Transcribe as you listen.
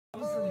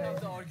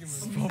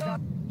It's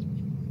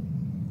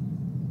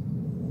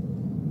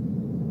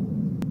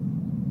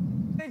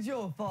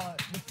your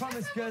fault. The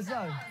promise goes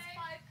on.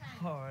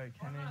 All right,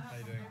 Kenny. How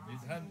you doing?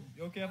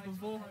 You okay after the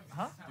fall?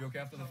 Huh? You okay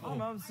after the fall?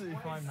 I'm absolutely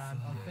fine, man.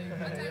 I think.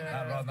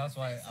 Right, that's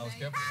why I was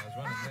careful. I was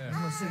running there.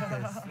 My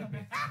suitcase.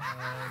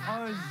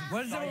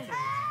 Where's it?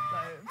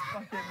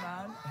 Fuck it,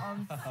 man.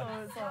 I'm so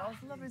excited. I was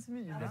lovely to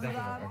meet you. This is what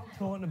I'm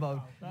talking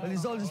about. But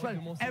it's all just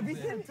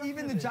everything,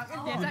 even the jacket.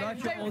 Yeah,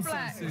 don't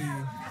flex. No,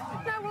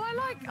 well, I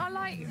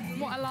like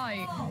what I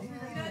like.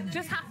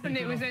 Just happened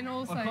it was in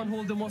also. I can't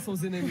hold the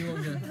muscles in any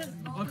longer.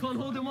 I can't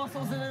hold the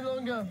muscles in any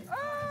longer.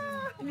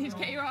 You need to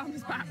get your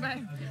arms back,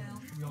 though.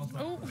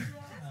 Oh,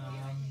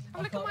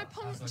 look at my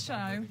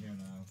poncho.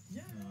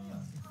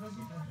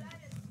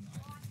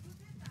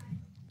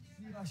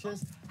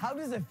 How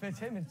does it fit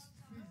him?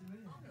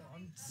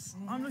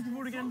 I'm looking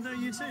forward to getting to know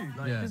you too.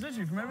 Because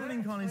literally, from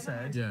everything Connie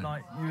said,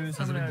 like you were.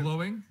 Has it been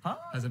glowing? Huh?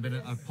 Has it been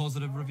a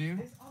positive review?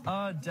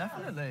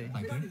 Definitely.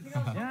 Thank you.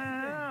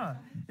 Yeah.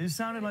 You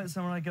sounded like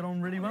someone I get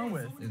on really well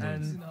with,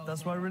 and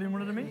that's why I really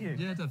wanted to meet you.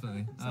 Yeah,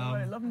 definitely. So,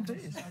 love and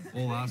peace.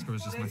 All I ask for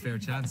is just my fair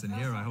chance in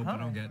here. I hope I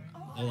don't get.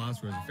 All I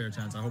ask for is a fair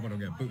chance. I hope I don't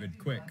get booted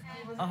quick.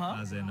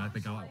 As in, I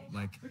think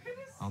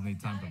I'll need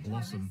time to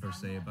blossom per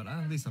se, but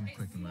at least I'm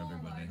clicking with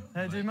everybody.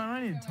 Hey, dude, man,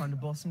 I need time to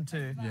blossom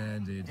too. Yeah,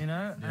 indeed. You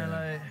know, Yeah.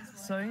 and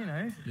so you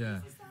know. Yeah.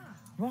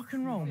 Rock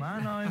and roll,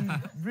 man. I'm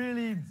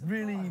really,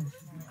 really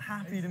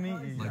happy to meet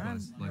you.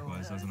 Likewise.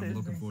 As in, I'm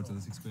looking forward to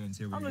this experience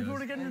here with I'm you looking guys.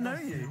 forward to getting to know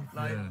you.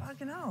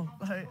 Fucking hell.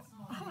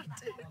 Oh,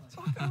 dude,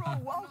 rock and roll,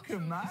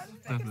 welcome, man.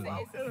 Definitely.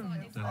 Welcome.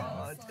 Definitely.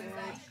 Oh, dude.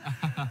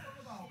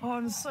 Oh,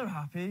 I'm so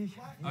happy.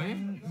 Are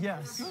you?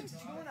 Yes. Good.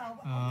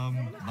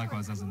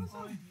 Likewise, as in,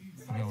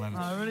 I'm gonna let it.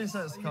 I really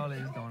sets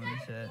Carly's gone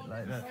and shit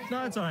like that.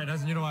 No, it's alright.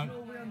 As in, you know what?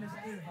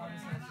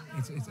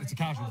 It's a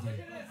casualty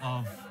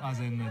of, as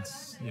in,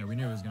 it's we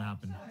knew it was gonna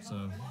happen.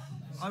 So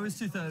I was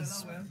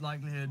 2/3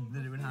 likelihood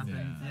that it would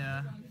happen.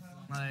 Yeah.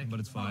 But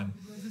it's fine.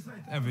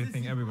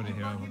 Everybody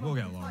here, we'll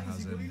get along.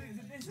 As in,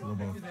 we're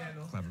both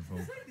clever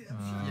folk.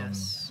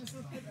 Yes.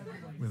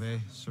 With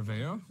a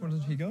surveyor. Where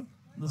did he go?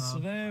 The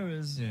surveyor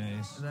is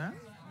there.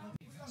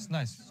 It's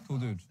nice. It's a cool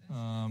dude.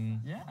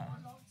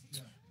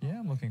 Yeah,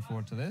 I'm looking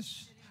forward to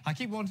this. I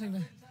keep wanting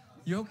to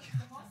yoke.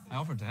 I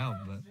offered to help,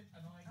 but.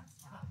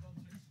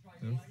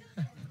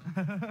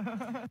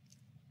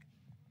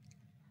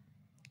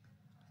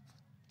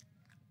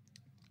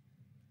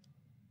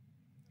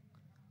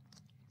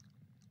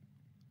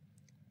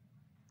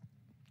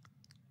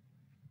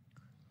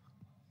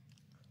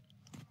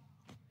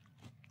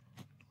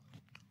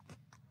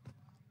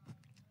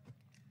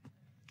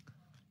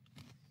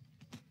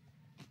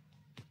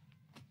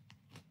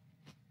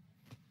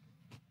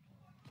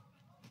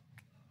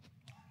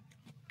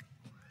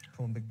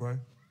 Come on, big bro.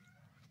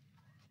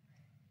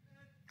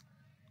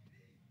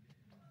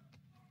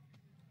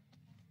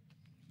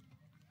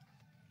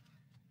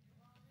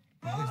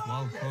 All these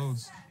wild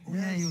clothes.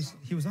 Yeah,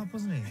 he was up,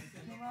 wasn't he?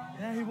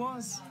 Yeah, he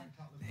was.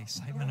 The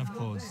excitement of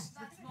clothes.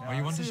 Are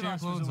you one to share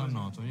clothes? I'm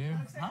not. Are you?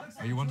 Huh?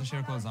 Are you one to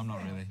share clothes? I'm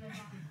not really.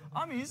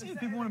 I'm easy if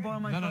people want to buy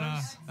my No.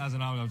 clothes. As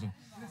in,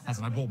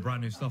 I bought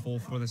brand new stuff all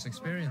for this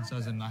experience.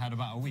 As in, I had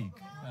about a week.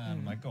 And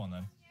I'm like, go on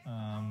then.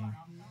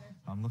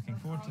 I'm looking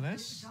forward to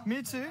this.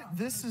 Me too.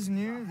 This is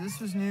new. This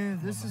was new.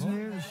 This is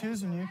new. The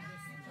shoes are new.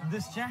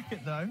 This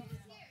jacket, though,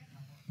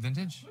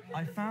 Vintage.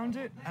 I found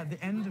it at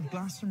the end of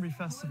Glastonbury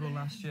Festival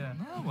last year.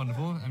 Oh,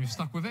 wonderful. And you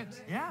stuck with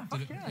it? Yeah,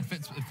 fuck yeah. It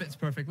fits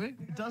perfectly.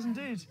 It does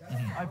indeed.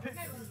 I picked.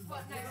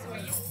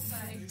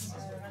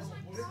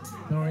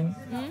 Lauren,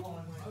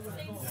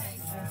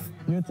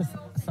 you're just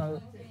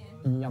so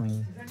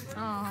yummy.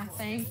 Oh,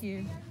 thank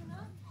you.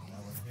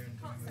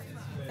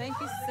 Thank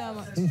you so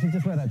much. You should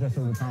just wear that dress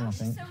all the time, I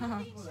think.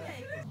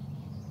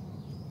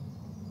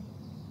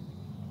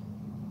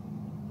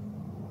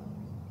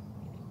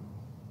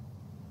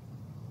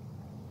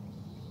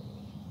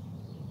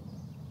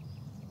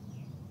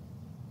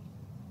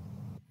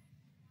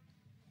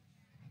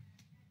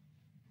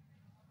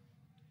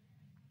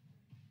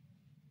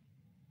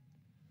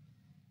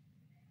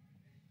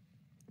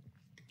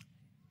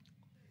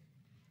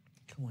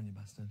 Come on, you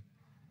bastard.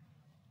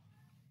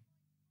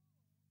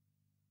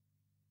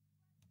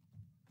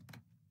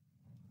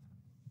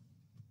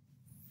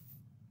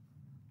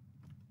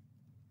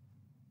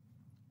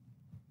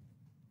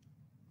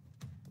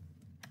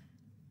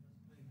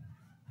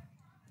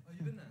 Oh,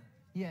 you been there?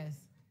 Yes.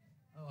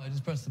 Oh, I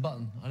just pressed the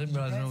button. I didn't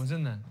realise no one was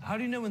in there. How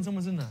do you know when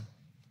someone's in there?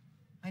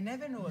 I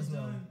never know as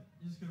well.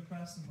 You just gotta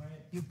press and wait.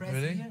 You press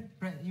Really? here,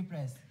 you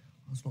press.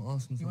 That's not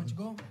asking You want to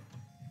something. go?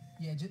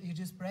 Yeah, you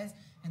just press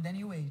and then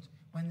you wait.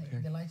 When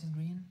the light is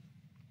green,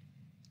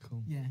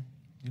 Cool. yeah.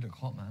 You look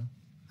hot, man.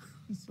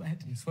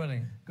 Sweat. You're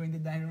sweating. Go in the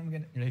dining room,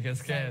 get You get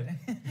scared.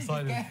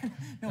 Excited.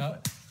 No,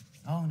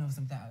 oh no,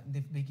 sometimes the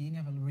beginning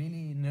I felt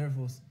really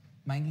nervous.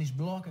 My English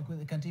block,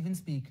 I can't even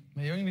speak.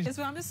 Mate, your English. As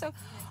well, I'm just so.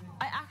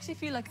 I actually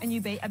feel like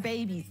a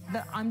baby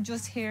that I'm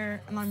just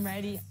here and I'm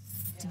ready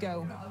to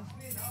go.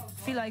 I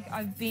feel like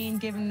I've been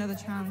given another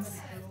chance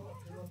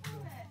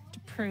to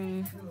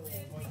prove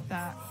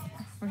that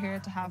We're here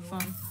to have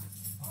fun.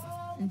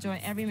 Enjoy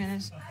every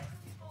minute.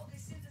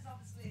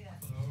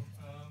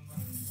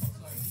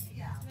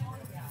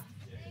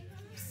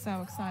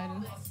 So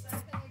excited.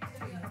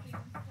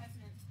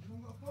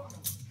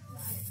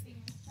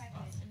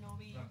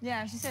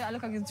 Yeah, she said I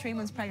look like I'm 3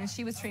 months pregnant.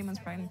 She was 3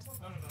 months pregnant.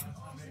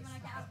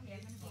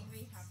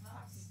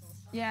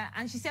 Yeah,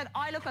 and she said,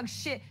 I look like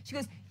shit. She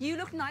goes, you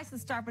look nice at the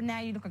start, but now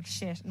you look like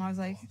shit. And I was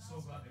like,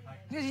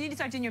 because you need to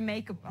start doing your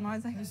makeup. And I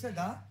was like, Who said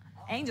that?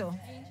 Angel.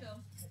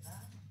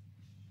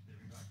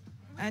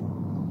 And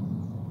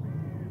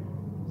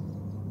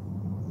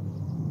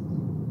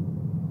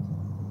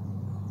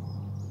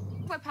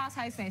about past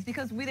housemates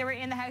because they were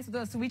in the house with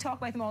us, so we talk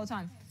about them all the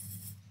time.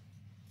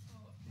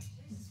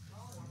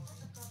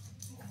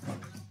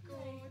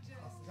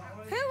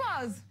 Who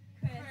was?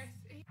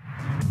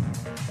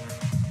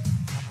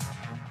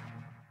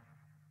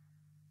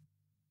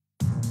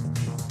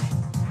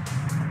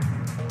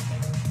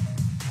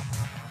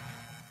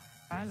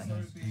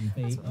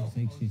 Beat, I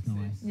think she's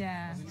nice.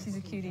 Yeah, she's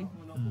a cutie.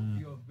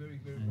 And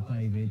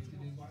David.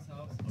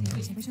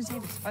 Which one's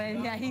David? Oh,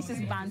 yeah, he's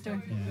just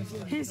banter.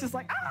 Yeah. He's just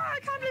like, I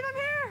can't believe I'm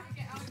here.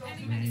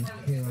 And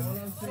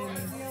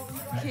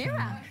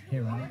Kira.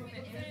 Kira?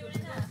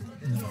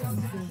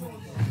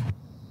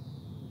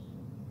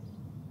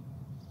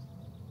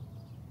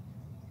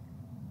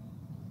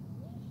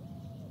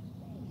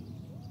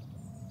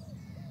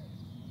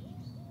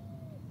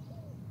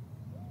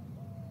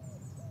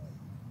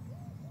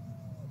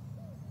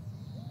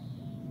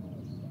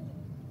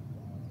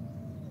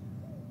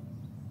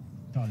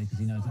 Charlie, because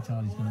he knows that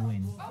Charlie's going to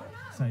win.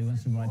 So he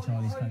wants to ride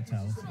Charlie's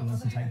coattails. He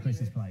wants to take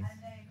Chris's place.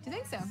 Do you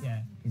think so?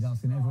 Yeah, he's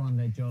asking everyone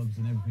their jobs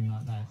and everything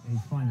like that.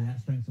 He's finding out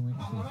strengths and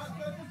weaknesses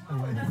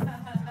already.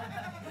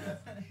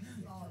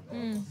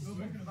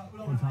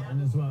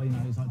 And as well, you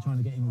know, it's like trying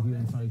to get in with you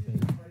and Sophie.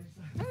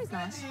 No, he's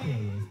not. Yeah,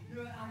 he is.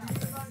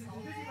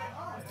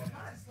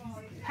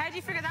 How did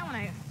you figure that one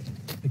out?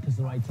 Because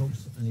the way he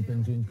talks and he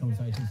brings you into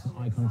conversations,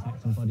 eye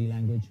contact and body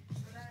language.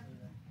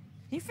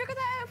 You figured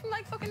that out from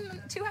like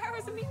fucking 2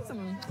 hours of meeting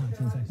someone? No,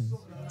 10 seconds.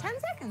 10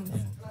 seconds?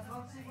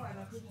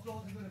 Yeah.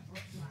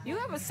 You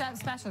have a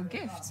special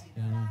gift.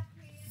 Yeah, I know.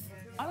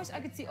 I wish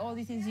I could see all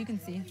these things you can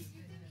see.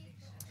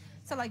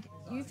 So like,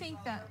 you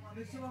think that,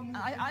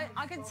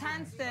 I could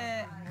sense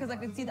because I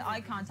could see the eye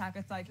contact.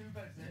 It's like,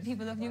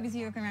 people look, you can see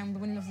you looking around,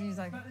 but when he looks, he's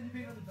like, I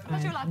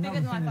thought you were a lot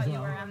bigger than I thought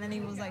you were. And then he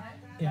was like,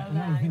 yeah,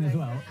 another thing as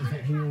well is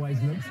that he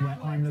always looks where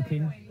I'm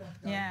looking.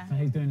 Yeah. So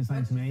he's doing the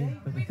same to me,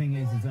 but the thing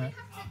is that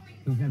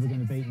he's never going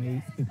to beat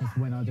me because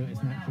when I do it,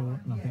 it's natural.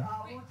 And I think,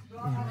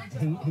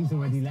 you know, he's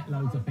already let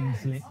loads of things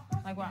slip.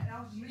 Like what?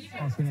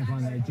 Asking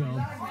everyone their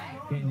job,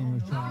 getting in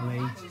with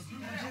Charlie,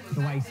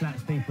 the way he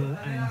slaps people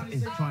and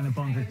is trying to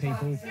bond with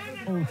people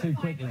all too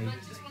quickly.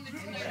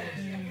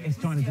 It's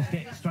trying to just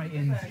get straight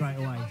in straight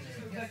away,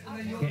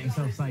 get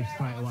himself safe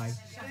straight away.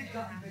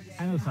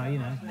 And also, you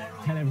know,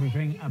 tell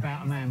everything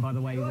about a man by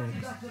the way he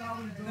walks.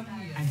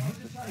 And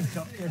he's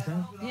got,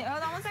 listen. Yeah,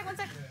 hold on, one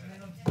sec.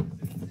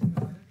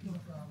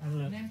 Have a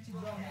look.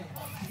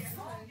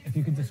 If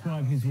you could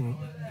describe his walk,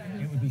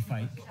 it would be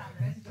fake.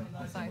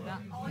 It's like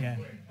that. Yeah.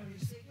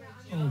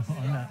 All put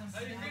on that.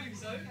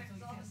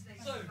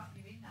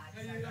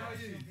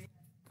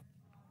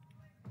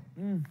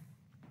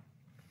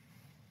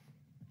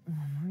 Oh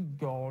my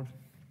God.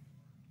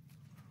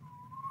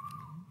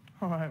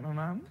 All right, my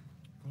man.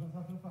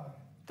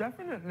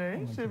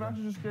 Definitely. See if I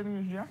should just get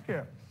him his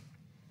jacket.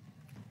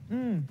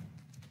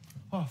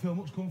 Oh, I feel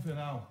much comfier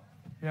now.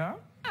 Yeah?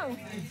 Oh,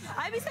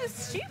 I'd be so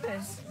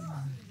stupid.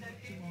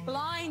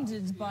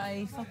 Blinded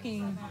by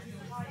fucking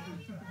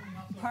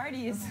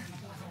parties.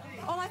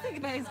 All I think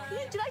about is, do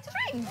you like to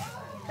drink?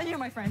 Then you're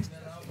my friend.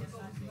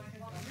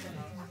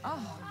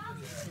 Oh.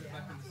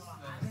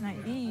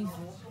 Naive.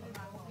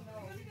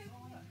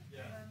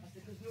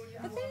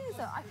 The thing is,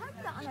 though, I can't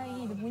be that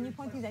naive. When you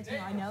point these out to me,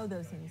 I know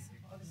those things.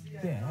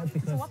 Yeah,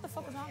 because So what the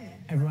fuck is wrong with you?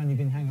 everyone you've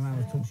been hanging around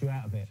with talks you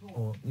out of it,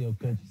 or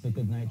the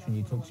good nature in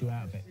you talks you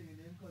out of it.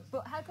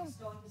 But how come?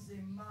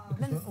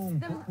 Because we're all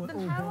how born am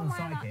I not?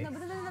 psychic. No, but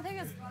the thing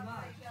is,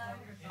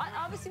 I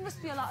obviously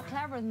must be a lot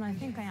cleverer than I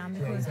think I am,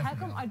 because how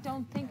come I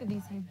don't think of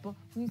these things? But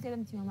when you say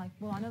them to me, I'm like,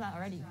 well, I know that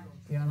already.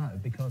 Yeah, I know,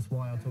 because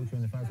why I talked to you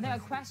in the first Now I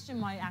place. question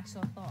my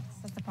actual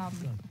thoughts. That's the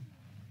problem.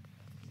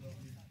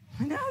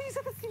 No, you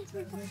said the same to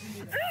me.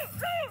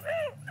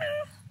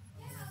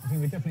 I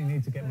think we definitely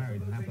need to get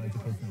married and have loads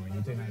of kids now, and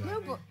you do know that. No,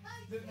 but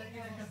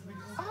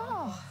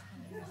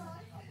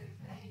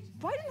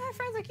why didn't I have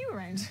friends like you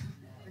around?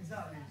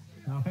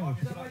 No, I think we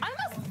should. I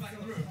must.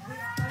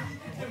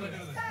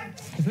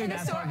 Just leave In it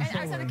the store, outside the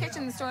outside the storeroom.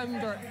 kitchen, the storeroom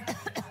door.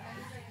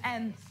 I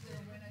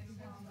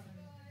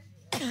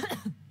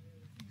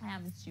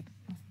am stupid.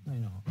 No,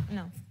 you're not.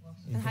 No.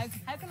 And how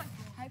can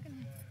I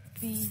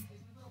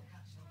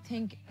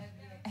think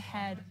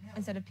ahead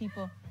instead of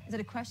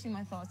questioning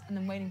my thoughts and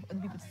then waiting for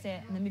other people to say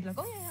it and then be like,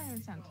 oh yeah, I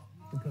understand.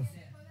 Because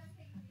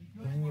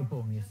when you're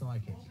born, you're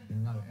psychic. You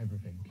know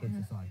everything. Kids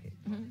are psychic.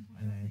 And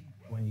then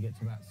when you get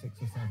to about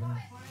 6 or 7,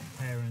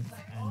 parents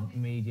and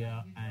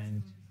media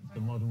and the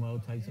modern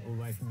world takes it all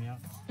away from you.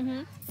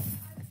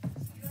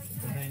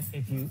 But then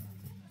if you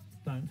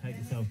don't take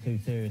yourself too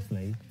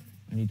seriously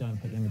and you don't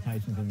put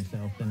limitations on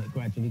yourself, then it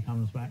gradually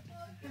comes back.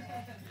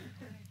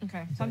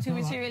 Okay, so I'm too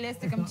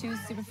materialistic, I'm too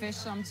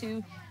superficial, I'm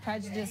too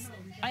prejudiced.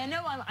 I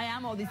know I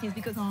am all these things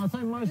because... No, I'd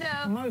say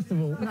most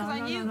of all... No.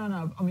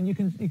 I mean, you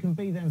can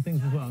be them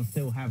things as well and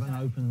still have an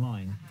open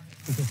mind,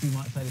 because you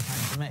might say the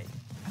same to me.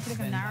 I feel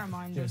like a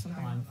narrow-minded or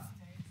something.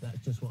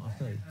 That's just what I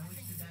see.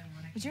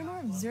 But you're more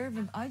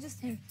observant. I just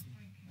think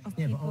of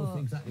people... Yeah, but I was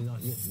exactly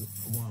like you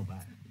a while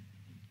back.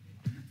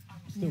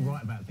 Still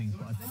right about things,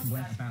 but I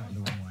went about it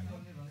the wrong way.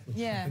 Which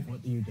I think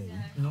what you do.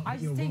 Not I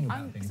that you're just think,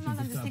 wrong about things. sometimes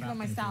I'm just thinking go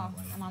about things the myself,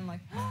 right way. and I'm like,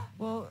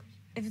 well,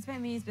 if it's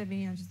about me, it's about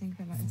me, and I'm just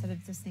thinking about it instead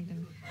of just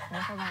thinking,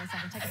 well, hold on a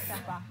second, take a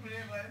step back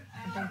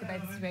and think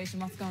about the situation,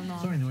 what's going on.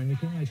 Sorry, Noreen, you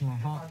keep making my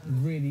heart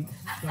really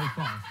go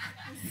fast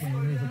when you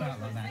move about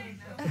like that.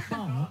 The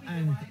thumb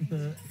and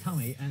the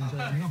tummy and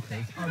the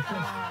knockers are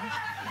just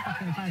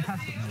fucking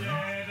fantastic, Noreen.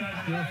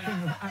 You're a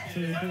thing of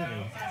absolute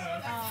beauty.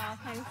 Oh,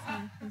 thanks,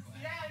 man.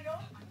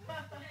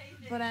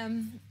 But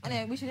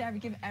anyway, we should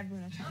give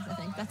everyone a chance, I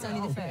think. That's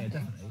only the fair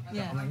thing. Definitely.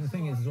 Yeah. I mean, the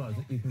thing is as well is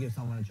that you can give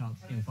someone a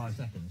chance in 5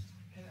 seconds.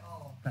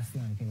 That's the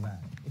only thing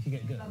about it. If you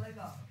get good,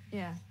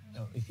 Yeah.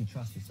 or if you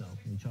trust yourself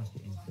and you trust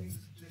your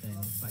instincts, then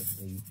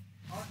basically,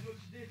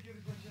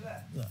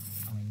 look,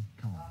 I mean,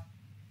 come on.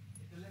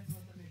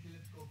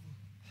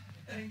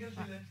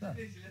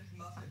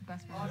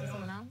 Best friend with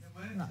someone else?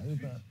 No,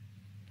 but,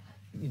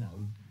 you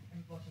know,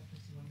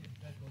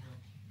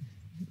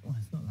 well,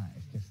 it's not that,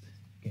 it's just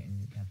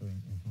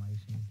gathering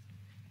information.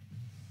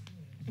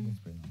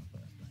 Whispering on the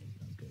first day is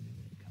not good, is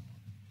it? Come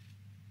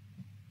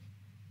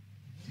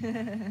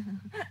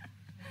on.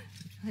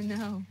 I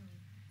know.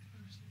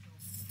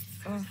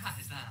 Whose hat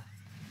is that?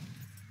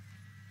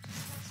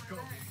 It's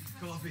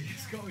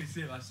got to be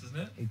Seabass, isn't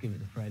it? You give it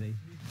to Freddie.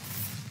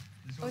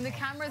 When the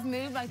cameras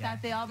move like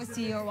that, they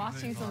obviously are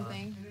watching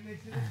something.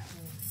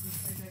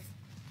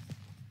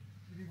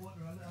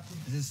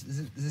 Is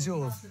this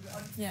yours?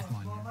 Yeah.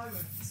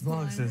 It's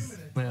Marcus's.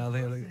 Mate, I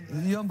think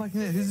you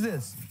unpacking it. Who's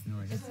this?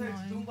 It's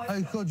mine.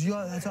 Oh God, you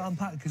had to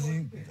unpack because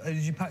did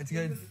you pack to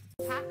go?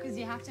 Pack, because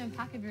you have to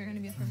unpack if you're going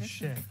to be a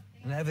provision. Shit.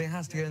 And everything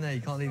has to go in there.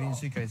 You can't leave it in your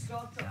suitcase.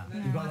 Yeah.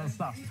 You've got a lot of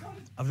stuff.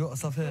 I've got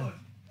stuff here.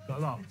 Got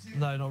a lot?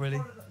 No, not really.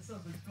 Yeah,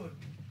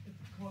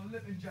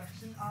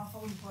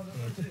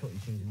 just put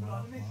your shoes in my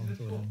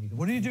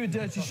What do you do with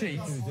dirty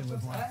sheets?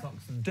 With my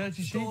socks and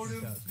Dirty sheets?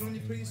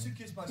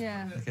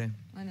 Yeah. Okay.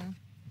 I know.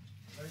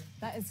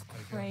 That is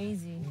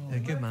crazy. Yeah,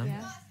 good man.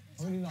 Yeah.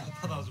 I really like I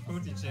thought that was a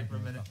protein shake for a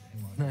minute.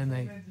 No,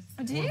 mate.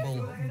 Oh, do you?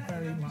 Ball.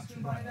 very much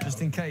right.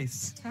 Just in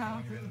case.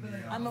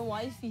 I'm a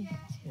wifey.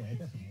 Yeah,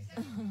 definitely.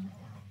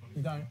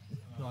 You don't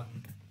like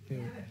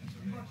feel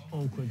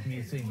awkward when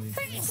you're seeing me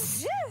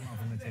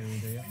other material,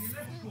 do you?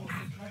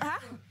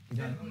 You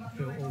don't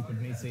feel awkward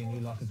when you're seeing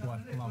you like his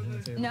wife from other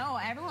material. No,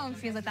 everyone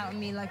feels like that with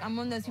me. Like, I'm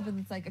one of those people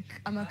that's like,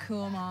 I'm a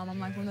cool mom. I'm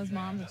like one of those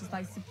moms that just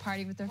likes to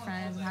party with their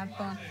friends and have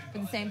fun.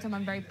 But at the same time,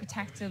 I'm very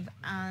protective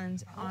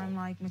and I'm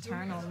like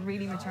maternal,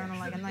 really maternal.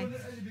 Like, I'm like,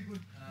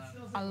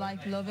 I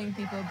like loving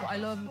people, but I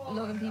love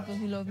loving people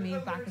who love me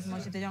back as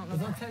much if they don't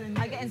love me.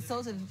 I get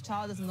insulted if a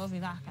child doesn't love me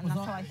back, and that's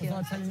how I feel.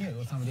 Was I telling you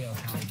or somebody else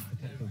how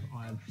protective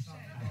I have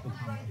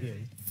become of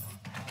you?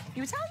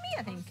 You were telling me,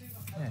 I think.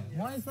 Yeah.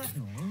 Why is that,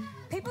 Noreen?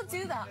 People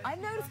do that. I've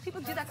noticed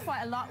people do that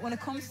quite a lot when it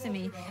comes to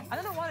me. I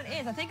don't know what it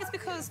is. I think it's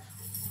because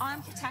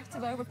I'm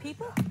protective over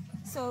people,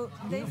 so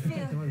they feel.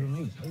 Protective over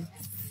me, too.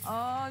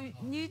 I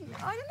don't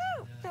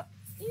know.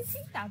 You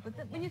think that, but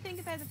when you think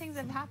about the things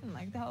that have happened,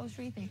 like the whole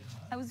street thing,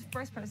 I was the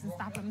first person to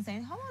stop him and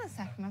saying, hold on a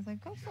second. I was like,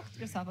 go fuck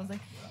yourself. I was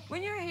like,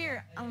 when you're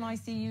here and I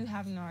see you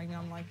having an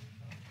argument, I'm like,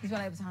 he's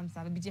well able to handle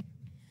that. It'd be different.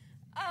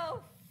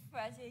 Oh,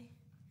 Freddie.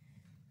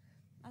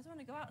 I don't want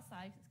to go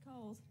outside, it's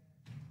cold.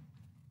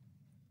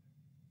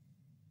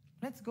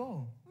 Let's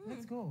go.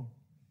 Let's go.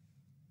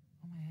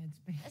 Oh, my head's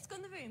big. Let's go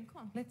in the room,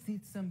 come on. Let's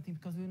eat something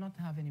because we will not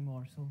have any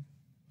more, so.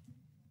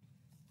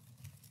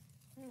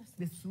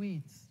 The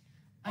sweets.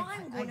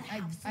 I'm going to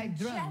have some I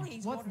dreamt.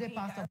 jellies. What's the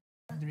past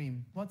of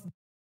dream? What's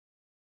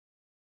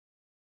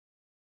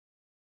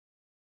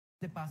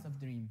the past of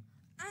dream?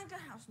 I'm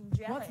going to have some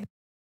jelly. What's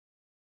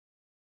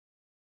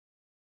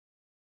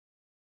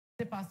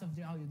the past of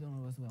dream? Oh, you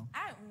don't know as well.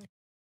 I don't know.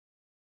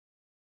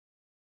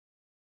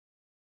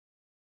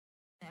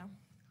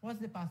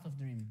 What's the past of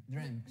dream?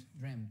 Dreamt.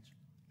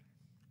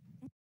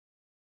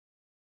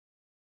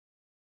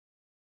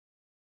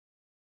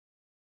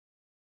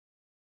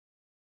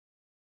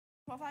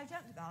 What have I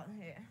dreamt about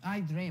in here?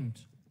 I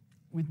dreamt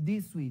with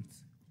these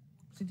sweets.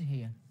 Sit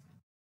here.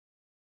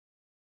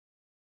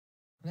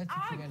 Let's sit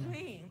I'm together.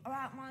 dreaming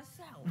about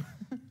myself.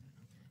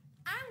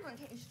 I'm going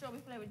to take a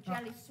strawberry flavoured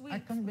jelly sweet. I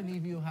can't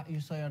believe you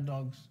saw your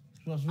dogs.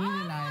 It was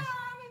really nice.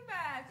 I'm in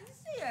bed. Did you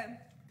see him?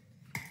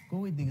 Go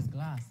with this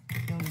glass.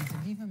 Tell Lisa,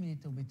 give him a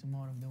little bit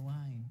more of the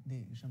wine,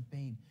 the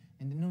champagne.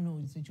 And no,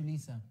 it's to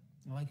Lisa.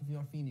 Like if you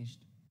are finished.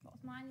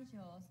 What's mine is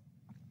yours.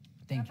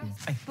 Thank you.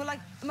 But like,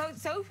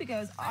 Sophie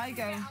goes, I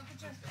go.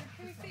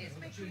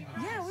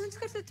 Yeah, we'll just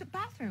go to the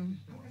bathroom.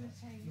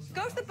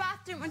 Go to the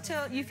bathroom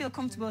until you feel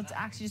comfortable to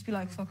actually just be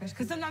like, fuck it.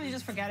 Because sometimes you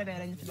just forget about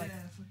it and you feel like,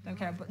 don't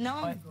care. But no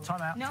one, Wait,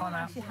 time out, no time one out.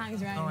 actually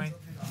hangs around Noreen.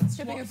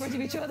 stripping in front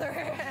of each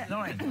other.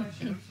 Noreen.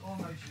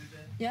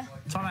 Yeah?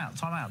 Time out,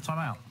 time out, time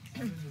out.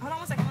 Hold on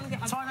one second, I want to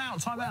get... Time out,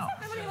 time out.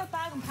 I want to get a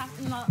bag and pack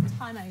them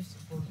time out.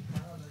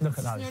 Look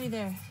at It's nearly those.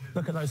 there.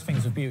 Look at those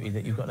things of beauty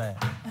that you've got there.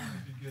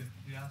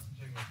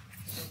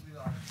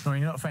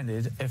 Noreen, you're not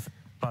offended if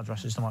blood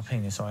rushes to my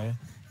penis, are you?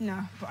 No,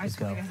 but I just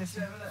want to get this.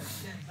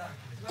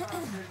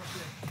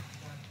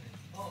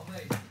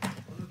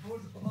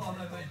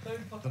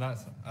 So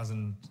that's, as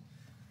in,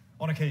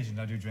 on occasion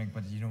I do drink,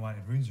 but you know what?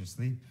 It ruins your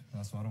sleep.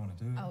 That's why I don't want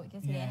to do it. Oh, it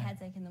gives me a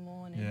headache in the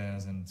morning. Yeah,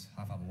 as in,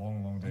 I've had a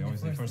long, long day. And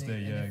Always the first day,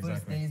 yeah, the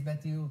first exactly. day is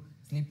better you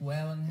sleep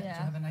well and to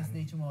have a nice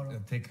day tomorrow.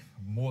 It'll take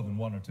more than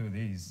 1 or 2 of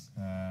these,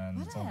 and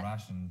Would it's all it?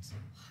 rationed.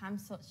 I'm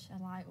such a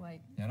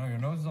lightweight. Yeah, no, your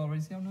nose is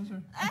already, see how nose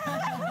are?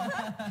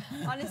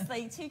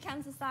 Honestly, 2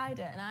 cans of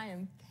cider and I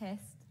am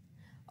pissed.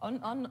 On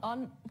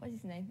what's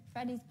his name?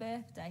 Freddie's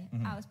birthday,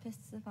 I was pissed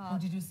as a Oh, fart.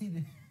 did you see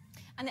the...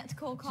 And they had to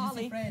call Did you see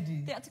Carly.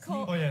 Freddie? They had to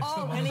call. Oh, yeah, Oh,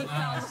 stop and he on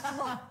fell his on the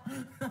floor.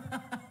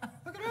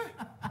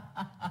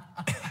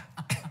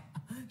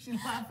 She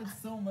laughed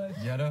so much.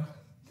 Yeah, no?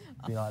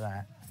 Be like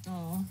that.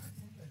 Oh.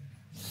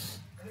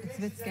 It's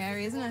a bit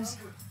scary, isn't it?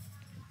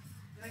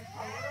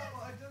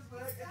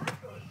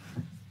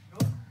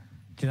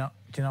 Do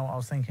you know what I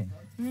was thinking?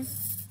 Mm-hmm.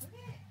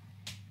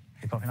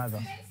 You popping over?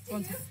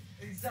 One sec.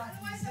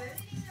 Exactly the same.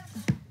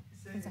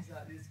 Same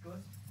exactly as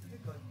good.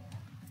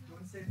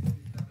 Don't say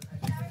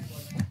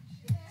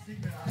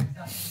secret,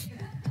 exactly.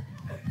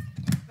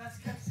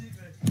 Best kept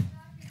secret.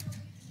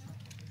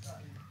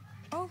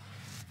 Oh.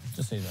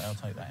 Just see that. I'll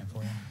take that in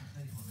for you.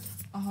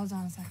 Oh, hold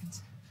on a second.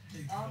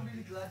 I'm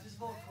really glad just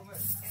for coming.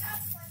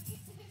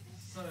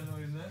 So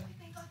annoying there.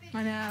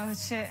 I know,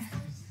 it's shit.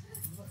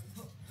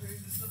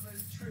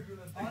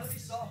 I love your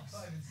socks. I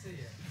can't even see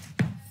it.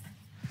 I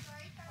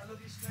love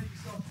your straight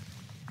socks.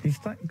 You've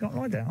got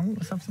lie down.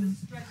 Let's have some.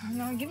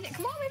 No, give it.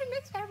 Come on, we have a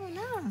mix for everyone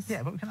else.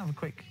 Yeah, but we can have a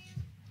quick.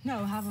 No,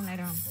 we'll have one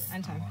later on.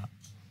 Anytime.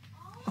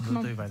 Under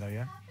the duvet, though,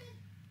 yeah?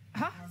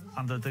 Huh?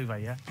 Under the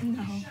duvet, yeah?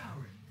 No.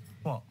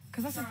 What?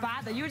 Because that's just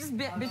bad, though. You were just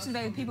bitching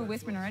about people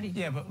whispering already.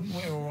 Yeah, but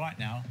we're all right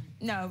now.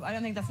 No, I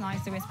don't think that's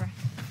nice to whisper.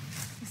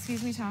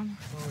 Excuse me, Tom.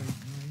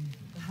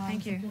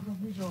 Thank you.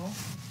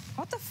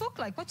 What the fuck?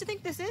 Like, what do you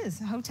think this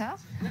is? A hotel?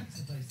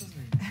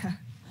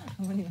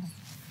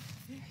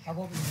 I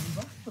won't be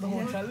back for the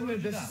hotel.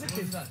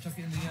 Chuck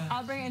it in the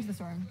I'll bring it into the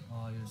storm.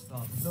 Oh, you're a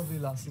star. Lovely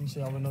lass, and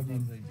she'll have a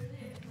nuggin. There's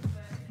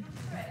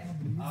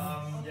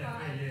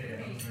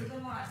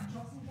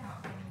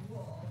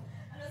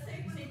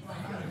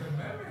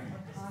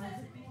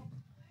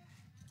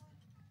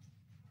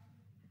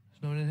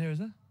no one in here, is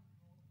there?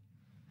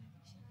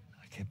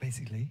 Okay,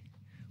 basically,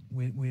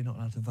 we're not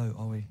allowed to vote,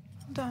 are we?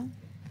 Done.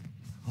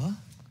 What?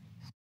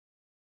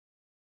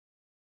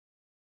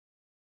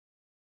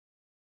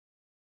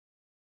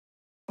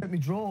 Let me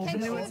draw.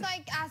 Can you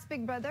like ask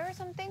Big Brother or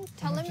something?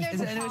 Tell him there's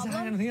Is a there any way to hang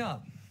problem. anything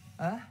up?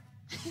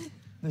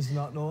 There's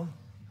not, no.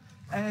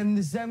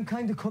 There's them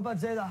kind of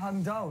cupboards there that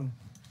hang down.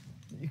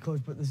 You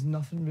could, but there's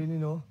nothing really,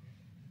 no.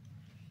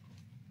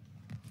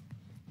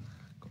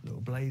 Got a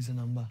little blazer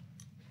number.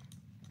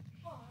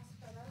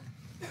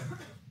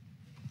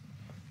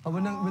 I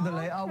went out with the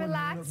light. I went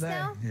Relax up there.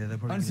 now. Yeah, they're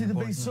probably. And see the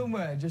base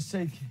somewhere. Just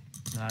take.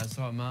 Nah, it's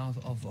alright, man.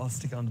 I'll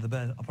stick it under the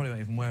bed. I probably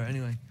won't even wear it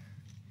anyway.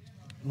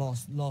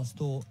 Last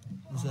thought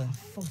was there.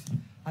 Fuck.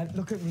 And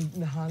look at me,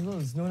 the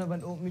handles. No one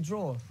went open my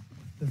drawer.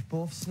 They've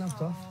both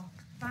snapped off.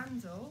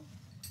 Vandal.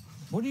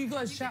 What are you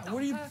guys shouting?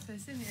 What are you,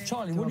 Purpose, isn't it?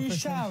 Charlie? What are you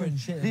showering?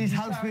 These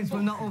housemates will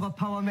not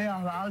overpower me.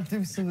 I'll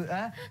do something.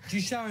 Do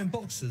you shower in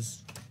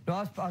boxers?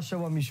 No, I'll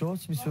show on my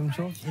shorts, my swim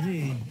shorts.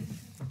 Really?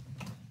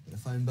 The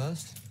phone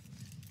burst.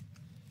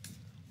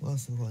 What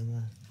else have I got in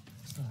there?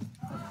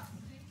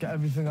 Get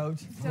everything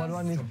out. What do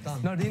I need?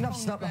 Done. No, I didn't have to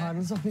snap the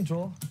handles off my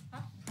drawer.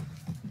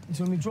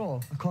 It's on my drawer.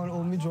 I can't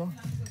open my drawer.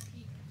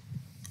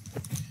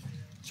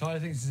 Charlie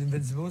thinks he's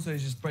invincible, so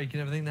he's just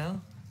breaking everything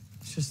now.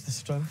 It's just the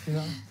strength, you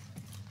know.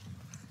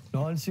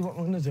 No, I'll see what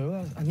I'm going to do.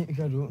 I need to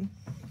get open.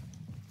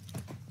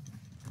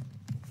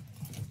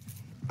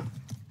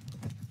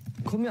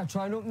 Come here,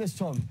 try and open this,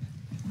 Tom.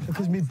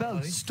 Because my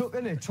belt's stuck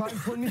in it. Try and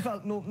pull my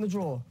belt and open the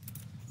drawer.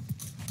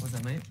 What's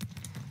that, mate?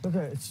 Look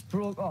at it, it's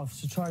broke off,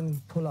 so try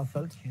and pull that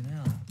belt. You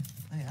know,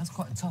 mate, that's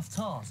quite a tough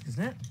task,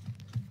 isn't it?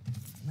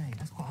 Mate,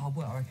 that's quite hard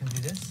work, I reckon,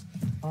 to do this.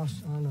 I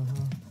know.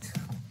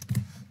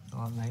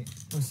 All right, mate.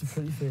 What's the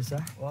pretty face, eh?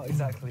 What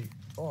exactly?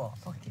 Oh,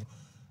 fuck it.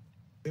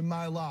 In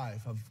my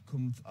life, I've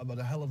had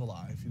a hell of a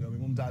life. You know, my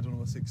mum died when I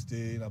was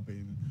 16. I've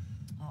been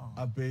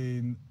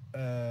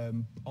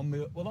on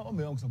my, well, not on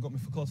my own because I've got my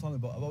close family,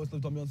 but I've always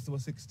lived on my own since I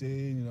was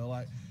 16. You know,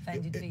 like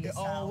it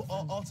all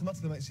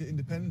automatically makes you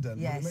independent.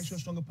 Yes. But it makes you a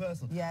stronger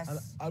person. Yes. And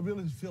I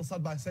really feel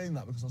sad by saying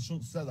that because I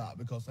shouldn't say that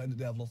because at the end of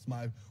the day I've lost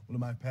one of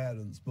my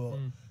parents. But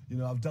you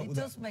know, I've dealt with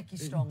it. It does make you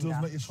stronger. It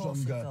does make you Of course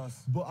it stronger.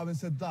 does. But having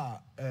said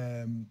that,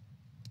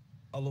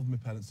 I love my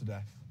parents to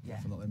death. Yeah.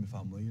 Definitely my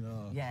family. You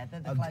know. Yeah, they're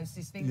the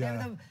closest thing.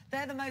 Yeah.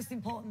 They're the most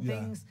important Yeah.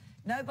 things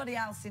Nobody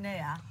else in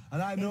here.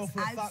 And I know It's for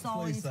a fact,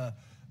 outside. Lisa,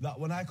 that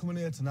when I come in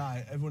here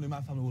tonight, everyone in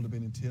my family would have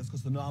been in tears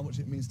because they know how much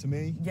it means to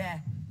me. Yeah.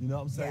 You know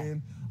what I'm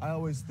saying? I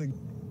always think...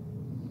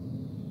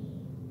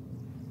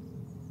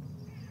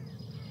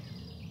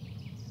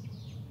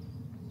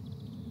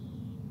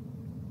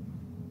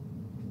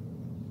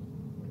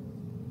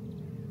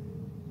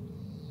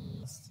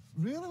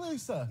 Really,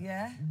 Lisa?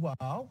 Yeah.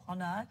 Wow. I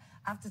know.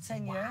 After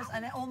 10 years,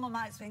 and then all my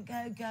mates went,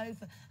 go, go.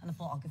 And I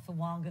thought, I'll go for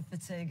one, go for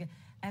two.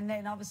 And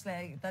then,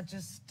 obviously, that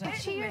just...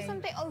 Itchy or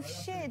something? Oh,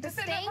 shit. The Does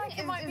it sting look like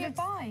it might be a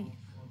bite?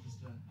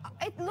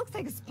 It looks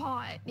like a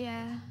spot,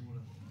 yeah.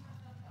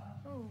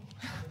 Aww.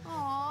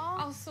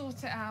 I'll sort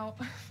it out.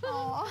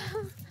 Aww.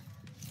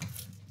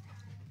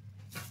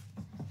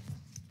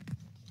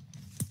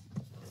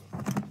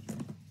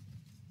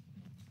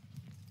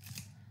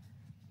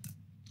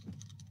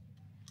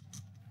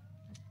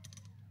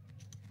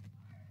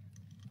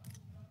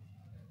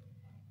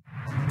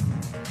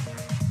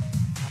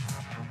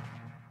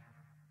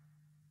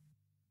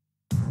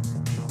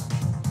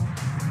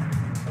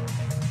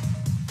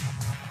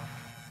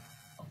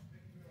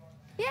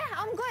 Yeah,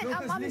 I'm good. No,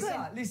 'cause I'm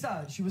Lisa, good.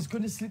 Lisa, she was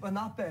going to sleep on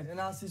that bed, and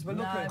I says, well,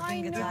 look, No,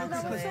 I know,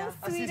 that was so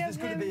I sweet says, there's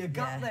of going to be a him.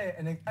 gap there,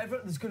 and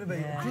there's going to be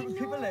a group of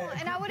people there.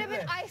 And I would have been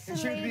And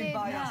she'd have been isolated.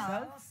 by No.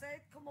 herself. I said,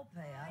 come up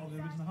here.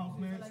 The original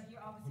housemates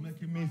were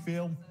making me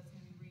feel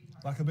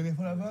like I've been here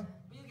forever.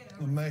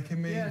 They're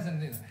making me...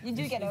 You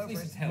do get over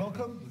it.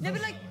 Welcome. No,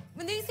 but like,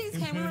 when these things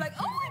came, we were like,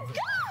 oh my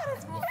God,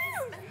 it's food!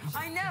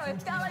 I know, it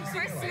felt like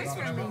Christmas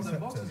for me.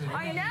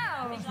 I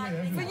know.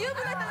 But you'll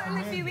be like that in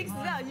a few weeks as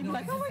well. You'll be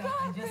like, oh my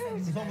God,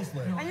 food!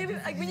 Honestly. And you'll be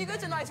like, when you go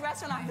to a nice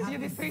restaurant after,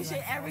 you'll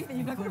appreciate everything.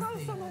 You'll be like, what about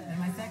someone?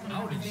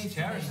 I would have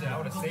cherished it. I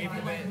would have saved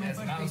a bit. As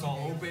that was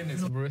all open.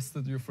 It's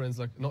Arrested your friends,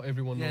 like not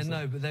everyone knows.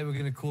 Yeah, no, but they were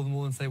going to call them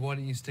all and say, why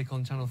don't you stick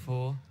on Channel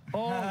 4?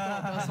 Oh,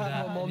 God, that's what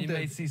my mom You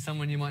may did. see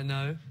someone you might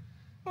know.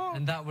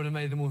 And that would have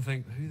made them all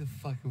think, who the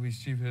fuck are we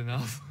stupid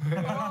enough?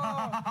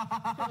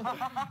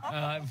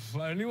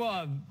 Only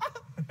one.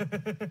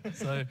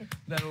 So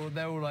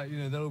they're all like, you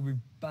know, they'll all be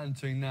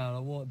bantering now,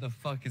 like, what the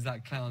fuck is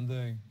that clown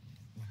doing?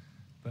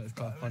 But it's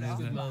quite funny,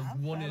 isn't it? Man,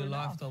 one in a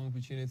lifetime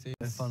opportunity.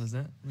 It's fun, isn't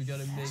it? We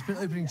gotta make... I've been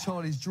opening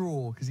Charlie's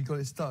drawer because he got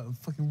it stuck and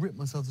fucking ripped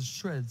myself to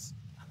shreds.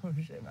 Oh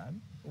shit,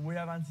 man. We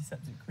have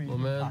antiseptic cream. Oh,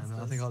 man.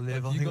 I think I'll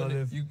live. I Like, think I'll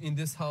live. in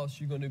this house,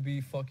 you're gonna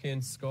be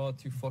fucking scarred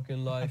to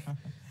fucking life.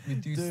 You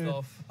do Dude,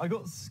 stuff. I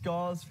got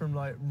scars from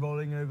like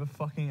rolling over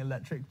fucking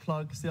electric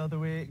plugs the other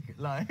week.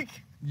 Like,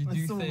 You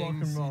it's do all rock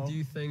and things, roll.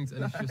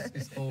 and it's just,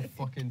 it's all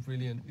fucking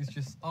brilliant. It's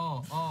just, You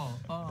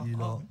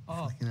lot.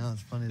 Fucking hell,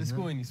 it's funny, Let's isn't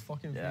go it? in, it's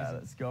fucking Yeah, amazing.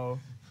 let's go.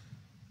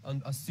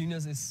 And as soon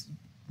as it's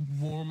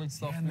warm and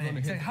stuff, Yeah, we're man.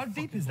 gonna hit. How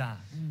deep is that?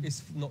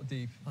 It's not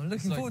deep. I'm It's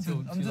looking like forward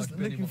till- to. I'm till, just like,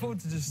 belly looking button. forward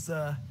to just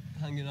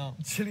hanging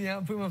out. chilling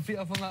out, putting my feet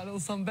up on that little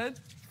sunbed.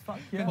 Fuck I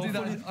yeah. can do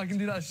that. I can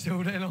do that shit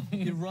all day long.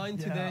 It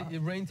rained today. Yeah.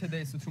 It rained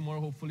today, so tomorrow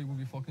hopefully will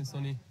be fucking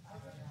sunny.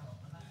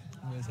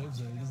 Let's hope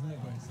so. It doesn't look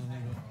very sunny,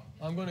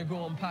 but... I'm gonna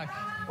go unpack.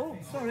 Oh,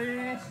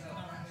 sorry.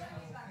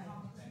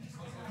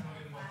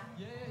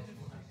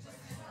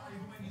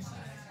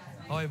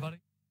 Hi, buddy.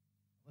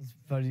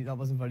 That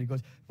wasn't very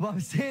good. What I'm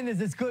saying is,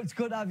 it's good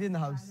to have you in the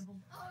house.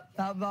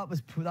 That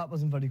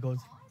wasn't very good.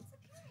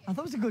 I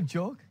thought it was a good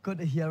joke. Good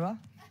to hear her.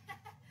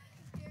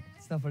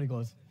 It's not very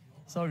good.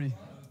 Sorry.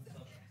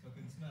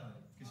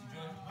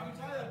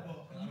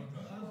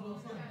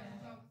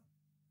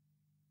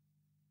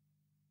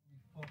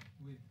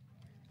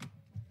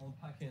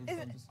 Is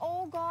it,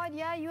 oh God,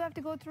 yeah, you have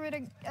to go through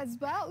it as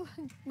well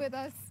with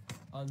us.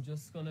 I'm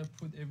just gonna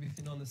put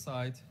everything on the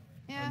side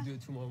Yeah. and do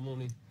it tomorrow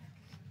morning.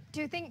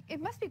 Do you think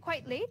it must be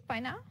quite late by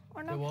now,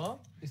 or The not? what?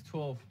 It's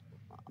 12.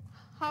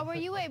 How were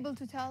you able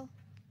to tell?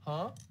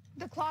 Huh?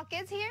 The clock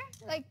is here?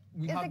 Like,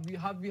 We is have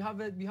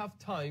the, we have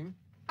time.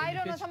 I in the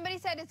don't know. kitchen. Somebody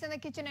said it's in the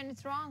kitchen and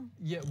it's wrong.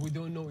 Yeah, we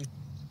don't know it.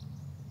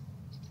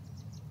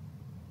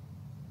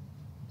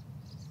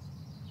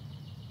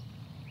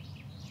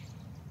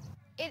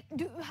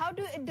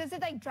 Does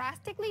it like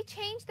drastically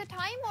change the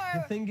time, The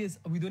or? thing is,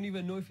 we don't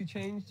even know if it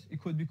changed.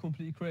 It could be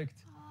completely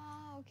correct.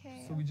 Oh,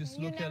 okay. So we just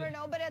You look at never it.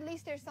 know, but at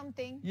least there's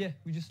something. Yeah,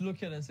 we just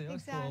look at it and say, oh,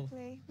 it's 12.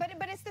 Exactly.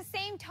 But it's the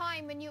same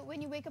time when you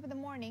wake up in the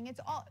morning. It's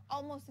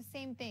almost the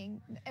same thing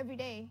every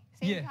day.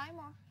 Same Yeah. time,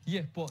 or?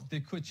 Yeah, but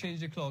they could change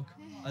the clock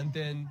and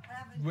then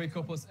wake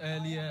up us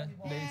earlier,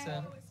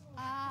 later.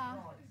 Ah.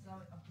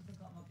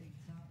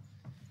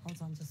 Hold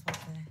on, just wait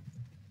there.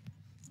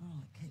 All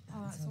right, keep that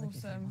Oh, that's until they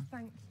give awesome. one.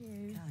 Thank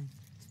you. Okay,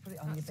 just put it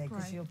on your That's bed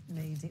because great. you'll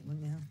need it,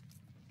 won't you?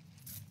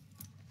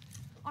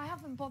 I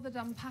haven't bothered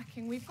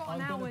unpacking. We've got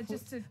an I'm gonna hour put-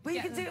 just to. Well,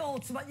 you get can do it all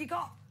tomorrow. You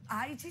got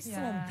ages to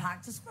Yeah.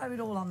 unpack. Just throw it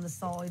all on the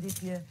side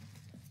if you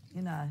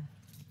know.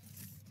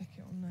 Stick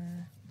it on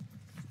there.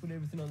 Put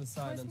everything on the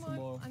side Where's and my?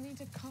 tomorrow. I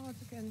need a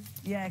cardigan.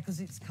 Yeah,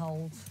 because it's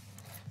cold.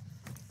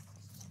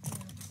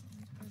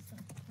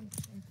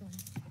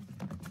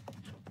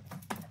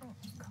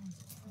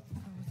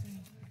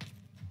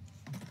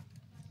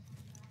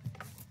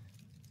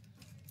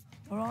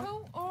 All right.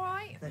 Cool. All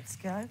right. Let's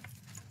go.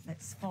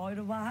 Let's fire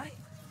away.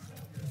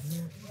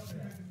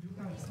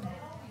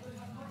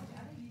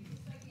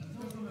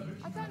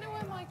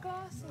 my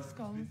glasses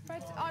gone?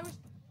 Fred, I was.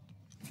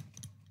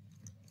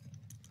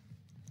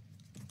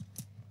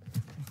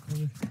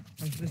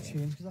 Thanks for the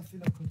change, because I feel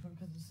like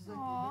because this is like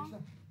Aw.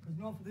 eviction. Because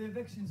no, for the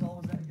evictions, I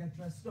always have to get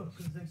dressed up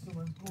because like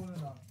someone's going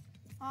and that.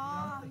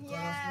 Oh,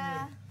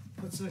 yeah.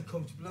 Put something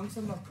comfortable on,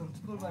 something not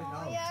comfortable right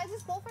now. Yeah,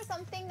 just go for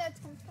something that's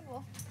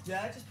comfortable.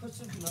 Yeah, just put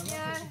something on.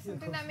 Yeah, that makes you feel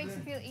something that makes you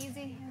comfortable. feel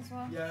easy as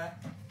well. Yeah,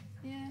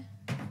 Yeah.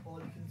 all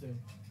you can do.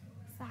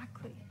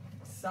 Exactly.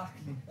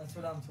 Exactly, that's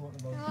what I'm talking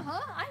about.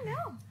 Uh-huh, I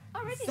know. I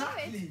already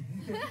Exactly.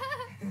 knew it.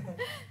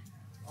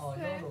 Oh,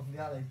 you're Good. lovely,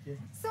 I like you.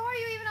 So are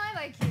you, even I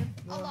like you.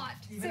 A lot.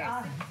 Even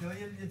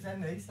Seriously. you're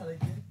dead nice, I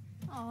like you.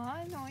 Oh,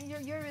 I know.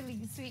 You're really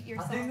sweet I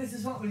yourself. think this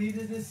is what we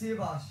needed this year,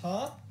 Bash.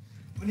 Huh?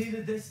 We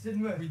needed this,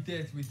 didn't we? We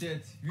did.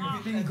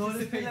 You've been good.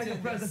 It's been like a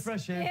breath of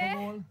fresh air Yeah.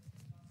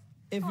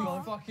 from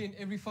all.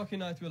 Every fucking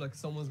night we're like,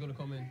 someone's gonna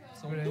come in.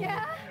 Someone,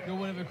 Yeah. no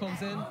one ever comes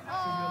in. So we're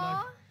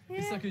Aw, like,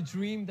 it's yeah. like a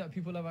dream that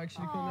people have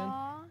actually come in.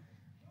 Aw.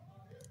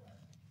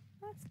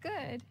 That's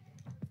good.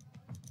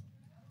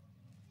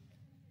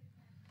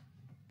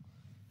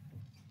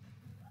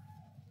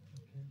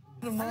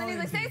 And then he's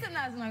like, say something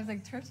else, and I was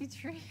like,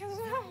 33 as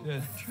well.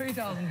 Yeah,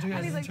 3,233.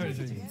 And he's like,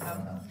 33.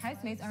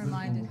 Housemates are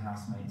reminded.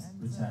 Housemates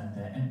returned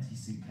their empty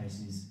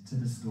suitcases to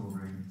the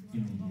storeroom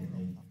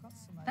immediately.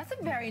 That's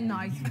a very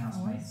nice New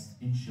housemates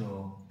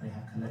ensure they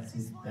have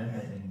collected their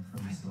bedding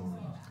from the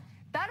storeroom.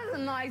 That is a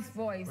nice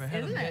voice, We're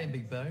ahead of isn't the game, it?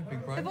 big bro,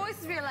 big bro. The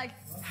voice is really like,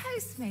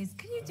 housemates,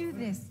 can you do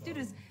this? Do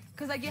this.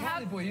 Because like you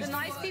Charlie have boy, you the still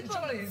nice got- people,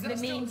 Charlie, is the that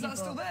still- mean is that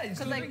people. still there? You Because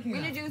still like drinking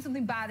when that? you're doing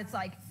something bad, it's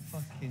like,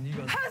 Fucking, you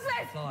guys.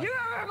 housemates, Fly. you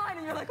are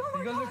reminding me. You're like, oh my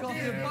You gotta god. look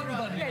after your bum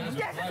buddy. Yes,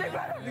 yes, it's like,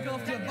 Look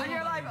after your bum and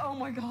you're like, oh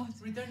my god.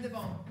 Return the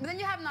bomb. But then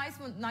you have nice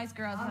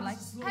girls who are like,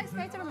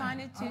 housemates are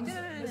reminded to, and it's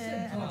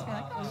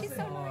like, oh, she's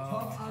so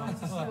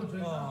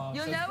nice.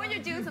 You'll know when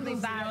you're doing something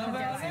bad.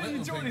 What are you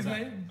Jordies,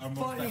 mate?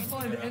 You'll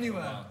find it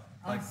anywhere.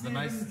 Like the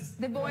nice.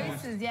 The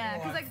voices, yeah.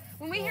 Because like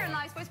when we hear a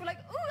nice voice, we're like,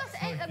 oh,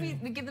 that's it.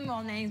 We give them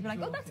all names. We're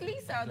like, oh, that's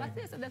Lisa, or that's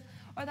this, or this,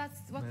 or that's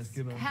what's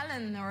good, man.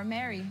 Helen or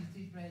Mary.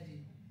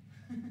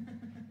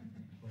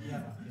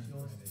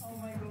 Oh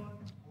my god,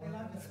 I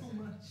love it so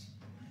much.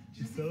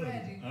 She's so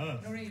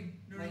Noreen.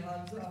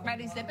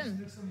 Ready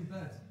slipping.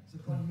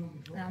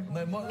 Yeah.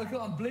 Mate, look at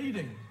I'm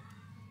bleeding.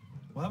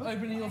 What happened?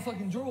 Opening your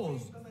fucking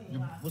drawers.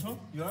 What's wrong?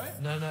 You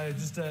alright? No,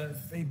 just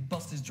he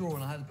busted his drawer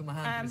and I had to put my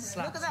hand in his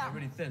Look slats. at that. They're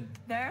really thin.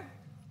 There,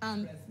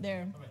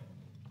 there.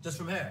 Just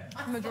from here?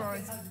 From the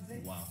drawers.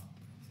 Wow.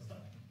 At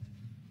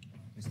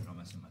least I'm not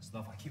messing with my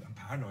stuff. I'm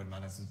paranoid,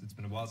 man. It's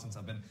been a while since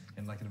I've been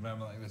in like an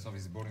environment like this.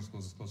 Obviously, boarding school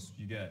is as close as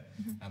you get.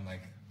 And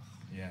like,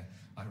 yeah,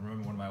 I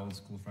remember one of my old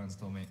school friends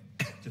told me,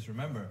 just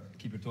remember,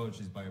 keep your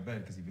toiletries by your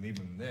bed because if you leave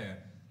them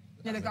there.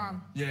 Yeah, they're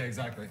gone. Yeah,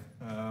 exactly.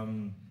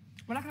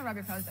 We're not gonna rub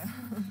your clothes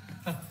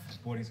though.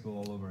 Boarding school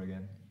all over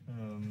again.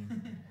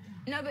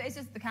 No, but it's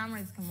just the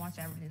cameras can watch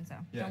everything, so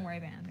Yeah. don't worry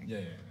about anything. Yeah.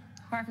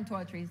 Apart from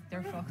toiletries,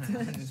 they're fucked.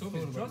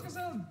 Sophie's drunk as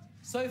hell.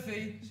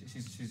 Sophie!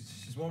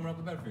 She's warming up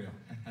the bed for you.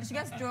 She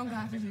gets drunk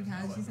after she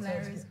can. She's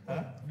hilarious.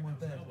 On my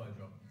bed.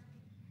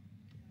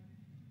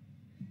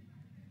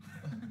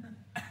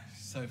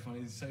 So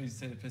funny. So easy to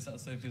take the piss out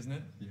of Sophie, isn't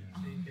it? Yeah.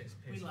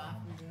 We laugh.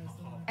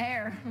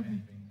 Air.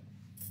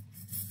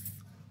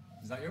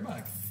 Is that your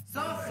bag?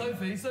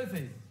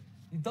 Sophie,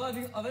 you're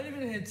diving. I've only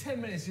been here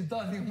 10 minutes. You're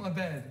diving on my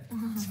bed.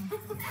 Come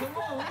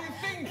on, what are you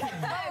thinking?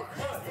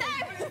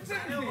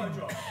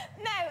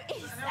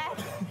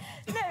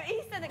 No,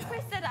 he said that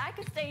Chris said that I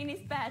could stay in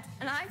his bed,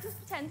 and I just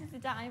pretended to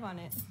dive on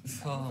it.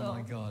 Oh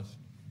my god,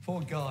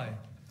 poor guy.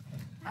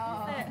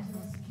 Oh.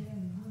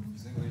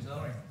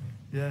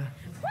 Yeah.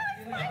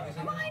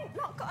 Mine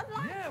not got a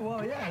light. Yeah,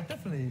 well, yeah,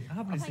 definitely.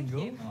 Happily Thank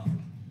single. you.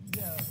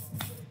 Yeah.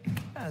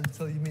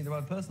 Until you meet the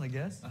right person, I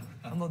guess.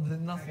 I'm not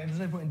doing nothing. There's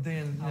no point in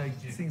doing,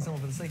 seeing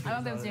someone for the sake of it. I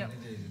don't think it's you.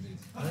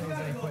 I don't think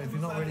there's any point. If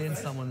you're not really into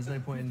someone, there's no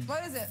point in.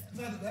 What is it?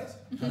 I've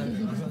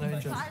got no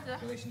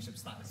interest. Relationship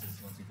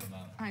statuses once you come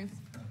out. Thanks.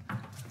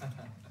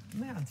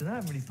 Man, I don't know. I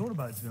haven't really thought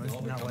about it, to be honest,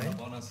 in that way.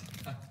 On us.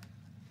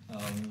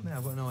 Man,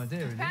 I've got no idea,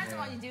 really. Depends on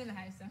what you do in the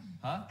house,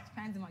 though. Huh?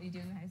 Depends on what you do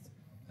in the house.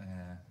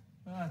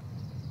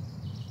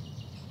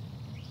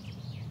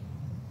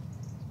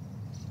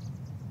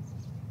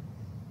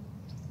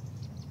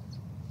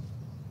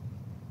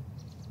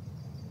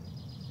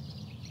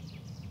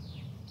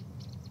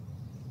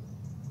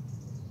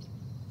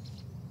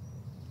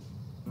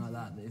 Like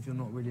that if you're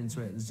not really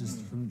into it, it's just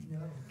from.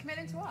 Commit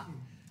into what?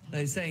 No,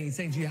 he's saying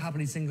to you,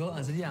 happily single.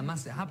 I said, yeah, I'm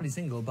happily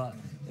single, but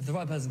if the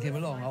right person came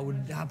along, I would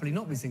happily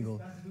not be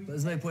single. But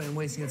there's no point in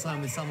wasting your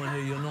time with someone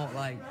who you're not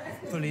like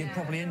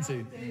properly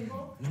into.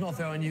 It's not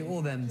fair on you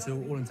or them to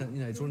all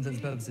intents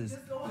and purposes.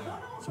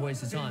 It's a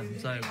waste of time.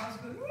 So,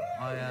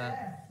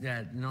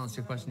 yeah, in answer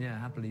to your question, yeah,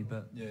 happily,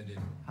 but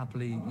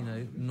happily,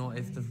 not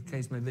if the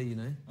case may be,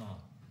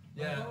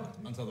 Yeah,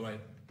 until the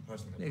right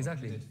person comes Yeah,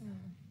 exactly. along.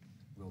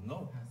 We'll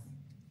know.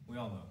 We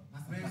all know.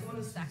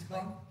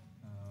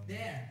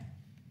 There.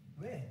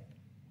 Where?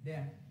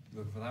 There.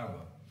 Looking for that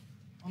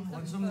one.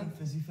 Like some of them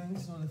fizzy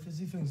things, the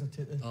fizzy things I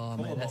take. Oh,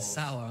 mate, that's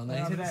sour, aren't they?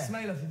 You take the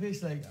smile off your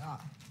face like,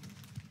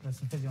 There's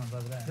some fizzy ones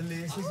over there. The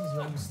laces as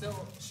well. I'm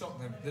still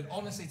shocked. They'd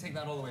honestly take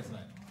that all the way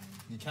tonight.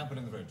 You can't put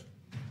it in the fridge.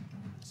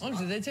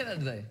 Honestly, they take that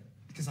today?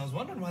 Because I was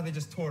wondering why they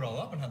just tore it all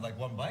up and had like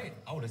one bite.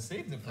 I would have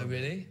saved it for Oh,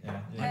 really? Yeah.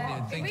 I didn't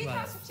even If think we about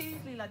have it.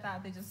 strategically like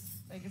that, they just,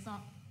 like, it's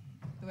not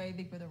the way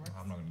Big Brother works.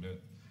 I'm not going to do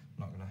it.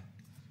 I'm not going to.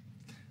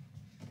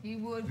 You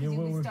would, You because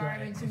will you'll be regret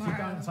starving it. If you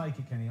tomorrow. don't take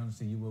it, Kenny,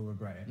 honestly, you will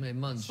regret it. Mate,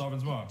 munch. Starving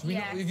tomorrow? Have you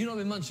not- have you not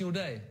been munching all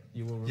day?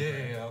 You will Yeah,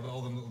 regret it. yeah, yeah.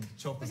 All the little But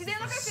chocolates. see, they're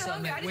not going to feel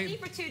hungry. I didn't eat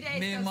for 2 days.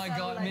 Me and so my it's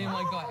so, guy, like, me and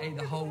my oh, guy ate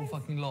the whole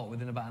fucking lot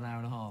within about an hour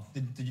and a half.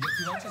 Did you get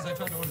 2 lunches? I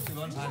tried to order 2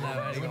 lunches. I know.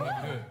 I They wouldn't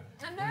let me do it.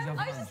 And then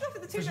I just looked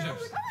at the two and I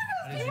was like, oh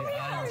my God, here we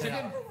are.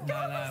 No,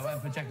 I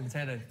went for jack and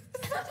potato.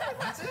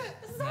 That's it?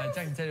 No,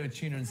 jack and potato with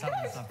tuna and salad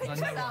and stuff.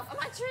 'cause I know Am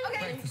I true? Okay,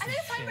 breakfast and is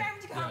it's time shit. for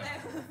everyone to calm down.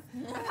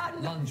 I've had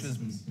enough. lunch was.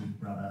 Big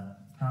Brother,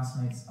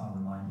 housemates are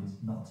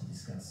reminded not to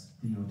discuss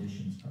the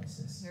auditions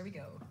process. Here we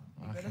go.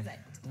 Okay. What is it?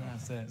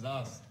 That's it.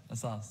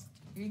 That's us.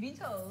 You've been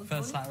told.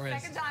 First one flat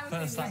wrist. second time with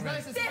First Big flat Brother.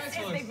 wrist. This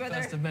is Big Brother.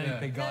 First of many,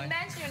 big guy. Don't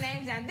mention your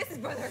names, and this is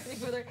Big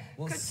Brother.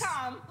 Because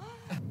Tom.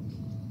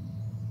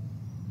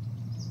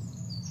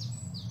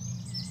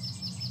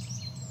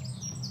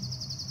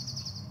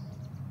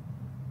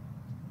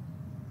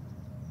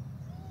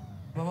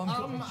 My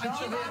mum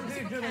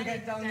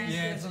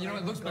Yeah, so, you know,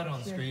 it looks better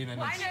on screen.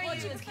 And I know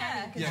you as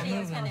Kenny. Yeah, She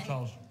is Kenny.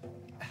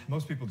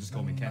 most people just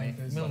call me Kenny.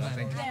 But I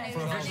think Yeah, for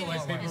yeah. official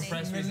like paper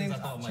press reasons, I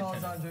thought I'm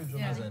Charles like Andrew Kenny.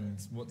 Yeah. As in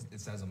what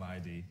it says on my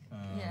ID. Yeah.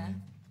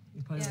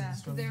 Yeah, because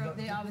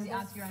they obviously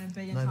ask you around a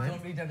billion No, times.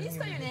 don't read You everything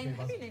spell your in the name. papers.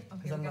 Have your name. Okay,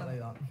 Because I'm we'll not go.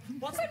 like that.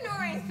 What's with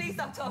Noreen? Please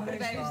stop talking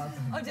about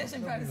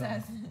audition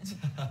process.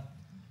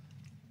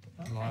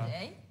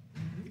 Ready?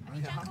 Have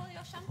you drank all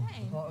your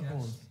champagne? Pot of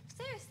gold.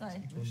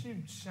 Seriously?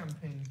 Literally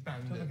champagne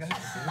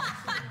bandits.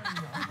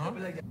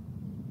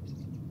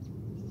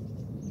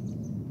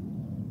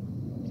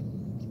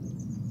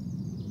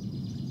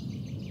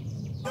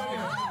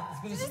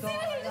 Did you see what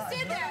he just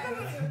did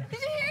there? Did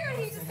you hear what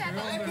he just said?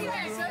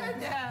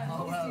 Yeah.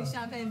 Oh, These well. two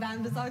champagne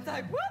bandits. I was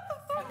like,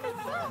 what the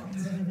fuck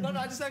is that? No,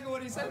 I just echo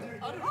what he said.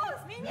 I don't know. Oh,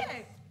 it's me and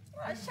you.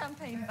 What a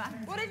champagne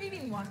bandit. What have you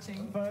been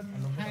watching? Oh,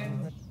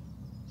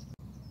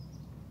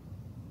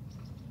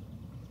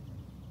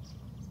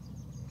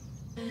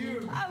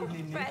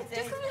 Fred,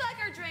 just because we like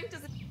our drink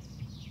doesn't...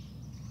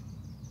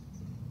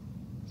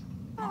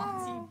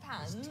 Party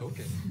pants.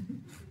 Token.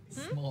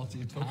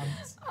 Smarty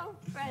pants. Oh,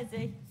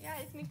 Freddie. Yeah,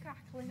 it's me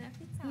crackling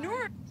every time.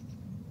 Nor-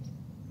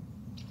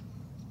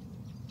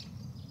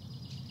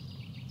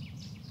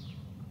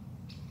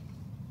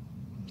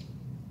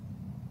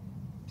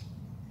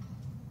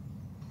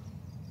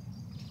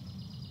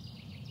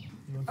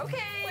 Okay,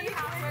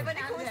 everybody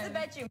goes to the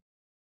bedroom.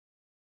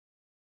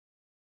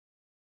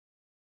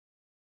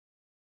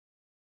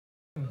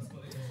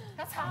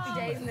 That's happy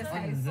days in this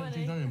house.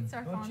 It's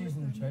our Not fun.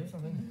 choosing the choice, I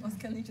think. Us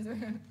killing each other.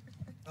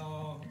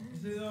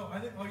 I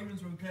think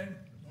arguments are okay.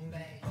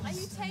 Are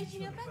you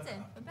taking your bed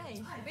in for beige?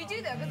 We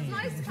do though, but it's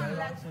nice to kind of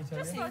let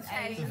just for a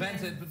change. To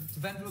vent it, but to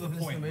vent with a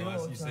point, though,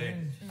 as you say,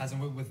 as in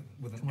with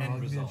an Come on, I'll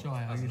end give you a result.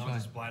 try, I'll As give in you a not try.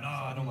 just blind, oh,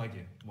 I don't like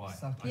you. Why?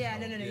 Yeah,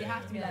 no, you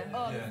have to be like,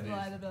 oh, this is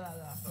blah, blah, blah,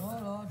 blah.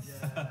 Oh, no.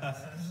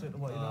 Shit,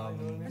 what you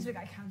know. That's like,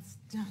 I can't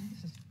stand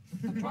it.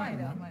 I've tried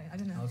it, I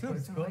don't know. That's I good,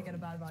 it's don't good. like get a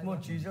bad vibe. It's more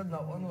cheesy than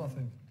that one, though, I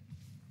think.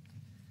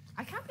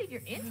 I can't believe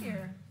you're in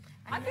here.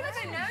 I feel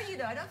like I know you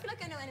though. I don't feel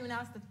like I know anyone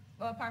else that,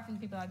 well, apart from the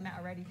people I've met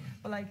already.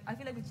 But like, I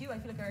feel like with you, I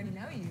feel like I already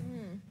know you.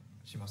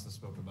 She must have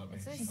spoken about me.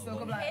 She a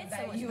spoke lot. about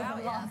so much you about a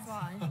you, lot. that's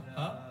why.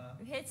 Huh?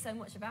 We've heard so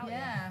much about you.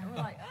 Yeah. And we're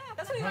like, oh,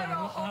 That's what you were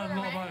all holding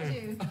around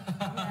you.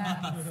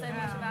 Yeah. so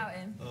much about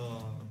him.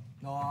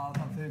 No, I've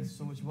heard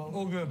so much about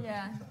All good.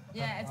 Yeah.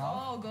 Yeah, it's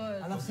all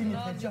good. And I've seen your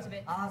Loved picture. it a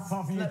bit. I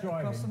Apart from you slept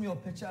across driving. from your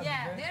picture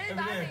Yeah, every the day. only Every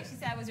bad day. thing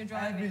she said was your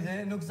Every driving.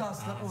 day. No, because I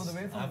slept over the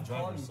way I from have the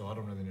drivers, so I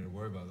don't really need to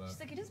worry about that. She's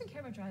like, he doesn't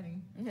care about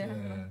driving. Yeah.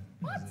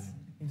 What?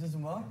 He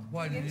doesn't what?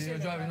 Why? Give a Your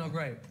shit driving's about not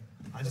great.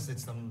 I just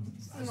it's some.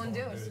 Doesn't want to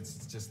do it.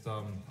 It's just I It's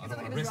don't not want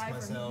like to a risk driver.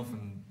 myself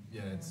and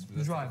yeah, it's.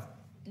 You drive.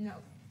 No.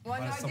 Well,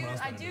 no, Why is someone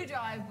else I gonna do do it?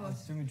 drive, but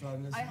Do me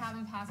driving this. I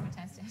haven't passed my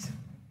test yet.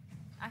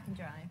 I can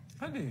drive.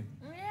 Have you?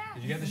 Yeah.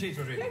 Did you get the sheets,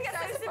 Rodrigo? Look at so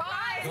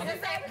surprised.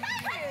 It's like,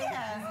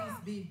 yeah.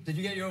 Did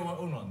you get your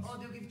own ones? Oh,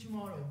 they'll give it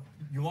tomorrow.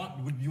 You want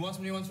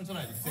some new ones for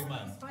tonight? You can take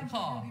mine. It's fine.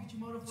 car. They'll give it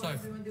tomorrow for Sorry,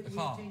 everyone that a will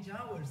car. change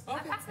hours. I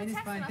passed my And it's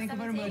test fine. when I Thank you was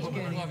very much,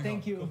 17. Kenny.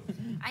 Thank you.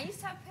 I used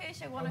to have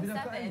Peugeot Have you not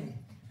got 107, any?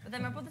 but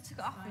then my brother took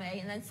it off me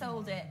and then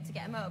sold it to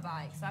get a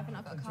motorbike, so I've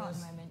not got a car at the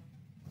moment.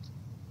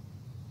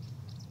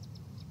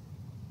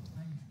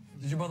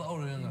 Is your brother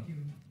older or younger?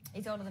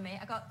 He's older than me.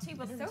 I got two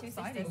brothers So and two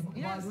exciting. sisters.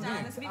 You don't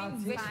understand this. We've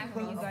been wishing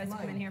for you guys to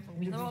come in here for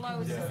weeks. They're all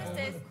older.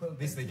 Sisters, At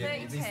least they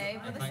gave me. 32, my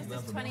Thank them sister's for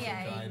being so 28,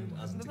 kind, as in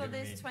my to give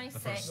brother's me the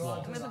 26, first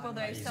slot. and my other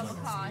brother who He's stole my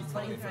not car gonna is see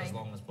for 23. as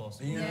long as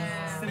possible.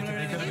 Yeah. You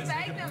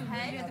begged them,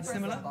 hey?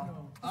 Similar? No,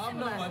 I Me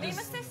and my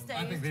just, sister, I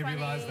think who's they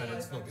realise that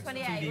it's, look, it's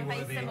 28, TV we're very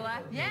worthy, similar.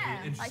 it'll be Yeah, like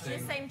she's interesting,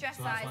 the same dress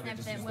so that's size why and they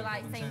just everything. use We're the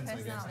like common same sense, I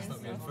guess, personality and stuff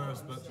and me stuff.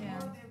 first, but Yeah.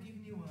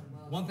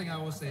 one thing I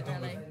will say,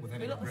 don't Really. live with We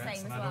any look the regrets,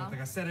 same and as I don't well.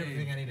 think I said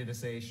everything I needed to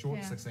say, short,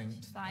 Yeah.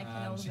 succinct. Just like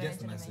an old She gets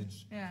the version of me.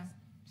 message. Yeah.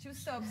 She was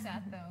so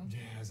upset though.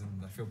 Yes, and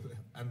I feel,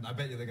 and I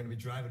bet you they're going to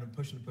be driving and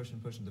pushing.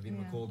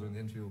 Davina McCall in the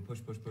interview will push.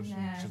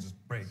 Yeah. She'll just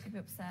break. She'd be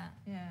upset.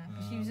 Yeah,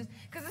 she was just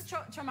because it's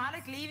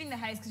traumatic leaving the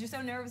house because you're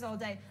so nervous all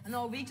day and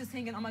all week just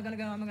thinking, am I gonna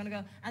go?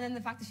 And then the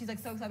fact that she's like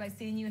so excited about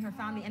seeing you and her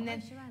family, and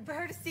then for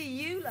her to see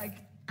you like,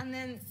 and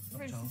then for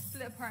her to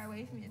split apart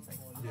away from you, it's like.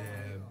 Yeah,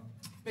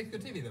 makes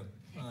good TV though.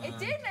 It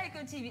did make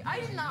good TV. I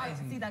did not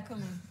see that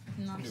coming.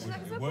 She's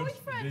like, her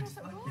boyfriend.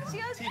 She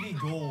goes, TV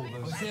gold.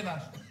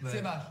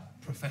 Sebash.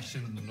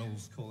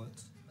 Professionals call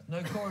it.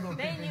 No corridor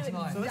They creeping knew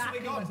tonight.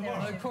 exactly what they were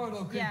No doing.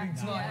 corridor creeping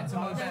tonight. So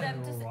Until them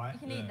November. just, you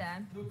can eat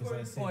them.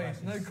 Oi,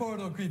 no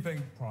corridor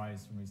creeping.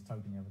 Prize from his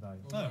token the other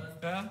day. Oh,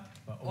 yeah?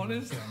 But all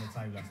Honest? the shit on the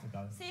table has to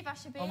go. See if I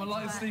should be. I'm a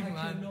light into it. sleeper,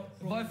 man.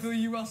 If I feel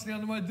you rustling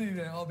under my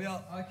duvet, I'll be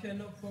up. I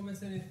cannot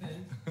promise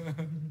anything.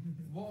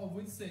 What I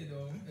would say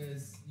though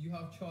is you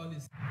have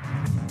Charlie's.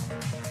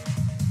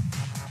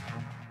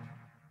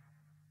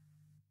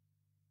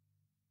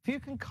 If you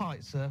can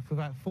kite surf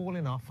without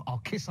falling off, I'll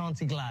kiss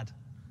Auntie Glad.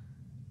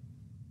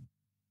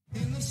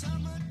 In the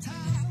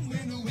summertime,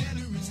 when the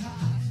weather is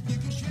hot, you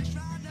can stretch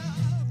right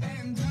up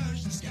and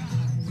touch the sky.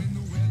 When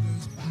the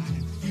weather's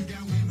fine, you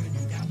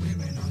got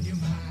women on your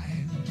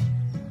mind.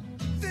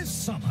 This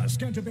summer's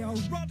going to be a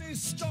ruddy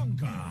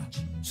stonker.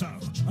 So,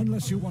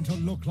 unless you want to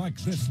look like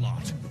this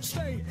lot,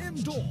 stay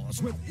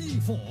indoors with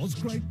E4's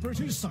Great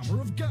British Summer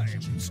of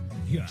Games.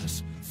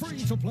 Yes,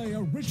 free-to-play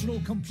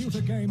original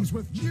computer games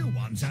with new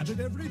ones added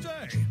every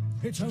day.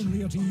 It's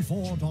only at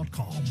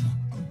e4.com.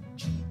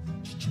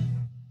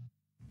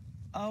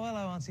 Oh,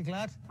 hello, Auntie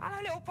Glad.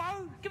 Hello, little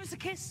Bo. Give us a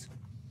kiss.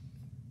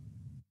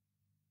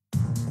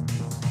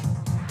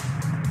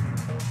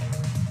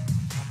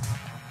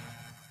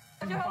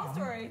 What's your whole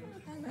story?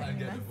 I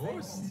get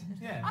divorced.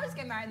 Yeah. I'll just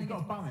get married and You've got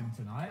to bum him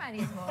tonight. Come on,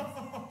 he's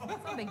more.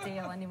 It's not a big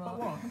deal anymore.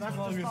 What? That's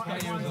Well, just it's like 20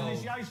 years everyone's old.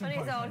 initiation When he's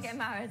old, process. get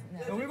married.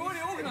 Well, No. we've already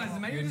organised it,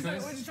 mate.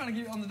 We're just trying to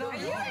keep it on the down. Are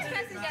you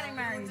interested in getting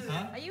married?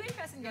 Huh? Are you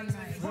interested in getting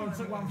married? Well,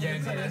 took one for Yeah,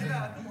 the no,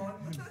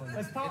 team.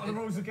 That's part of the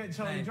rules of getting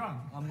Charlie drunk.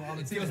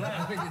 It feels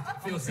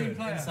good.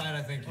 player. Inside,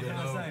 I think you'll What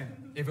can I know say?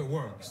 if it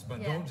works. But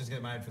Yeah. don't just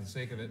get married for the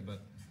sake of it.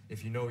 But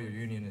if you know your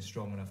union is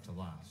strong enough to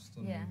last,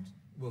 and Yeah.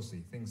 we'll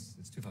see.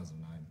 It's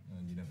 2009,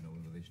 and you never know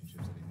in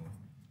relationships anymore.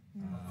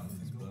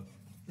 But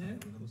yeah,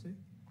 we'll see.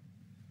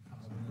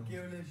 Gay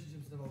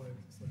relationships never work.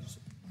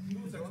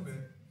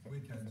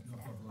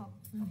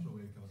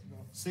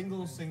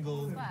 Single,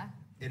 Where?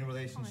 in a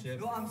relationship.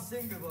 No, I'm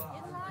single, but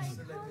You're I'm lying. just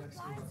let me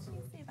excuse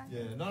myself.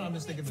 Yeah, no, I'm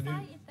just thinking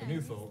the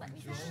new folk. Let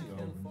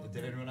me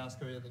Did anyone ask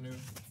her yet the new?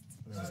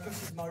 She's because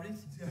she's married.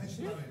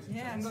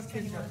 Yeah, I'm not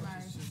kidding. She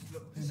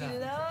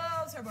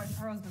loves her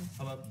husband.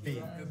 How about B?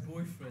 Your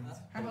boyfriend.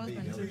 Her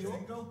husband.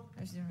 Single?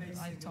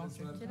 I talked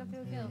to her. Did I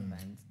feel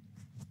girlfriend?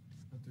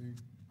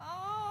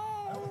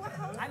 Oh,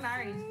 I'm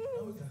married.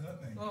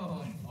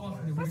 Oh,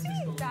 What's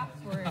he that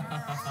for?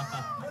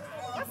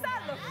 What's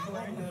that look for?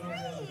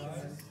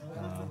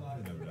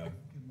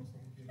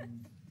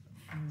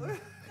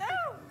 No!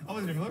 I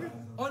wasn't even looking.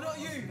 Oh, not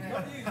you.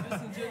 Not you.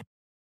 Listen, Jake.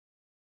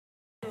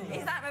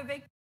 Is that my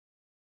big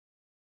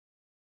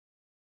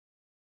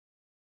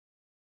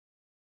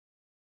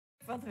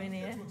Front of me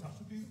here.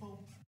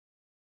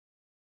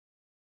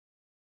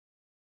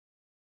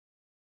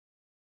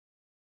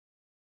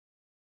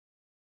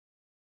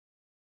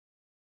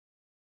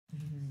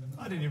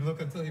 I didn't even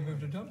look until he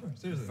moved her jumper.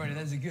 Seriously. Freddie,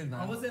 those are good, man.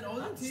 I wasn't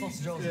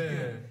Sausage rolls are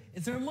good.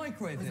 Is there a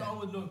microwave here? I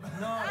would look.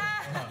 No.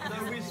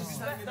 No, we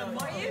just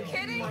Are you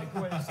kidding?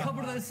 A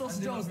couple of those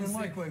sausage rolls in the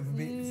microwave would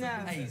be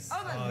No. ace.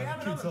 Oh, but we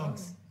have another one.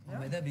 Oh,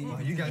 mate, that'd be Oh,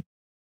 you guys.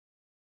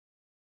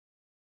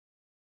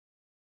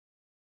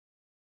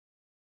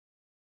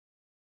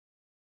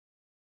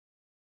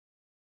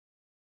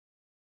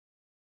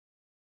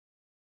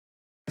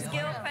 His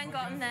girlfriend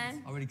got him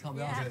then. I really can't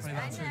be Yeah, asked.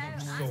 I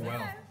know. So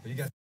well. But you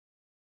guys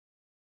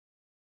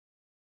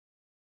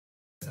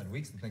had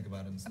weeks to think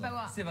about it and stuff. About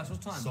what? Sebash,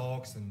 what's time?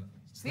 Socks and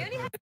We only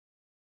have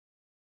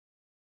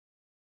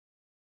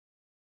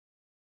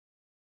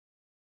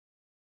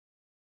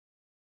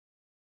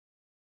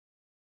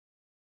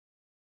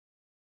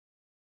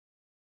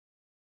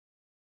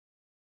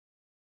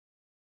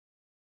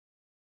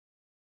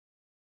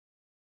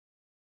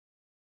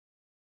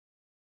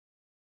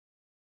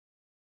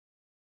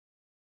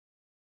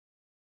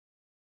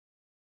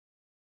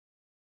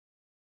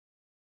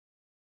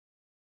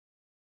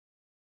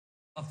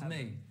After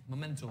me, my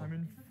mentor. I'm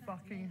in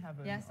fucking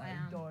heaven. Yes, I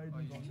am. Died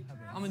in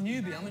heaven. I'm a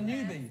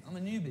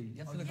newbie. You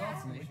have to look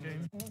after me.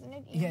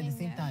 Yeah, at the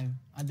same time.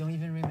 I don't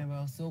even remember.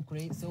 I was so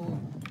great, so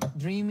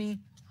dreamy.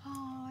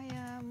 Oh,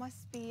 yeah,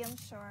 must be, I'm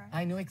sure.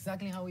 I know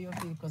exactly how you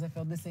feel because I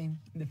felt the same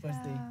the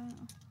first day.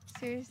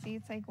 Seriously,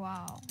 it's like,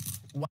 wow.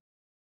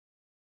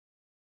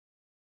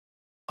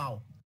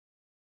 Wow.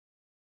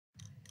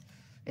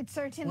 It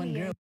certainly One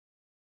girl. is.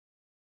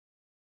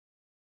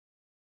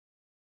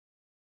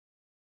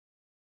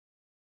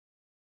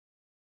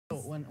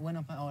 One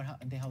of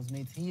the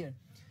housemates here,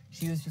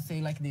 she used to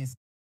say like this.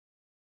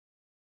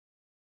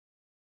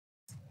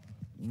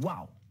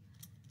 Wow.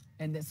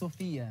 And then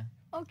Sophia,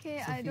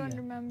 Okay, I don't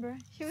Sophia. remember.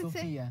 She would say,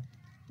 Sophia.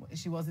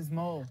 She was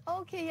small.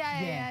 okay,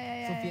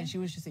 yeah. Sophia, and she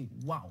used to say,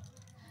 wow.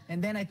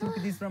 And then I took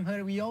this from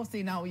her. We all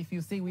say now, if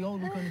you say, we all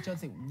look on each other and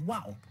say,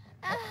 wow.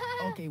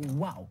 Okay,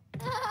 wow.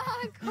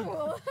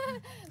 Cool.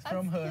 It's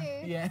from her.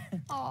 Cute. Yeah.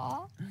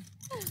 Aw.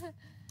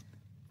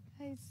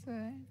 I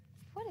swear.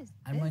 What is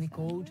Armani this?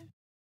 Code.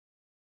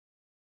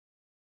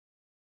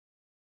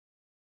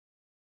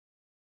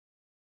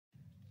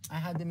 I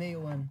had the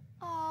male one.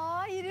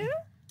 Aw, you do?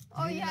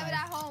 Oh, Really you have it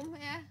nice. at home,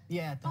 yeah.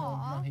 Yeah, at home,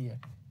 Aw. not here.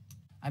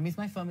 I miss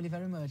my family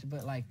very much,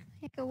 but like,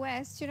 Like a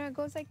vest, you know, it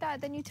goes like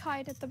that. Then you tie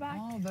it at the back.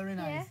 oh, very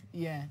nice.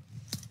 Yeah.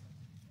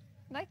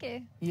 Like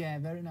it. Yeah,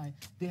 very nice.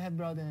 Do you have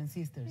brothers and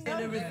sisters?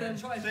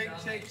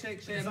 Shake.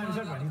 Same as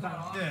everyone. You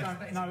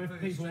don't know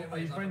if people are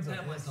your friends or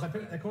not. So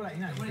they call out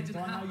your name. You think, do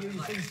I know you?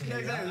 You think to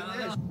me?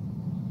 Yeah.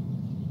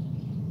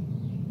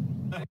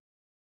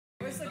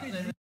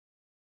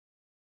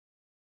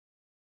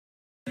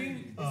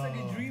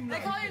 They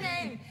call your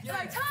name. You're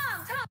like,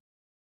 Tom.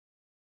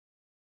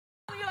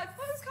 You're like,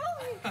 what is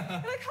calling me?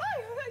 You're like,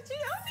 hi. I'm like, do you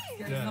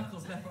know me? Yeah.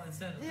 Knuckles left, right, and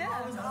centre. Yeah.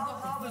 Knuckles.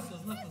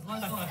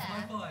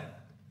 High five.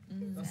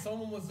 And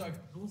someone was like,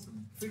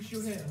 fix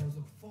your hair. And I was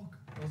like, fuck.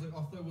 I was like,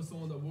 I thought it was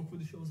someone that worked for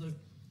the show. I was like,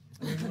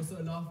 and everyone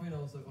started laughing. I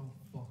was like, oh,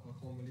 fuck, I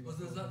can't believe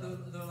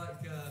it.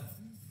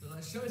 They're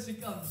like, show us your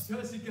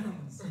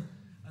guns.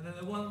 And then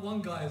the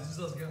one guy was just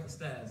asking up the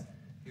stairs.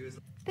 He was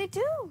like,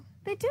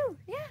 They do,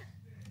 yeah.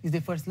 Is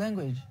the first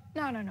language?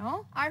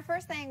 No. Our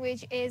first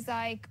language is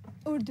like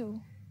Urdu.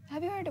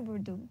 Have you heard of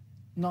Urdu?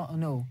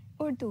 No.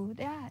 Urdu,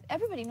 yeah.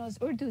 Everybody knows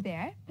Urdu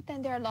there, but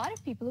then there are a lot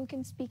of people who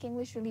can speak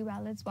English really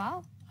well as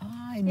well.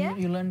 Ah, and Yeah.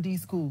 you learned in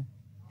school.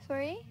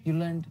 Sorry? You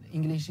learned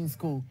English in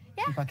school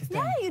in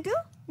Pakistan. Yeah, you do.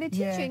 They teach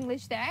Yeah. you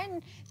English there,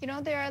 and you know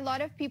there are a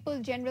lot of people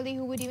generally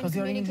who would even Because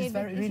your English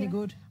communicate is really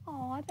good.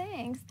 Oh,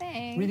 thanks.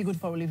 Really good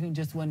for living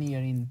just 1 year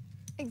in.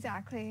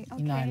 Exactly.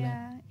 In Okay.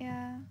 Ireland.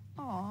 Yeah.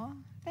 Oh,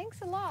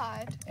 thanks a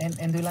lot. And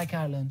do you like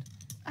Ireland?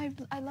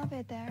 I love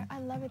it there. I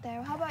love it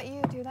there. How about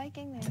you? Do you like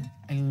England?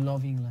 I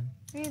love England.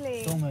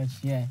 Really? So much,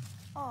 yeah.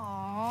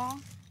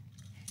 Aww.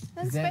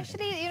 And Is that-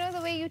 especially, you know,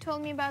 the way you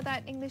told me about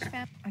that English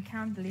family. I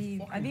can't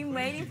believe. I've been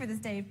waiting for this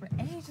day for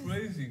ages.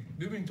 Crazy.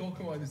 We've been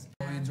talking about this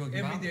talking every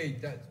about? day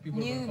that people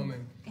are New going to come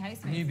in.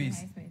 housemates.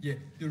 Newbies. Yeah,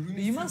 the room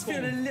You must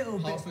feel a little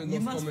bit. You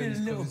must feel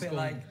a little bit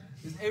like.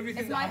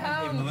 everything It's my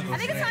home. I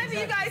think it's time for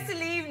you guys to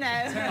leave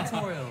now.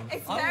 Territorial.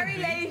 It's I would very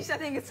be. late. I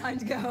think it's time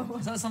to go.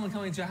 Is that someone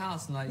coming to your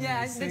house and like? you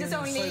Yeah, know, they sitting just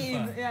on don't the leave.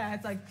 sofa? Yeah,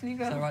 it's like, can you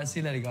go? So right, see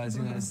you later, guys.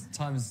 You know, it's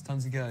time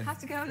to go. Have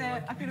to go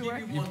now. I feel to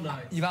work.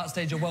 You've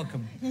outstayed your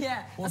welcome.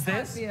 Yeah. What's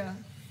that's this? how I feel.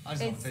 I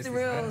just want It's to taste the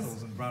these rules.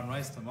 lentils and brown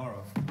rice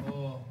tomorrow.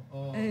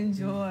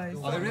 Enjoy.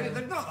 Oh,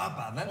 they're not that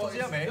bad. Lentils,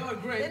 yummy.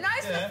 They're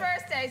nice for the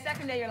first day.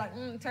 Second day, you're like,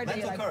 third day, Lentil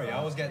you're like, curry, I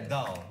always get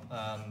dal.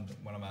 And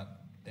when I'm at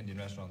Indian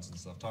restaurants and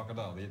stuff, taco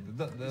dal.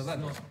 The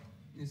lentils.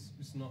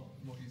 It's not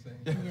what you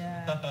think.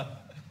 Yeah.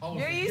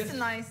 You're used to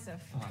nice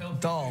stuff.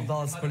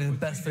 Dal's probably the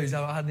best foods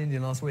I had in India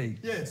last week.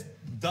 Yeah, it's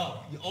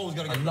dal. You always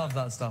gotta I get. love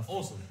that stuff.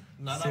 Awesome.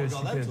 Now we've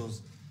Seriously got good.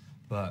 lentils,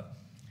 but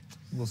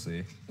we'll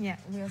see. Yeah,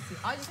 we'll see.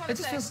 I just want It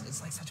to just say. feels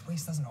it's like such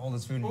waste, doesn't it? All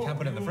this food and you can't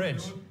put it in the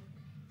fridge.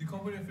 You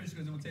can't put it in the fridge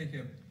because it will take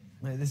him.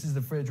 Mate, this is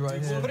the fridge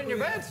right here. Put it in your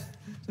bed.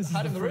 This is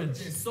Hide the in the fridge.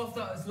 fridge. It's soft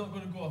that it's not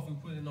going to go off. We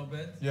put it in our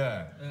bed.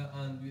 Yeah.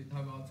 And we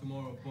have it out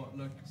tomorrow. But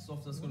like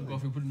soft that's going to go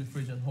off. We put it in the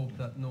fridge and hope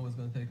that no one's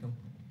going to take them.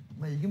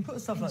 Mate, you can put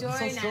stuff like Enjoy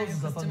soft now, straws and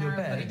stuff because on your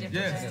tomorrow will be bed.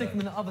 different. Yeah. Stick them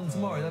in the oven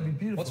tomorrow. That'd be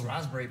beautiful. What's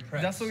raspberry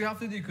prep? That's what we have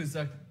to do because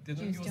like they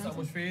don't give us that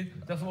much feed.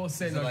 That's what I was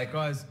saying. Is it Like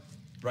guys,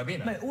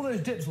 Ribena. Mate, all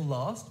those dips will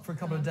last for a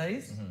couple of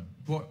days.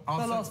 what They'll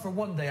outside- last for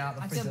 1 day out of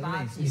the I fridge feel at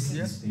bad least. for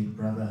you. Ethan's big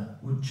brother,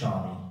 would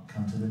Charlie,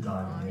 come to the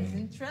dining He's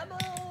room. in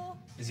trouble.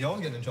 Is he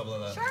always getting in trouble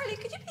like that? Charlie,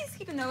 could you please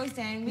keep a nose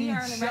down? We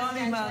are in a Charlie,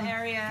 residential man.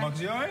 area.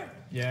 Marcus, you alright?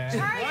 Yeah.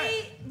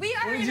 Charlie, we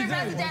are in a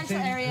residential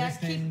area.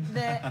 Listening, Keep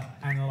the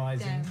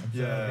analysing, down.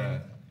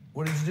 observing.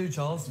 What did you do,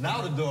 Charles?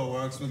 Now the door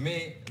works with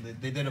me.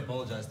 They did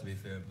apologize, to be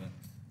fair, but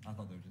I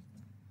thought they were just.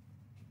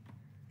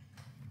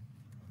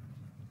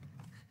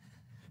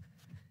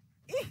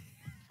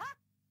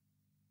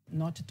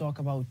 Not to talk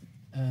about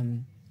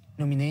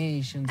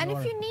nominations And or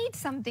if you need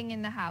something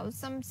in the house,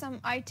 some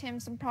item,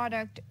 some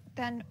product,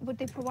 then would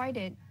they provide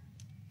it?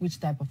 which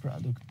type of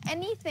product.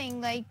 Anything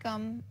like a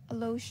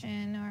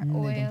lotion or They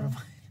don't oil.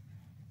 provide.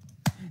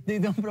 They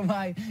don't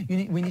provide.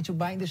 We need to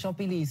buy the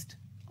shopping list.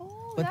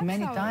 Oh, But that's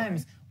many how it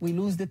times we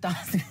lose the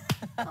task.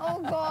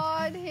 Oh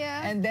God,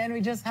 yeah. And then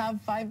we just have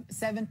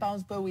 7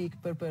 pounds per week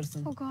per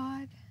person. Oh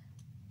God,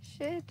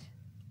 shit.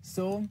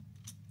 So,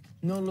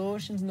 no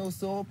lotions, no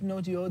soap,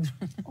 no deodorant.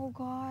 Oh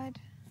God,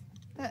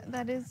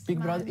 that is. Big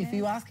Brother, if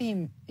you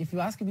madness.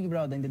 ask Big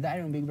Brother in the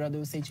diary room, Big Brother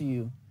will say to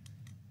you,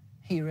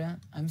 Hira,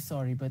 I'm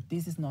sorry, but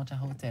this is not a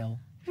hotel.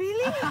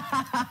 Really?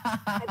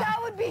 That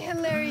would be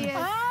hilarious.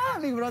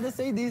 Big Brother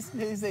say this.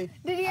 They say,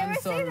 Did he ever I'm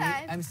say sorry,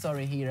 that? I'm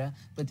sorry, Hira,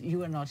 but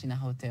you are not in a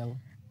hotel.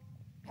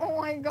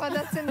 Oh my God,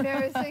 that's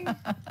embarrassing.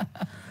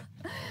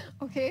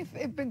 Okay,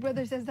 if Big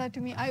Brother says that to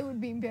me, I would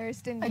be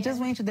embarrassed in the I just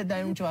end. went to the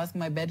dining room to ask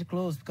my bed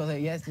clothes because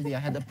yesterday I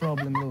had a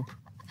problem, look.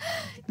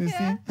 You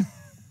see?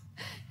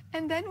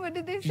 And then what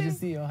did they Did you say?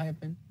 see what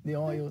happened? The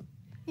oil.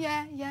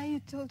 Yeah, you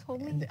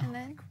told me.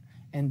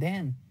 And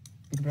then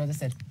Big Brother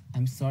said,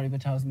 I'm sorry,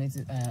 but housemates,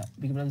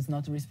 Big Brother is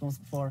not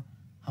responsible for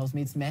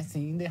housemates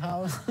messing in the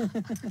house.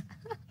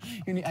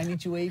 I need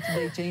to wait till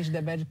they change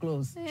their bed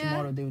clothes. Yeah.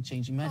 Tomorrow they will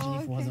change. Imagine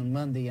if it was on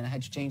Monday and I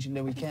had to change in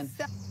the weekend.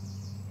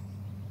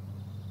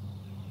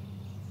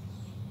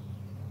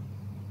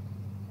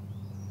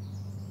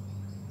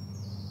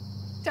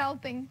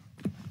 Stealthing.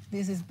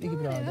 This is Big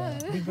Brother.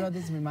 Big Brother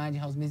is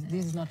reminding housemates,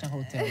 this is not a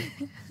hotel.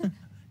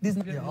 This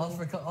is not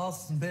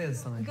ask some beers,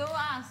 something. Go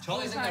ask.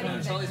 Charlie's in there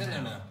now. Charlie's in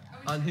there now.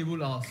 And he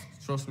will ask.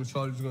 Trust me,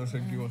 Charlie's going to say,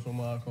 give us some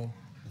alcohol.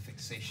 The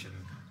fixation.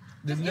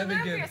 They You never learn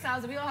for give.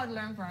 yourselves. We all had to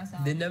learn for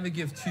ourselves. They never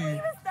give two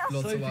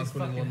lots of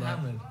alcohol in one night.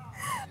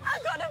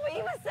 I've got to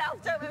wee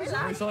myself, don't make me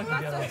laugh. Wish I could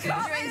get That's that.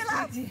 what really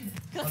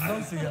laugh. I'd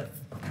love to get.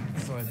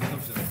 Sorry,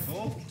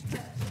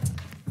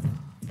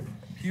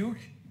 puke.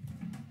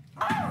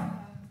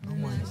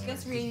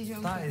 Gets really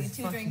drunk. That quickly. is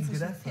 2 fucking drinks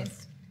good and effort.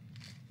 pissed.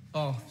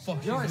 Oh,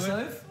 fuck. You alright, she's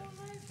wet.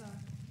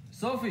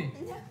 Soph? Sophie?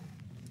 Yeah.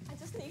 I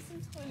just need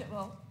some toilet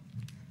roll.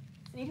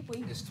 I need a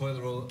wee. Is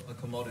toilet roll a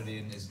commodity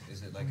and is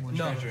it like a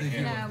No, treasure they in give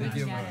here? No, we they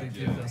give get it. they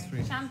give us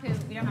free. Shampoo.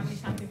 We don't have any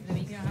shampoo for the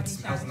week. We don't have It any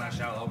smells shower. in that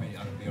shower, I'll be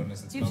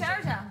honest. It Do you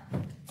smells shower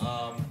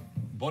gel?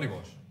 body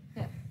wash.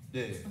 Yeah.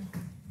 Yeah.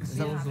 It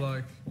smells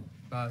like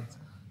bad.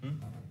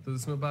 Does it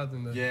smell bad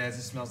in there? Yeah, it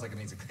just smells like it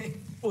needs a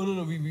clean. Oh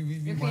no, we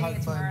You're cleaning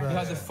it tomorrow. we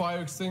had the fire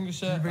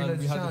extinguisher bring and those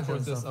we had the shower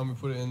gels protest up? and we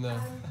put it in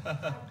there.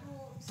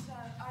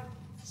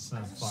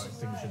 Smells fire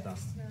extinguisher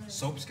dust.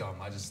 Soap scum.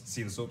 I just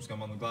see the soap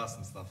scum on the glass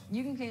and stuff.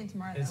 You can clean it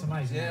tomorrow. It's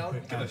amazing. Yeah, how I'll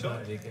quick give it a how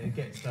shot. dirty it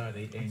gets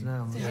dirty in.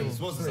 Yeah, it's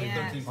supposed to say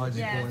Yeah, 13.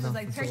 yeah, so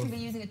like 30 people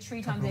using it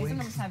 3 times a day. Some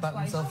of us have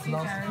twice. 3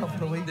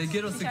 showers. They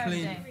get us to Showers a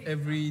clean day.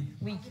 every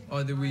Week.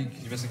 other week.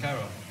 You miss a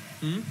Cairo?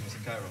 You miss a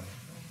Cairo?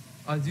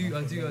 I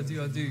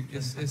do.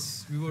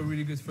 It's we were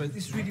really good friends.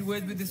 It's really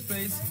weird with this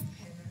place.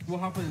 What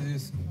happens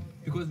is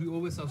because we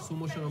always have so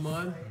much on our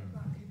mind.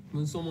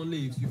 When someone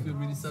leaves, you feel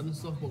really sad and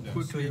stuff, but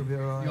quickly you'll be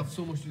alright. you have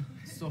so much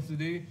stuff to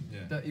do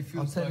that it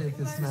feels I'll tell like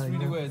you, it's smelling,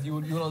 really yeah.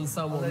 weird. You'll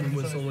understand what I mean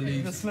when someone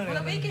leaves. Well,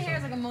 a week in here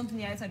is like a month in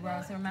the outside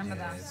world, so remember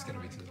Yeah, that. it's gonna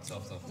be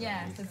tough stuff.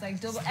 Yeah, so it's like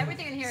double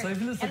everything in here. So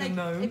if you look and like a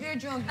gnome- if you're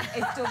drunk,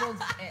 it's doubled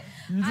it.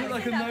 You look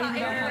like a gnome If with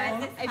that hat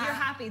on. if you're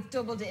happy, it's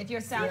doubled it. If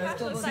you're sad, it's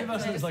doubled Steve it.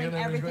 Ash looks like a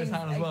gnome with Grace Everything,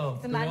 Hand as well.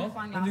 It's a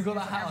magnifying glass. And you've got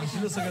that hat on, she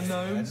looks like a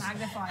gnome.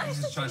 Magnifying. I'm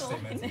just trying to stay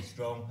mentally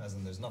strong, as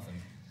in there's nothing.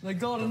 Like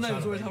garden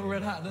gnomes always have a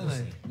red hat, don't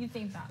they? You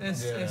think that?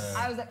 It's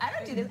I was like, I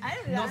don't do this. I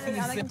don't do that. Nothing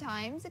is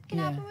Sometimes it can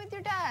Yeah. happen with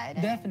your dad.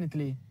 and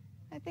Definitely.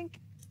 I think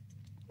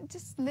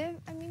just live,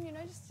 I mean,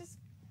 just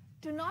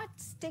do not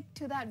stick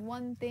to that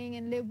one thing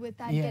and live with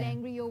that, Yeah. get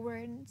angry over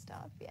it and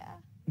stuff, yeah.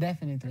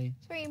 Definitely.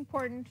 It's very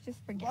important to just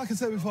forget. Like I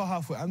said before,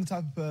 halfway, I'm the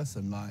type of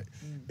person, like,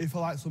 if I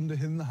like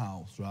somebody in the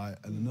house, right,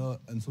 and I know,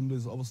 and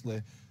somebody's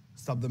obviously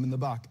stabbed them in the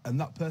back, and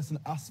that person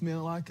asks me I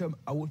like them,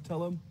 I would tell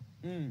them.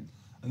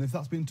 And if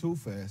that's been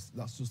two-faced,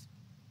 that's just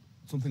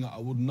something that I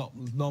would not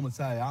normally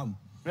say I am.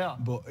 Yeah.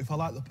 But if I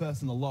like the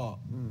person a lot,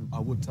 I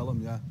would tell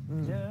them, yeah.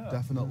 Yeah.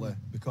 Definitely.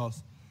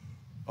 Because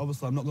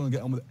obviously I'm not going to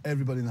get on with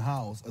everybody in the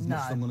house as much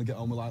as I'm going to get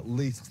on with like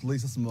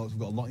Lisa Smokes. We've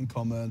got a lot in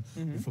common.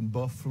 We're from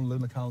both from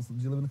living in the council.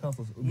 Do you live in the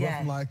council? We're both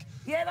from like...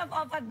 Yeah,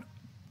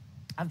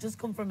 I've just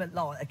come from a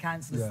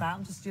council estate.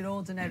 I'm just your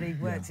ordinary,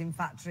 worked in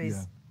factories,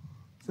 Same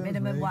as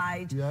minimum me.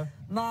 wage. Yeah.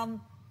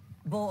 Mum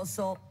bought us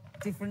up,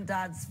 different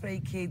dads, 3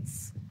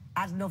 kids,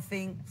 had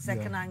nothing,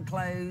 second-hand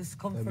clothes,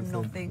 come from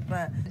nothing,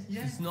 but...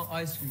 It's not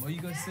ice cream. Are you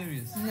guys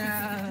serious? No.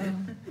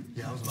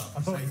 Yeah, I was about I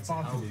thought it was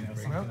party or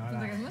something like It's that.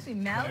 like, it must be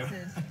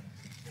melted.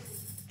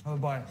 Have a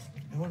bite.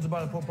 Who wants to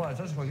buy the pot pie? It's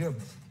actually quite good.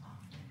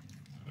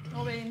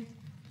 Robin.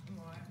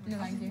 No,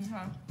 thank you.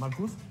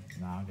 Marcus?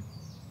 Nah,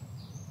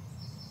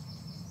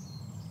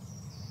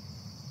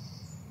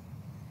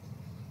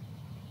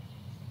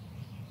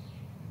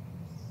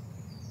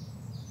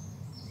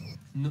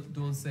 No,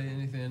 don't say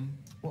anything.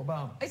 What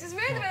about? It's just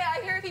weird the way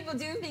I hear people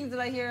do things that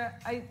I hear,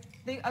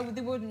 they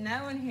wouldn't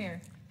know in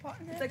here.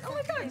 It's like, oh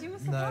my god, you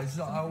must have No, watched it's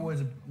just, I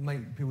always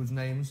make people's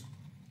names.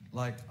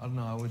 Like, I don't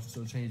know, I always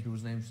sort of change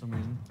people's names for some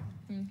reason.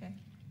 Okay.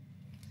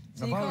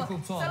 So, you if I call- was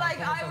called Tom, so like,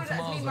 I'd call I would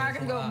myself meet Tomaso Mark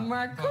and or go, something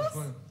like that.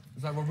 Marcus?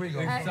 It's like Rodrigo.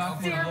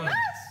 Exactly Zero how. match?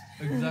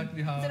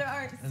 Exactly how. Instead of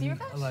our And, zero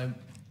match? like,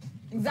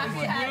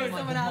 Exactly how weird,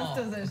 someone else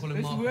does it.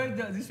 It's weird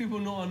that these people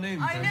know our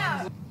names. I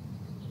know.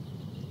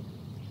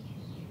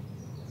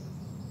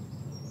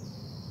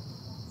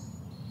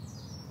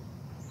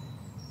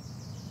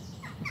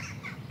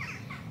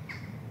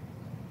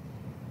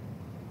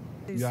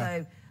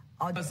 So,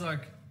 It's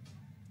like,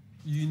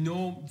 you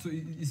know, so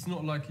it's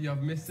not like you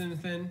have missed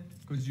anything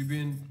because you've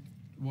been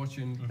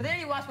watching. But then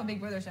you watch my Big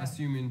Brother show.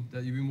 Assuming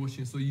that you've been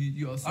watching, so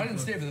you are. I didn't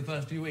stay for the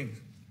first 2 weeks.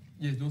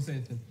 Yeah, don't say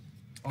anything.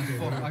 Okay,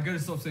 fuck, I gotta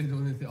stop saying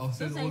don't anything. I'll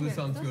say Don't it say all the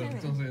anything. time. Don't say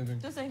anything. Don't say anything.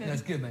 Don't say anything. No,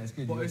 it's good, man. It's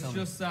good. But You it's tell me.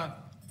 just that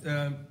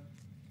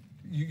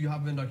you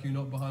haven't like you're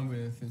not behind with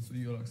anything, so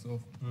you're like sort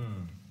of.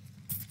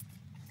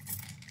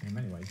 in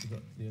many ways, you've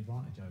got the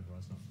advantage over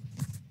us, not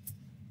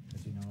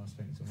because you know our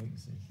strengths and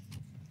weaknesses.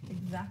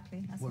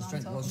 Exactly. That's What what I'm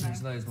strength talking are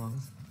about. those,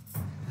 Marcus?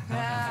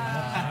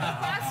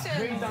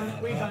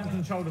 Question. We don't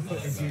control the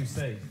footage you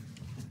see.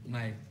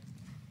 Mate,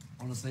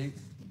 honestly,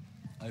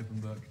 open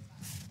book.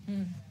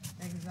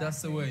 Exactly.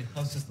 That's the way. I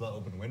was just about to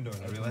open a window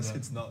and I realised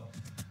it's not.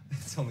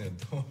 It's only a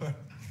door.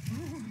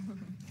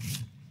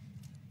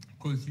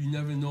 Because you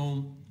never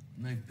know.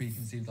 No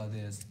preconceived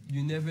ideas.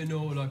 You never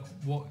know like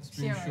what's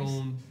been Cheers.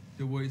 shown,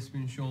 the way it's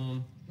been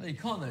shown. No, you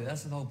can't know.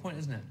 That's the whole point,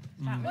 isn't it?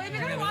 Well, if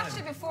you're going to watch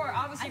it before,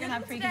 obviously you're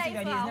going to have preconceived today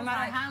as ideas. well, No matter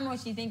like- how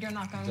much you think you're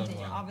not going to,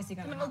 you're obviously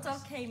going The to little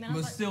have dog came in. I But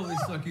was like, still,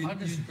 it's like you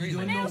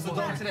don't know also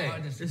what today.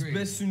 It's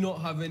best to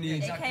not have any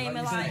It came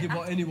like think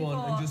about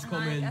anyone and just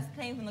come in. That's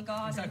playing from the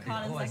garden. Exactly.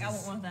 Colin's like, I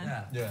Otherwise want one of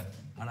them. Yeah.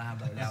 And I have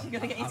those.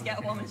 You're gonna get to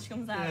get one when she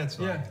comes out. Yeah, it's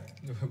right.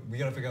 We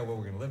gotta figure out where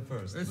we're gonna live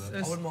first. It's-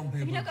 I wouldn't want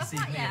people not to got see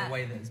flat me in yet? a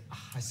way that's.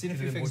 I've seen a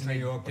few things in New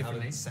York but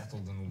haven't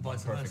settled and one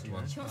perfect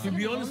one. To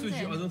be honest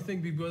with you, I don't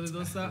think Big Brother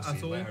does that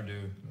at all. Let her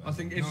do. I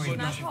think No, everybody.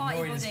 Not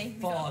party buddy.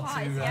 Far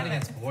too. I think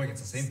it's more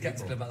against the same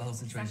skeptical people. about the whole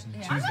situation.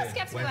 I'm not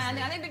skeptical about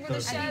anything. I think Big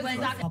Brother shows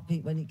that. Pop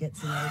it when it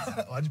gets in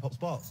there. Why'd you pop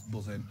spots?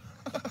 Buzzing.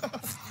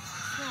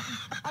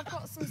 I've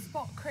got some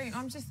spot cream.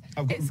 I'm just.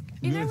 I've got It's,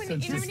 you know really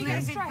when you get Leave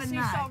it stressed for and you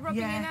now. start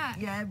rubbing your Yeah, neck.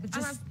 yeah, but And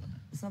just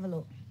let's have a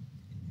look.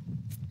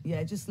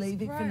 Yeah, just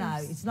leave it for gross. now.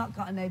 It's not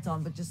got a net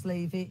on, but just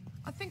leave it.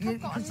 I think You-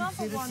 I've got because it's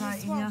another one as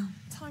irritating well. you.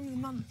 Time of the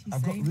month, you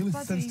I've got see. really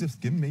Bloody- sensitive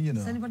skin, me, you know.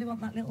 Does anybody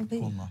want that little bit?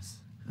 Come on, lass.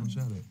 I'll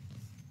share it.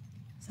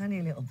 It's only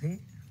a little bit.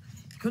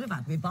 Could have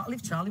had me a bottle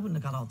if Charlie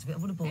wouldn't have got hold of it. I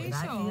would have bought Are you it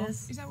out for sure?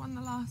 years. You don't want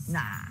the last?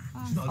 Nah,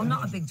 Oh. I'm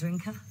not a big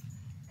drinker.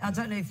 I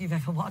don't know if you've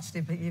ever watched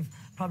it, but you've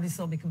probably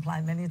saw me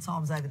complain many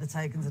times over the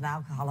tokens and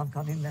alcohol I've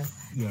got in the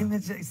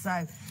drink. So it's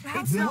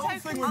The not. whole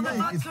thing with I'm me a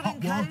is vodka hot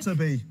and Coke. water,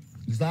 B.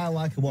 Because I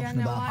like a wash in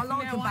the bath. I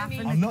like a bath.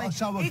 I'm not a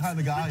shower It's- kind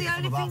of guy. But the I'm a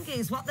only bath. thing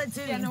is, what they're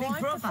doing, Yeah, no, Big I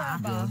prefer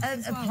Brother, baths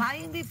as are well.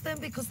 playing with them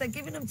because they're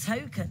giving them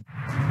token.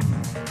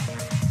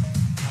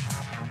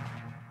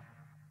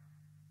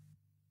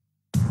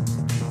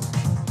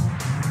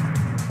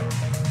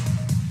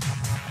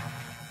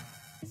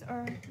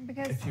 Or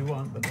because. If you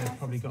want, but they've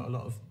probably got a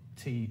lot of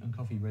tea and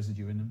coffee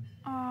residue in them.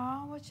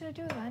 Aw, what should I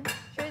do then?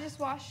 Should I just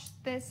wash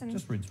this and?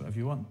 Just rinse whatever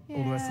you want.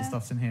 All the rest of the Yeah.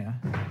 stuff's in here.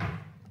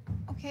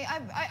 Okay,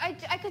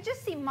 I could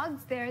just see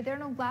mugs there. There are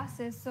no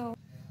glasses, so.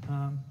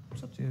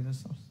 It's up to you. There's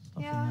stuff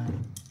Yeah. in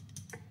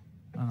there.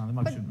 Oh, no, the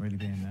mug shouldn't really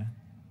be in there.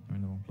 They're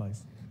in the wrong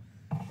place.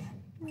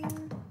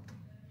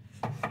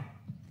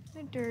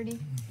 They're dirty.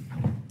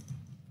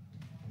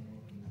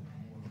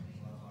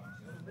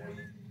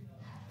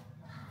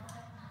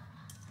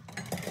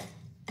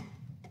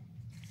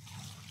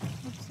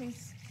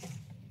 Oopsies.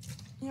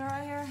 You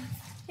alright here?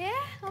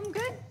 Yeah, I'm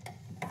good.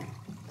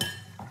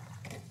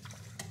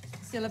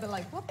 Still a bit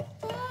like, what the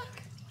fuck?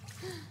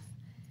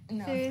 No,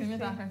 it's Seriously. been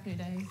back for a few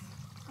days.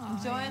 Aw,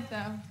 Enjoy yeah. it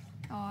though.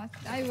 Oh,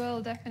 I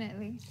will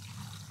definitely.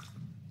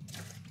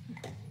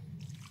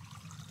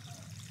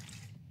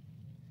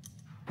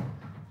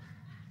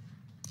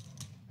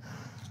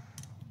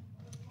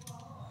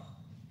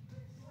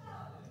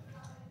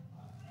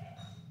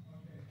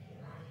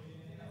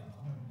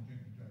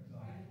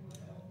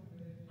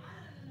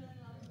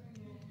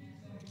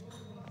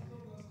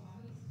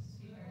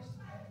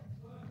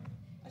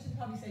 I should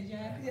probably say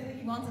Jeff, because I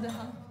think he wanted to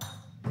help.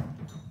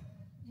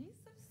 He's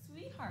a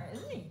sweetheart,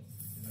 isn't he?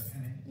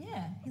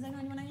 Yeah. He's like, no,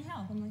 anyone need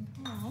help? I'm like,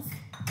 oh.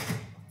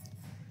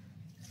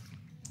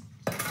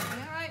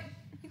 You alright?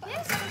 You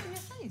got scrapes in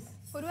your face.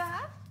 What do I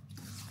have?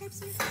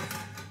 Scrapes in your face.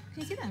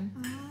 Can you see them?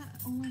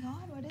 Oh my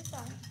god, what is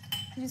that?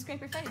 Did you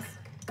scrape your face?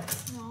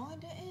 No, I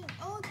didn't.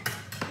 Oh,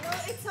 no,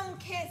 it's some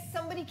kiss.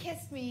 Somebody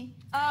kissed me.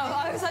 Oh,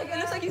 I was like, it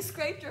looks like you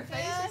scraped your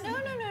face. Yeah, or no,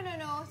 something.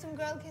 no. Some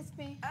girl kissed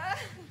me.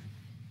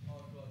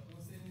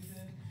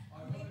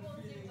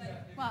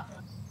 What?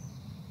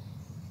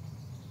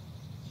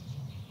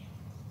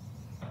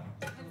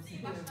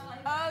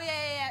 Oh,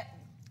 yeah.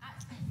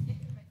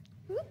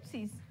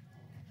 Oopsies.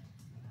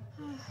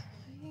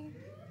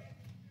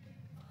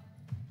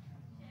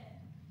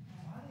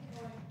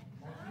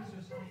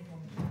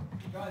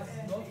 Guys,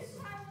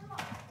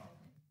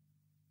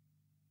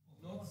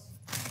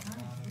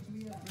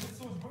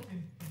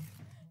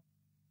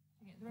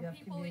 There are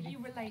people that you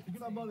relate to.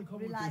 People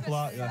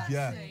like you,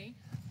 yeah. Actually,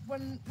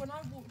 when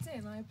I walked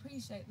in, I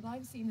appreciate that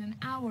I've seen an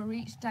hour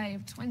each day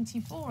of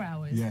 24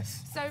 hours.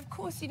 Yes. So, of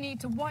course, you need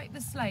to wipe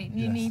the slate and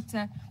you Yes. need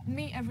to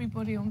meet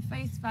everybody on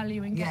face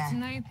value and get Yeah. to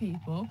know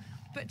people.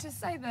 But to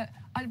say that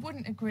I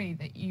wouldn't agree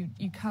that you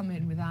come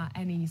in without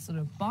any sort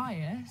of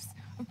bias.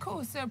 Of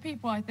course, there are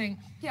people I think,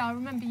 yeah, I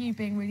remember you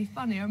being really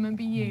funny. I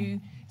remember you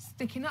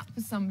sticking up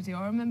for somebody, or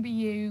I remember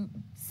you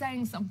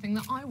saying something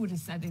that I would have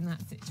said in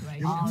that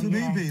situation. To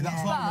me, B,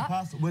 that's what in the But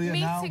past. We're here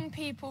now. meeting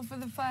people for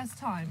the first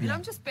time, and Yeah.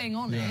 I'm just being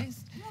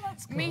honest,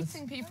 that's good.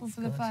 meeting people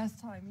for the first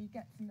time, you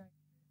get to know.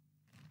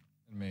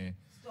 Me.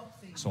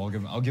 So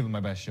I'll give it my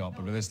best shot,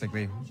 but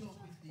realistically,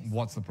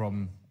 what's the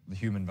problem? The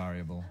human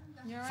variable.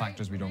 You're right.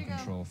 Factors we don't There you go.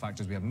 control,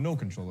 factors we have no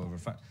control over,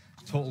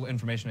 total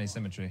information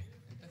asymmetry.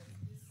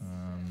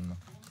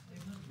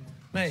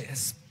 Mate,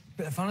 it's a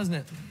bit of fun, isn't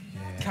it?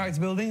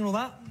 Character building and all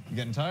that. You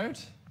getting tired?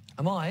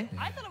 Am I?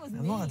 I thought it was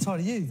I'm me. not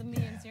tired of you. It was me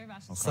and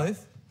Sirvash.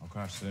 Soph? I'll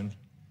crash soon.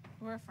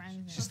 We're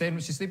friends. She's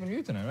sleeping with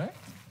you tonight, right?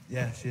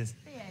 Yeah, she is.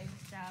 Behave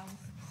yourselves.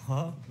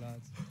 Huh?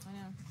 I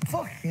know.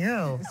 Fucking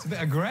hell. It's a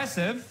bit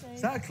aggressive.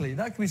 Exactly.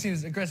 That can be seen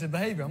as aggressive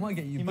behaviour. I might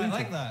get you You booted. might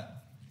like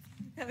that.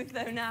 Let me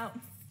thrown out.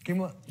 Give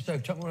me one. So,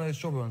 chuck one of those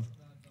strawberry ones.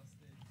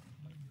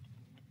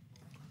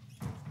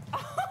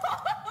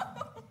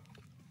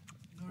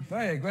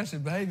 Very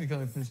aggressive behaviour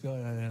coming from this guy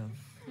right now.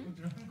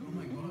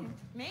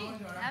 Me?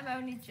 I'm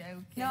only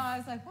joking. No, I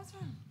was like, what's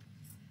wrong?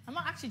 I'm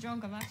not actually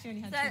drunk. I've actually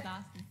only had 2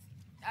 glasses.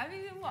 Have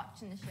you been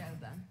watching the show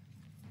then?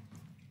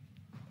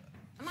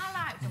 Am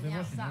I liked on the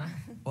outside?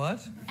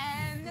 What?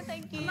 No,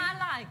 thank you. Am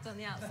I liked on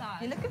the outside?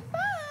 You're looking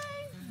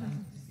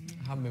fine.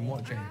 I haven't been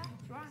watching.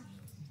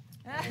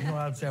 I'm not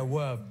allowed to say a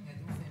word.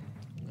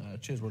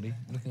 Cheers, Roddy.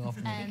 Looking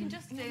after me. You can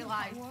just do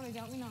like. Worry,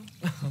 don't we know?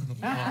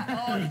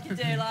 Or you can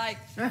do like.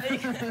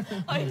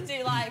 Or you can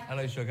do like.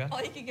 Hello, sugar.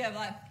 Or you can go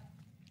like.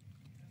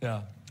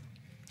 Yeah.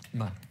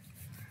 No.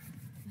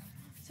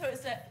 So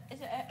it's a.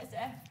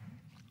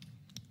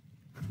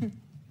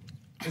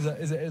 Is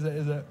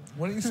it?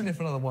 Why don't you sniff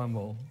another wine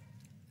bottle?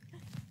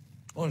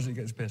 Honestly, it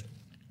gets pissed.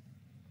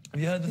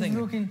 Have you heard the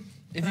thing?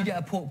 If you get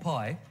a pork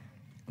pie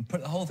and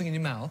put the whole thing in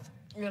your mouth.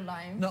 You're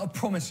lying. No, I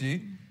promise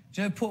you.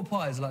 Do you know pork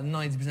pie is like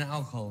 90%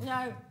 alcohol?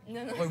 No.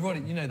 Wait,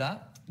 Roddy, you know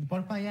that? The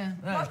pork pie, yeah.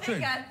 Yeah, it's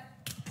true.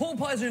 Pork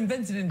pies are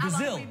invented in Brazil.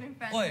 How long have we been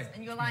friends? Oi.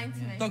 And you're lying to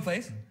me.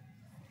 Dogface.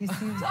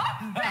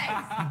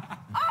 Dogface!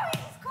 Oh,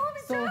 he's called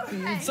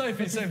me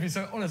Dogface! Sophie,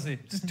 so honestly,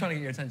 just trying to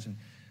get your attention.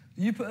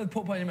 You put a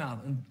pork pie in your mouth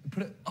and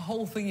put a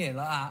whole thing in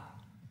like that,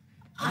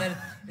 and then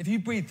if you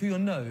breathe through your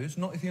nose,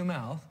 not through your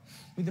mouth,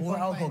 all the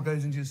alcohol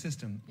goes into your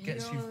system,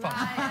 gets you fucked.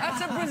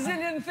 That's a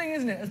Brazilian thing,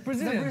 isn't it? It's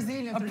Brazilian. It's a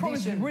Brazilian I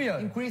promise you, tradition. Rio.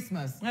 In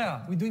Christmas.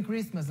 Yeah. We're doing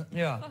Christmas.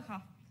 Yeah.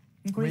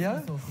 In Rio?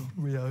 Christmas, Sophie.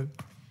 Rio.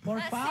 Pork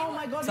pie, oh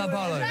my God. Sao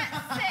Paulo.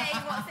 Let's see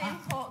what's in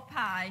pork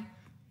pie.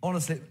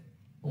 Honestly,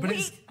 but Wheat,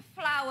 it's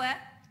flour,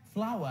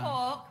 flour.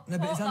 pork, No, but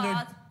pork it's under-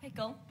 lard,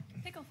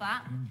 pickle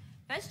fat,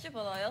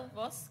 vegetable oil,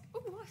 rusk.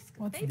 Ooh, rusk.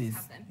 What's Babies this?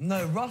 have them.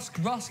 no rusk.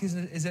 Rusk is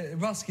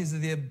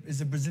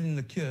a Brazilian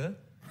liqueur.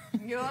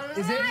 You're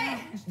Is lying.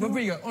 it?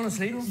 Rodrigo,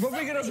 honestly,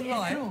 Rodrigo doesn't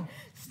lie.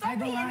 Stop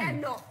eating their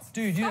nuts.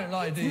 Dude, you don't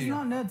lie, do It's you?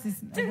 not nuts. It's,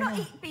 Do not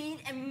eat bean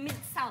and mint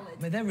salad.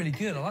 Mate, they're really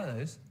good. I like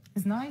those.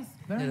 It's nice.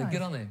 Very Yeah, they're nice.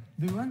 good, aren't they?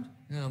 Do you want?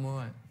 Yeah, I'm all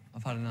right.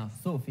 I've had enough.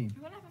 Sophie.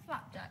 You want to have a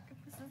flapjack?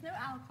 Because there's no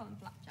alcohol in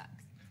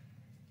flapjacks.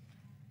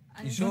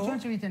 And You it's- sure?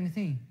 Don't you eat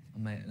anything? Oh,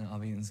 mate, no,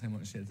 I've eaten so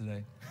much shit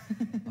today.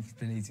 I've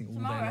been eating all day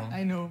Tomorrow. long.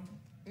 I know.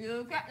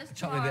 You'll get this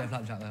Chuck me a bit of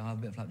tomorrow. flapjack, though. I'll have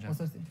a bit of flapjack. What's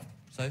this?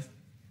 Soph?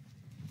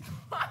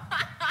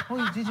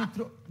 Oh,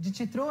 did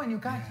she throw and you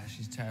catch? Yeah,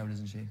 she's terrible,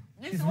 isn't she?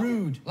 She's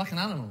rude. Like an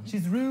animal.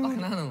 She's rude. Like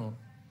an animal.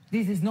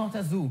 This is not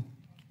a zoo.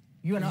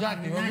 You are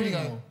Exactly, not an Rodrigo.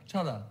 animal.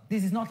 Shut up.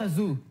 This is not a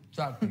zoo.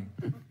 Exactly.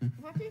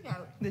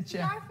 Rodrigo, The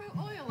chair. I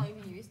threw oil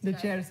over you The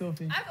today. chair,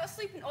 Sophie. I've got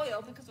sleeping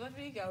oil because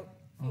Rodrigo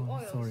threw Oh,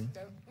 oil. sorry.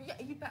 So, yeah,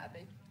 you better be.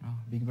 Oh,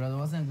 Big Brother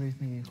was angry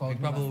with me. He called Big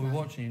me Brother last will be night.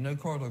 watching you. No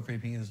corridor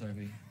creeping either,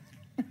 Sophie.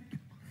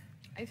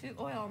 I threw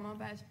oil on my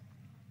bed.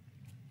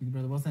 Big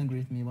Brother was angry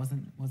with me,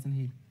 wasn't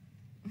he?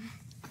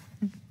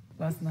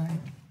 Last night.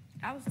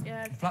 I was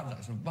scared.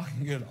 Flapjacks are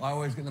fucking good. I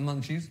always get the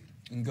munchies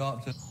and go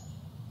up to...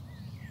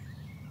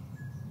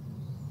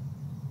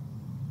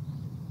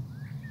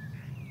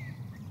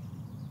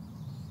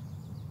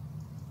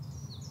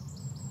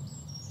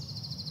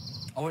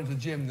 I went to the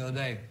gym the other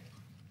day.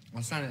 I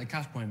was standing at the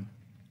cash point.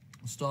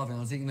 I was starving. I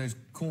was eating those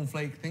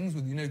cornflake things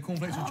with, you know,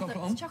 cornflakes with chocolate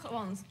on? The chocolate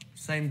ones.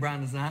 Same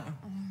brand as that.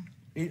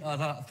 Eat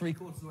about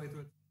 3/4 of the way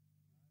through it.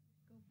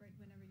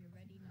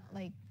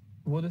 Like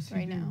What does he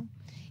right do? now.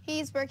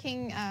 He's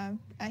working.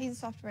 He's a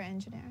software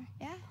engineer.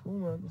 Yeah, Cool,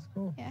 man. That's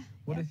cool. yeah.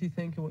 What does he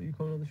think about you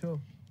coming on the show?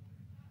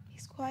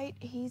 He's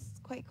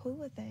quite cool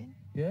with it.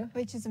 Yeah?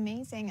 Which is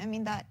amazing. I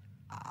mean that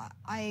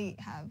I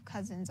have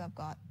cousins. I've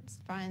got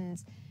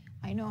friends.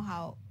 I know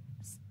how,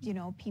 you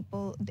know,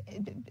 people.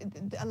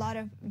 A lot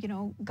of, you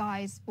know,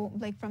 guys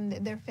like from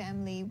their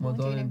family My won't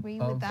even darling, agree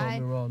I'm with from that.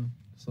 Iran,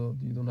 so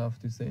you don't have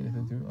to say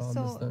anything to me. I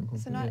understand So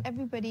completely. not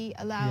everybody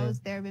allows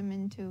their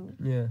women to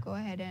Yeah. go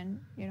ahead and,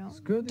 you know,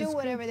 good, do it's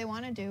whatever good. they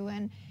want to do.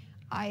 And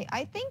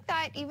I think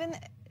that even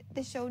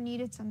the show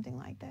needed something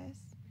like this.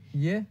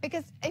 Yeah.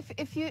 Because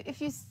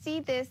if you see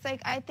this,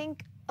 like, I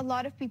think a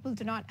lot of people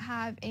do not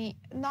have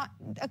not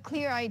a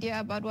clear idea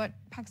about what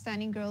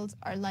Pakistani girls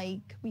are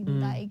like, really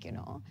like, you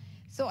know.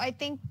 So I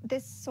think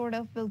this sort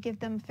of will give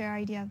them a fair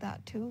idea of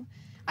that too.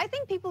 I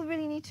think people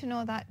really need to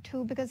know that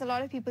too, because a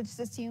lot of people just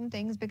assume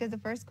things, because the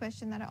first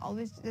question that I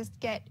always just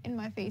get in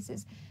my face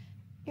is,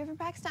 you're from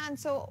Pakistan,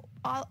 so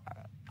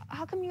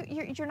how come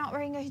you're not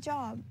wearing a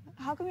hijab?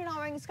 How come you're not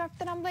wearing a scarf?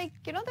 Then I'm like,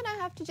 you know, then I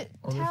have to just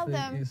tell Honestly,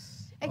 them,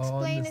 I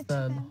explain it to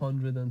understand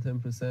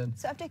them. 110%.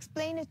 So I have to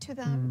explain it to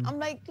them. I'm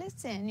like,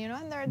 listen, you know,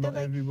 and they're Not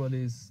like,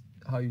 everybody's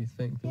how you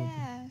think. though.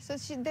 yeah. So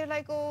they're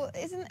like, oh,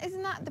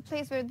 isn't that the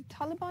place where the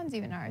Taliban's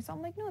even are? So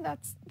I'm like, no,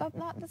 that's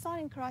not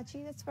in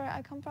Karachi. That's where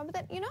I come from. But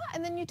then, you know,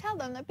 and then you tell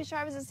them that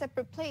Peshawar is a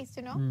separate place,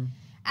 you know.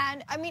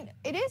 And I mean,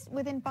 it is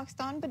within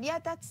Pakistan, but yeah,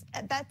 that's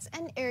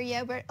an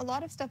area where a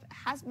lot of stuff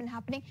has been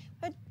happening,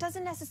 but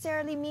doesn't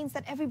necessarily means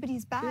that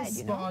everybody's bad, Yes,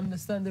 you but know? I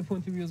understand their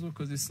point of view as well,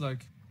 because it's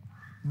like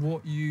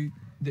the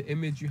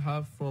image you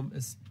have from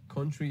a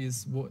country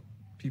is what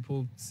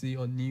people see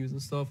on news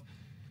and stuff.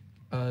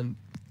 And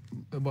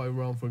about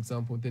Iran, for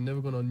example, they're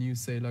never going to on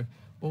news say like,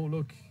 oh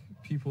look,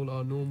 people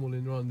are normal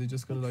in Iran. They're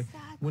just going to like,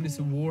 when it's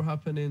a war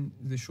happening,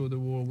 they show the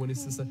war. When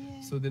it's just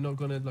so they're not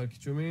going to like,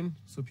 do you know what I mean?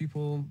 So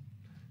people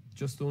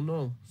just don't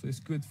know. So it's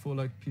good for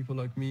like people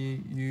like me,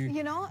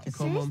 you know, to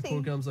come on seriously.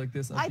 programs like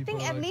this. And I people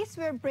think are at like, least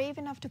we're brave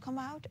enough to come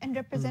out and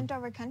represent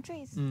our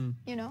countries,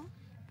 you know?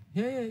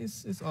 Yeah,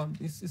 it's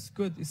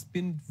good. It's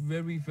been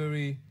very,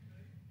 very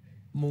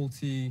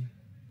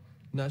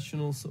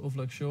multi-national sort of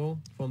like show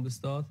from the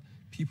start.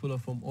 People are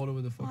from all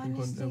over the fucking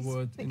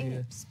world in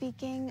here.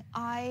 Speaking,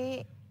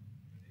 I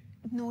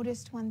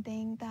noticed one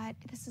thing, that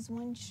this is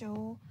one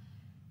show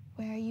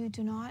where you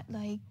do not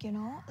like, you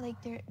know, like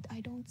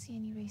I don't see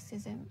any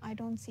racism. I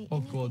don't see Oh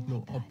anything God, no!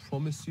 like that. I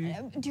promise you.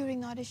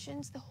 During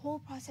auditions, the whole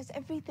process,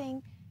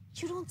 everything,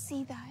 you don't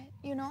see that,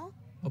 you know?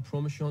 I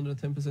promise you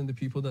 110% the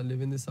people that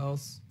live in this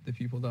house, the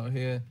people that are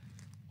here,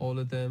 all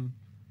of them,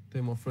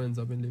 they're my friends.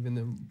 I've been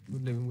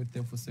living with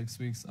them for 6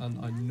 weeks, and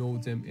I know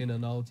them in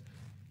and out.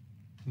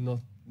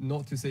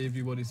 Not to say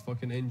everybody's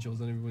fucking angels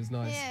and everybody's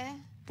nice,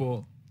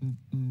 but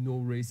no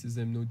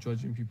racism, no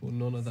judging people,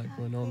 none of that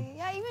going on.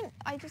 Yeah, even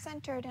I just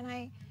entered and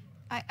I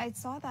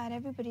saw that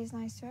everybody's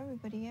nice to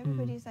everybody.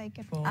 Everybody's like,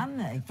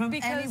 Annie, from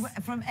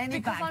any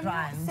because background.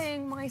 I'm not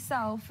seeing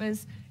myself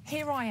as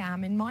here I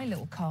am in my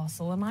little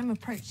castle and I'm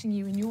approaching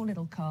you in your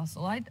little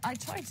castle. I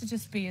try to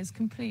just be as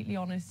completely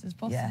honest as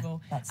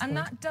possible. that's and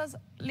good. that does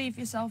leave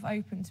yourself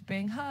open to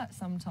being hurt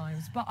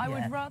sometimes. But I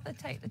would rather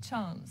take the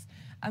chance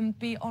and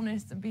be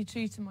honest and be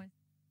true to myself.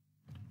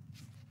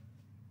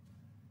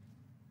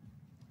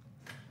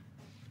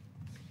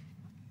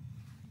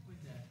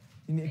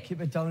 You need to keep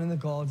it down in the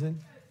garden.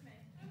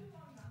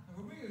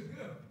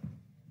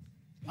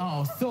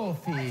 Oh,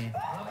 Sophie.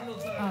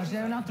 Oh,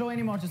 shall we not throw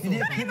any more to Sophie? You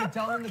need to keep it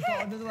down in the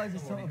garden, otherwise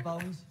it's out of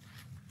bounds.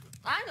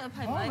 I'm going to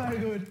play Oh, my very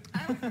good.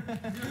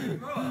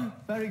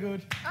 Very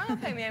good. I'm going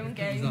to play my own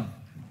game.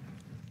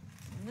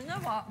 You know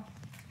what?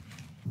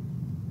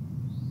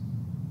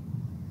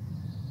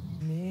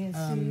 No. It's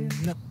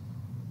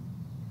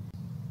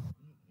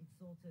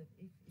sort of,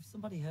 if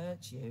somebody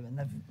hurts you and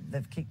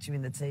they've kicked you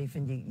in the teeth,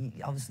 and you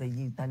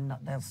obviously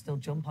they'll still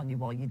jump on you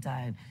while you're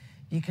down.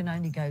 You can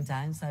only go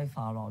down so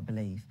far, I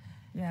believe.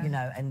 Yeah. You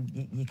know, and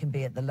you can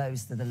be at the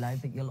lowest of the low,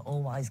 but you'll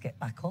always get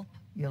back up.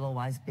 You'll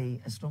always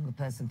be a stronger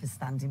person for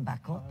standing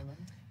back up. Do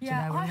you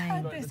Yeah, know what I I mean?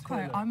 heard this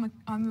quote. I'm a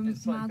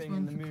mad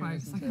one for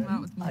quotes. I come out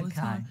with them all the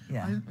time.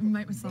 yeah. I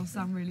make myself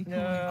sound really cool.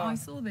 Yeah. I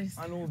saw this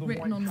And all the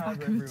written white on the back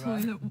powder of a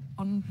everywhere.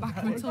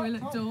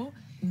 toilet, door.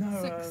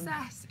 No,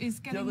 Success is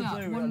the getting other up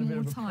day we had a one bit more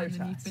of a time and you've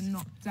protest. been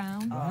knocked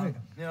down.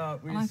 Yeah,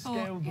 we And I thought,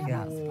 scaled yeah, the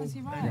that's wall.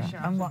 pretty right. They Yeah.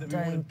 shouted And what that we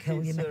don't wanted kill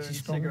you pizza makes you and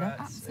stronger. cigarettes,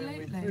 and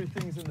Absolutely. we threw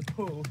things in the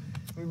pool.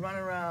 We ran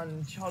around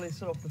and Charlie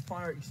set off the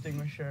fire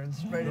extinguisher and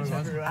sprayed it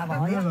Have everywhere.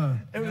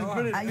 I? It was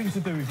brilliant. Nothing to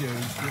do with you.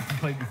 You're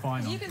completely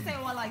fine. You can say,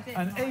 well, I like this.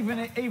 And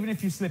even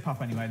if you slip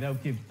up anyway, they'll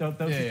just give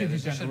there you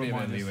should gentle be a bit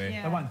of reminders. leeway.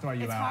 Yeah. They won't throw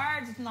you it's out.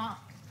 hard, it's not.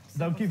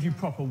 They'll give you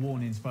proper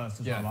warnings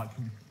first as well. Like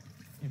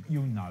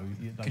you'll know.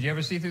 Could you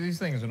ever see through these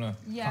things or not?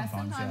 Yeah,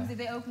 sometimes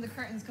they open the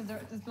curtains because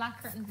there's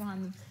black curtains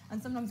behind them,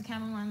 and sometimes the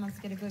cameraman wants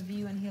to get a good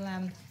view, and he'll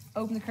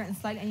open the curtains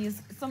slightly and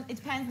use some. It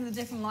depends on the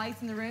different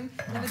lights in the room.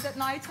 And if it's at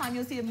night time,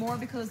 you'll see it more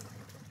because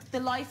the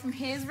light from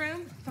his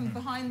room, from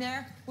behind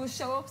there, will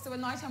show up. So at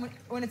night time,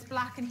 when it's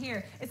black in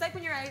here, it's like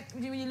when you're out,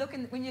 when you look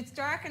in, when it's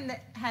dark in the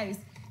house,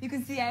 you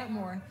can see out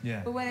more.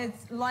 Yeah. But when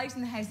it's light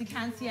in the house, you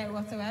can't see out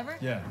whatsoever.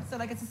 Yeah. So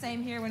like it's the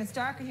same here. When it's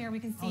dark in here, we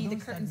can see the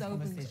curtains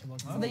open.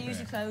 So they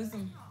usually close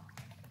them.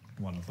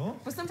 Wonderful.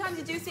 But sometimes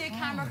you do see a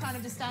camera kind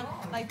of just stand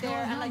like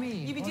there, and like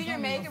you be doing your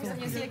makeup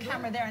and you see a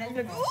camera there, and then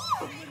you're like,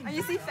 ooh, and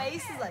you see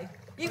faces like.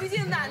 You be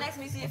doing that, and next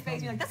time you see a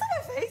face, you're like, that's not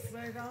my face.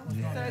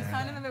 So it's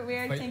kind of a bit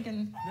weird But-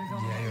 thinking.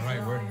 Yeah, you're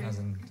right. We're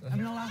hasn't.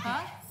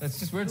 Huh? It's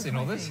just weird seeing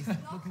all this.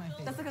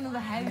 That's like another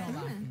house,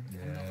 isn't it?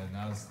 Yeah,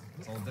 now it's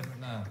all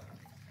different now.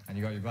 And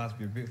you got your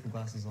beautiful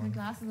glasses My on.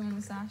 glasses and my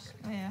moustache.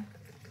 Oh yeah.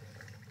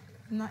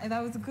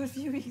 That was a good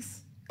few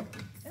weeks. That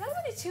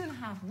was only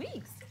 2.5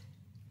 weeks.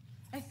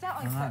 I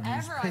felt like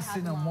forever I had pissing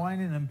them and on.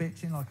 whining and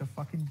bitching like a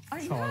fucking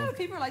I child. know,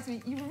 people are like to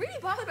me, you were really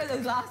bothered by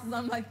those glasses. And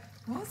I'm like,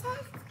 what's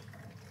that?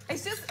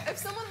 It's just, if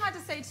someone had to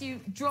say to you,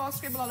 draw a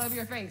scribble all over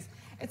your face,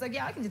 it's like,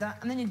 yeah, I can do that.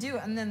 And then you do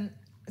it, and then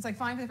it's like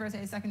fine for the first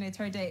day, second day,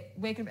 third day,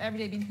 waking up every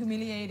day being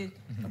humiliated,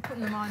 or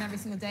putting them on every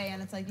single day,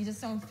 and it's like, you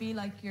just don't feel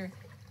like you're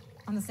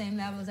on the same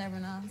level as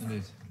everyone else.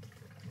 Indeed.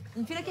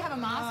 You feel like you have a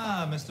mask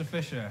Ah, on. Mr.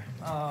 Fisher.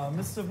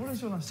 Mr. What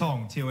is your last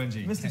Tong,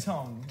 T-O-N-G. Mr.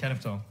 Tong.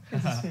 Kenneth Tong.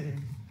 Good to see you.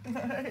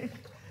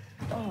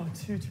 Oh,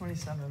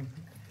 227.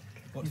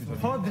 What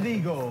 227?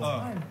 Rodrigo.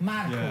 Oh.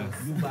 Marcos. Yeah.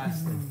 You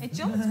bastard. It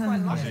jumps quite a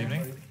lot. How's your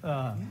evening?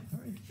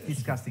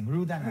 Disgusting.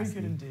 Rude and Very nasty.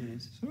 good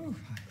indeed.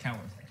 Can't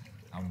wait.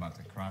 I'm about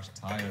to crash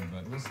tired,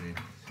 but we'll see.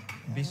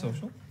 Be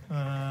social.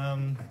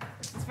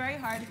 It's very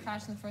hard to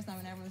crash on the first night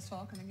when everyone's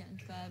talking and getting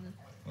to bed.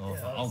 Oh,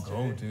 I'll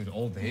go, dude,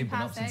 all day. Been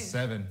up pass since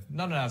out. 7.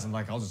 None of that, I'm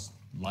like, I'll just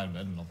lie in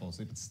bed and I'll fall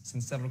asleep. It's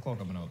since 7 o'clock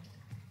I've been up.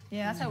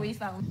 Yeah, that's how we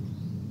felt.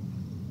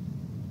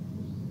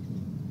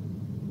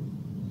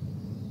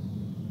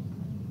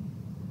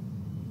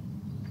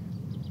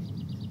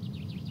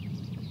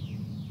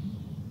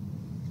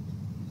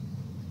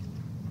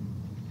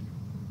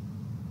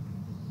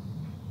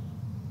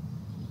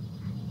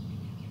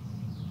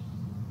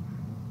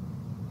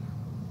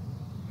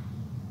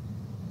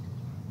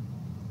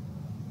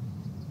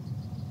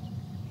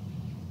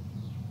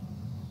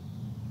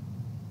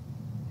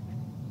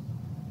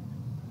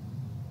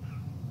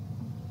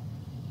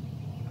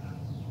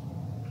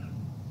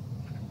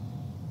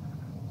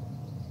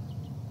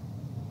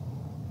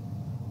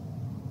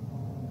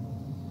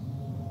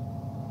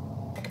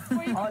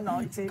 I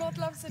liked it. God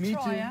loves a Me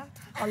trier.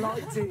 too. I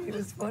liked it. It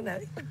was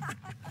funny.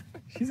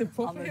 She's a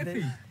proper I'm a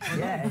bit- hippie.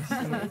 Yeah,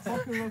 she is.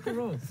 Fucking rock and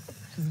roll.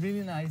 She's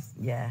really nice.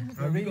 Yeah.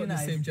 We Really got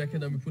nice. the same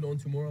jacket and we put it on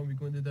tomorrow and we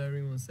go in the diary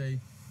and say,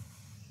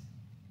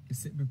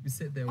 we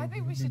sit there. I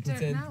think we should do it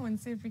pretend. now and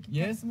see if we can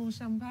Yeah? get some more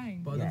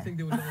champagne. But I don't think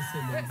they would let us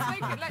sit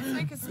there. Let's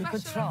make a special You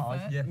could try.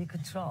 effort. Yeah. You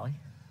could try.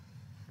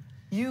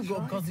 You go,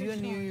 Try because to you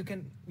and try. you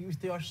can use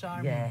your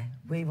charm. Yeah,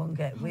 we won't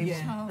get. We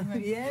Yeah.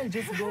 Charming. Yeah,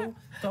 just go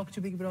talk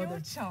to Big Brother. You're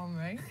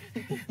charming.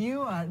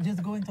 You are.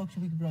 Just go and talk to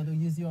Big Brother.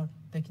 Use your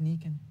technique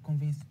and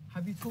convince.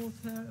 Have you told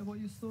her about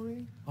your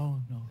story? Oh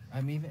no,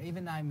 I'm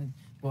even I'm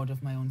bored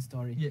of my own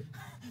story. Yeah.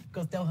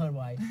 Because tell her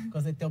why.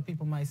 Because I tell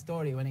people my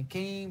story. When I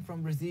came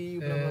from Brazil,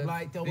 blah blah blah.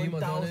 I tell Be my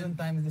 1,000 darling,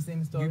 times the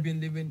same story. We've been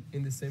living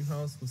in the same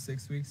house for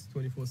 6 weeks,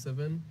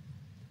 24/7.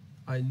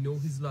 I know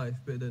his life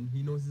better than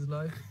he knows his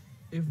life.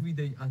 Every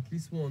day, at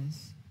least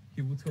once,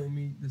 he would tell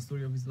me the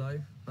story of his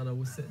life, and I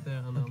would sit there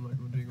and I'm like,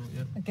 Rodrigo,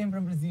 yeah. I came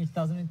from Brazil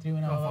 2003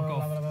 when I was fuck blah,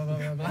 off. blah, blah,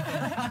 blah,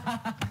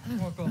 blah,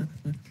 blah. Fuck off.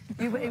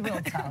 He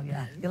will tell you.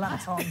 You'll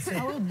have time to.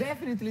 I will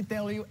definitely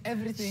tell you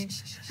everything.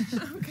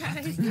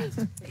 Okay. You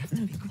have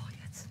to be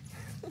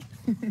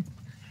quiet.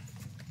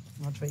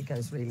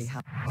 Rodrigo's really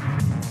happy.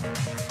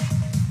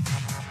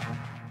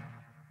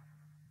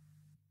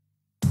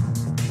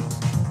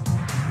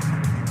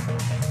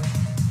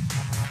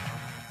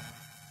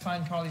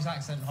 Find Carly's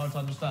accent hard to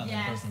understand.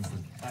 Yeah. in first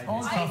instance.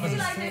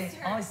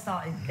 I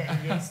started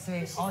getting used to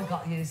it. I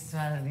got used to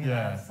it. You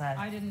Yeah. know, so.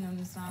 I didn't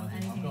understand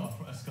anything.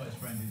 a Scottish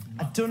friend who's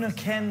I don't know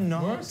Ken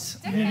not.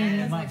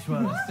 much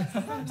worse.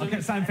 I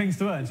kept saying things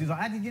to her, and she's like,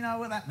 "How did you know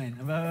what that meant?"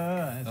 And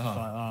it's just like,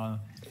 oh,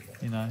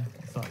 you know.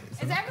 It's like,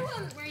 Is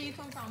everyone where you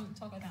come from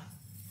talk like that?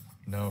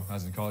 No,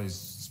 as in Carly's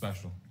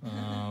special.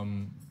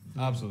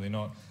 Absolutely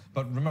not.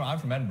 But remember, I'm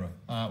from Edinburgh.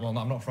 Well,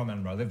 no, I'm not from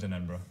Edinburgh. I lived in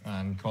Edinburgh,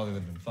 and Carly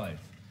lived in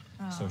Fife.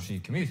 So she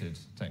commuted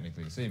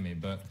technically to see me,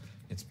 but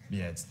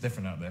it's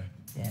different out there.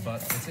 Yeah.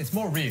 But it's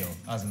more real,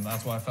 as in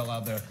that's why I felt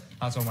out there.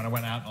 That's why when I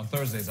went out on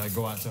Thursdays, I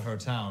go out to her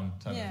town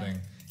type Yeah. of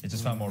thing. It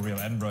just felt more real.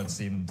 Edinburgh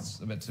seemed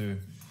a bit too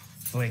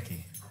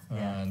flaky.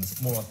 Yeah.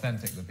 And more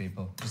authentic, the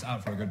people. Just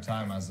out for a good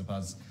time as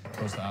opposed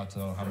to out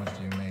to how much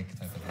do you make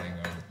type of thing.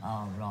 Or,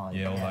 Oh, right.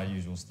 yeah, all that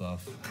usual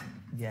stuff.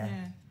 Yeah.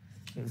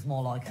 It was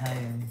more like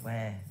home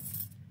where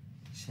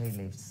she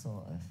lived,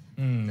 sort of.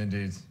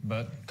 Indeed.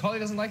 But Carly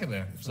doesn't like it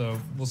there, so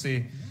we'll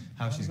see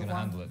how she's going to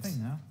handle it.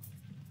 Thing now.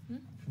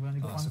 We've only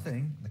got Oh, one so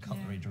thing. The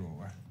cutlery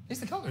drawer. At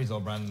least the cutlery's all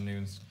brand new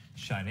and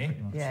shiny.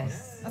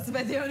 Yes. That's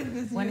about the only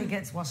thing. When it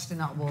gets washed in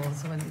hot water,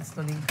 when it's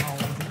done in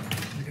cold.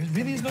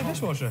 Really is no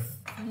dishwasher?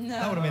 No.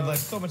 That would have made life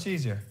so much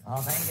easier.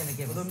 Oh, they ain't going to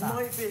give Well, us there that.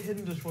 might be a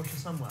hidden dishwasher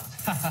somewhere.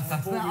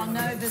 But I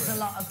know there's a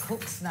lot of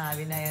cooks now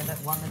in here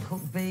that want to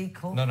cook, be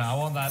cooks. No, I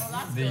want that,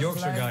 the There's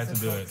Yorkshire guy loads to of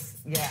do it. cooks.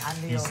 Yeah, and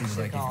the He seems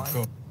Yorkshire like he guy. could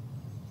cook.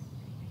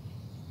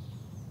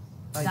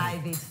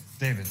 David.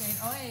 David.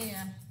 Oh,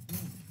 yeah.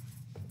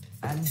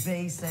 And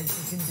B said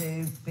she can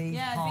do beef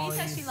Yeah, pies. B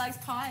says she likes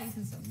pies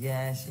and stuff.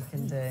 Yeah, she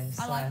can do.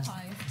 I like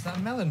pies. Is that a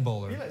melon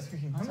bowler? He likes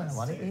cooking. I don't know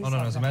what it is. Oh,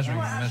 no, it's a measuring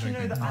actually know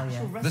thing. the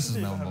actual yeah. This is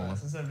recipe melon for bowler.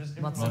 this instead of just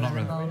What's No, a not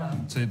melon really. bowler?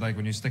 So, like,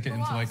 when you stick it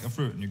into, like, a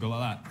fruit and you go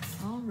like that.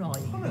 Oh,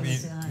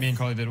 right. Me and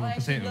Carly did it with Oh, she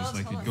potatoes. loves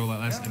Like, you'd colours. go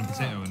like this in a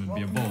potato and it'd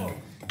be a bowl.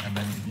 And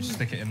then you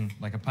stick it in,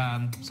 like, a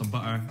pan, some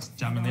butter,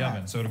 jam in the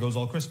oven. So it goes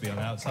all crispy on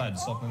the outside,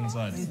 soft on the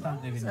inside. Please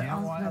don't live in here.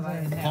 I've Why are never-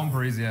 they in Plum here?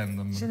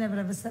 Parisienne. She never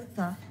ever said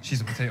that. She's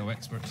a potato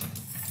expert.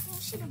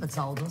 She never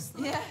told us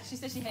that. Yeah, she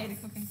said she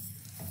hated cooking.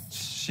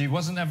 She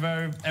wasn't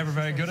ever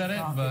very good at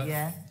it, but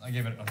Yeah. I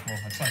gave it. Well,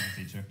 I tried to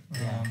teach her.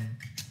 Yeah.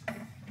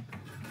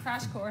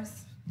 Crash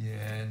course.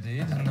 Yeah,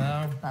 indeed.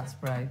 Now That's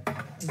broke.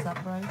 Is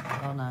that broke?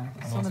 Oh, no.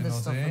 Some of the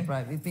stuff naughty. are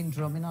broke. We've been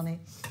drumming on it.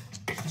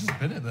 she just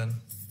bit it then.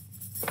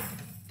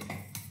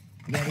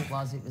 Yeah, it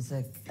was. It was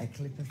a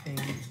clipper thing.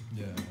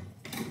 Yeah.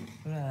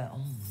 Oh,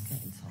 I'm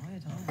getting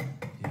tired, aren't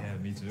I? Yeah,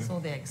 me too. It's all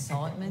the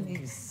excitement.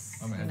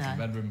 It's, I'm gonna you head to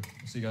the know. bedroom.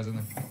 See you guys in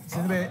there.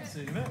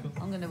 See you in a bit.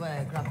 I'm going to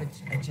grab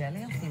a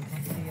jelly, I think,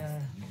 off the...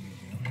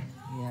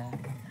 yeah.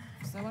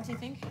 So what do you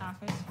think?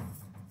 Half it.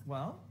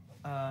 Well,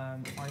 I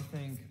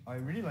think I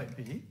really like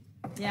B.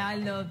 Yeah, I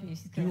love you.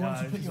 She's Do you cool. want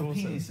to put she's your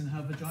awesome. penis in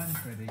her vagina,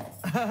 Freddie?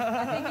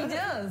 I think he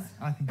does.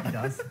 I think he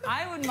does.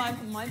 I wouldn't mind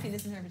putting my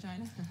penis in her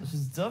vagina.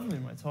 She's definitely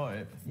my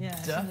type. Yeah,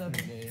 she's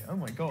definitely. Oh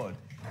my god.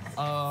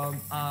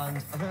 And I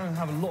think I'm gonna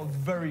have a lot of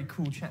very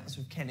cool chats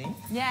with Kenny.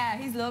 Yeah,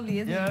 he's lovely,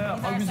 isn't he? Yeah,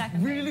 He's I our was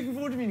second really looking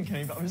forward to meeting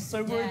Kenny, but I was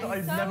so worried Yeah, that I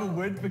he's so- never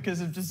would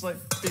because of just like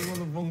being on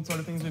the wrong side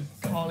of things with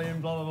Carly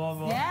and blah blah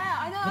blah blah. Yeah,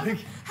 I know. I was Like,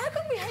 like, how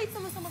can we hate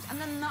someone so much and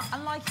then not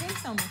and like him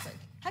so much? Like,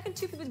 how can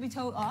two people be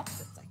total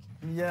opposites? Like,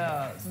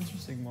 yeah, it's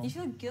interesting, Mom. you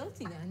feel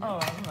guilty then. Oh,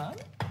 I'm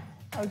mad.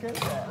 Okay.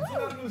 I don't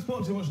want to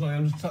smoke too much now.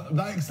 I'm just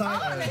that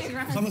excited.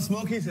 Oh, So I'm a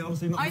smoky, so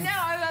obviously not. I know.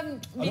 I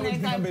don't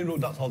think I'm being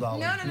rude. That's all, darling.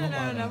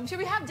 No. Should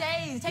we have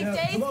days? It takes Yeah,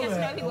 days to tomorrow get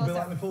to know people. It'll be so-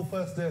 like my full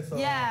first day, so.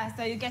 yeah,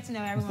 so you get to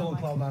know I'm still everyone. on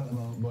cloud nine at the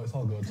moment, but it's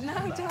all good. No,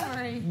 don't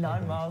worry.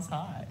 9 miles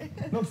high.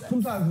 No,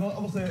 sometimes,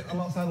 obviously, I'm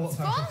outside a lot of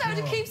times. Fun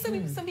though to keep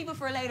some people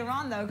for later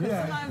on though, because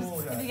Yeah, sometimes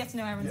cool, yeah. if you get to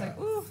know everyone's Yeah.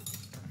 like, ooh.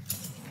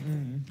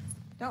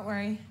 Don't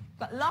worry,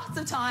 got lots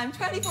of time,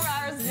 24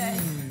 hours a day.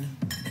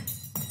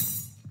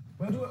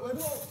 Where do I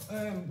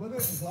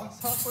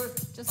glass halfway?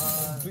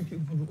 Just drink it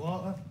with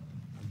water.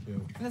 Thank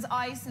you. And there's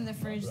ice in the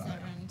fridge there,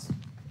 and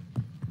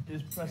You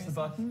just press the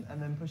button and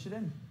then push it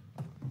in.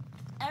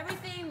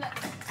 everything's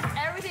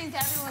to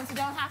everyone, so you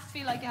don't have to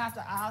feel like you have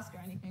to ask or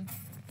anything.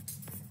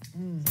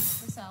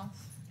 Just yourself.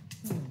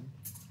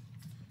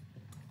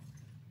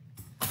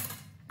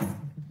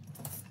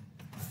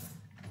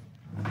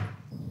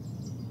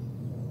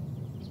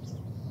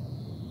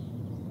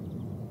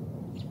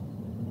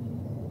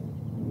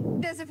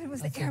 As if it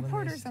was the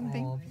airport or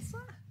something.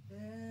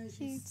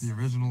 Cute. The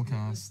original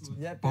cast.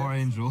 Yep, Bar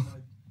Angel.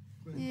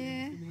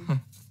 Yeah.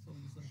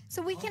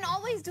 So we can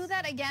always do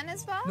that again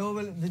as well? No,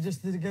 well, they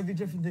give you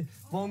different things.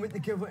 One week they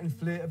give out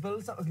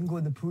inflatables that we can go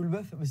in the pool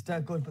with. It was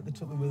dead good, but they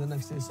took me with the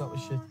next day, so it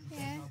was shit.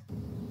 Yeah.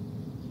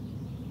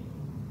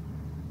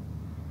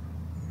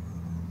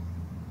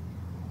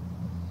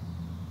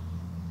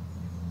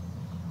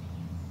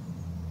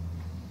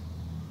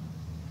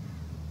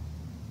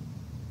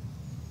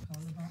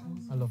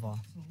 I love her.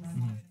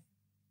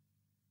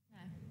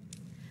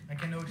 I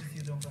can notice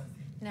you don't fancy.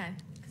 No,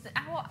 because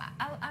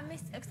I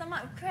missed because I'm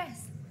like with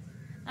Chris.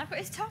 I put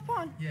his top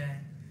on. Yeah,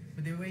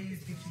 but the way you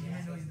speak to him,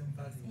 I know you don't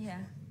fancy. Yeah.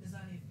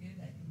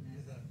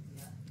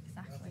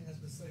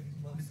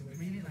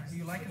 Really nice.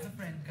 You like as a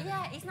friend?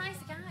 Yeah, he's a nice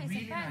guy. He's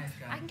Really a friend. nice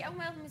guy. I can get on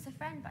well with him as a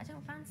friend, but I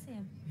don't fancy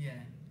him. Yeah.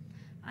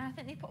 And I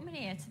think they put him in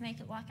here to make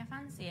it like I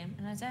fancy him,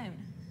 and I don't.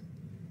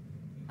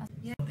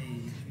 Yeah.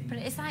 But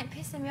it's like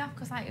pissing me off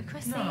because like if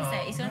Chris No, sees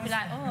it, he's gonna be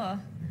like, oh.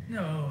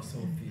 No,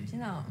 Sophie. Do you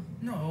know?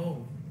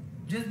 No.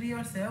 Just be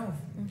yourself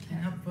and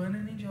have fun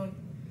and enjoy.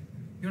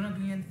 You're not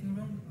doing anything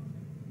wrong.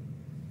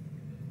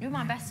 You're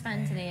my best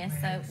friend in here,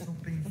 so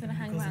we're gonna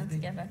hang around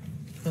together.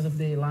 Because of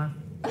the laugh.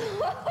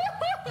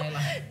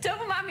 Don't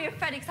remind me of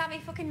Freddie, because I'll be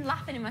fucking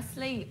laughing in my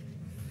sleep.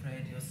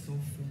 Fred, you're so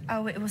funny.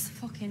 Oh, it was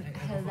fucking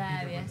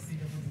hilarious.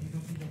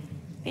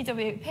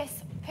 PW,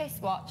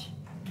 piss watch.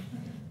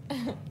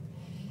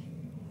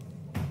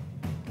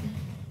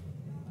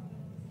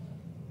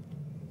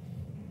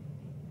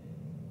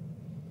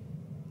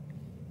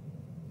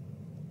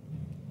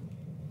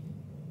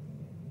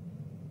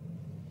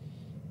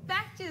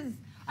 Batches.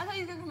 I thought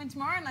you were going to come in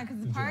tomorrow night because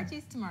the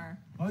party's tomorrow.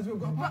 Oh,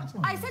 you've got a party But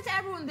tomorrow? I said to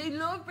everyone, they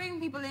love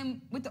bringing people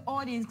in with the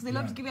audience because they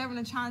love to give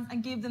everyone a chance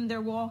and give them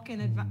their walk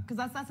in advance. Because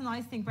that's a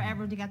nice thing for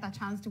everyone to get that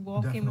chance to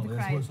walk in with the Definitely,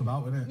 that's crowd. what it's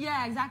about, isn't it?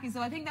 Yeah, exactly.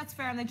 So I think that's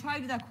fair, and they try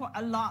to do that quite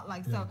a lot.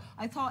 Like, so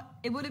I thought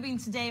it would have been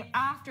today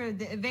after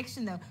the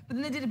eviction, though. But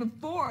then they did it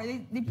before.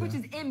 They put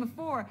us in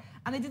before,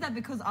 and they did that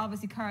because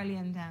obviously Carly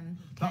and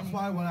That's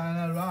why when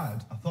I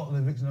arrived, I thought the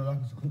eviction arrived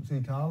because I couldn't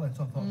see Carly,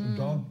 so I thought she'd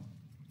gone.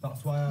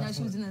 That's why I. No,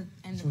 she was in the.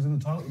 She was in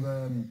the toilet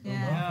with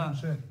Yeah. and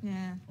shit.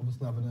 Yeah.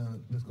 Obviously having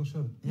a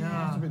discussion. Yeah. It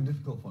must have been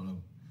difficult for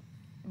them.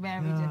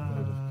 Very Very difficult.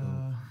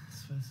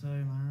 difficult. So,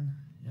 man.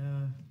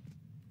 Yeah.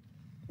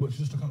 But she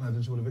just took on there,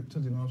 didn't she, with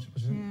evicted, you know? She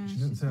Yeah,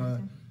 didn't say,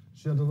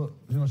 she had a look,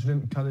 you know, she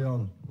didn't carry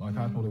on like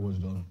I probably would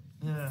have done.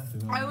 Yeah.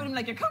 You know? I would have been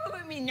like, you're coming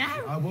with me now.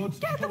 I would.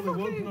 Get the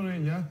probably would, you know what I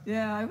mean, yeah?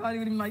 Yeah, I probably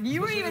would have been like,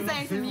 you were even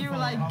saying to him, you were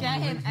like,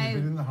 get him He'd out.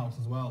 been in the house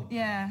as well.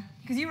 Yeah,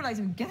 because you were like,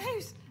 get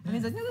out. And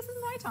he's like, no, this is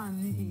my time.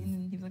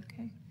 And he was like,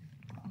 okay.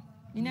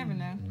 You never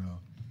know. No.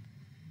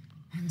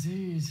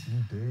 Indeed.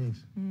 Indeed.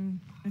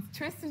 It's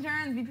twists and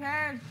turns, be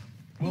prepared.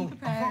 Well, Be I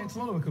prepared. thought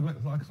tomorrow we could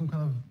make like some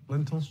kind of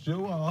lentil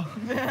stew or...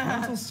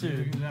 Lentil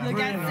stew. You'll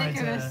get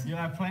sick of it. You'll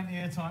have plenty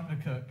of time to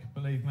cook,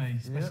 believe me,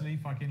 especially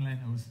fucking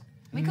lentils.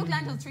 We cook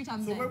lentils 3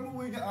 times a So day. when will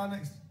we get our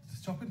next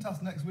shopping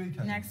task next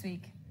weekend? Next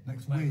week.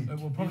 Next week. It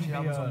will probably be Usually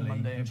happens on early.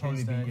 Monday and It'll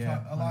probably be, Tuesday.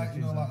 yeah. I like,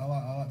 you know, like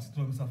I like to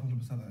throw myself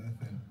 100% at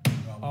anything.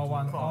 I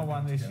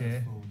won this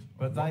year,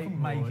 but they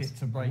Welcome make aboard. it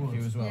to break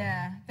you as well.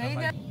 Yeah, they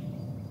make- know.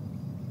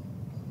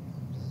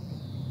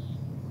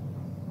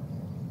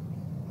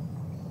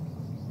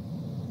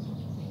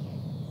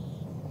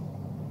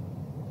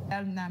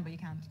 But you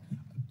can't.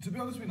 To be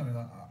honest with you,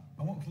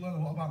 I want to learn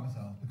a lot about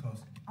myself because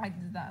I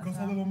did that as because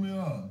I well. live on my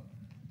own.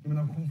 I mean,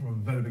 I've come from a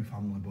very big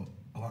family, but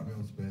I like my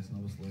own space, and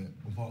obviously,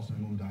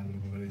 unfortunately, Mum died when I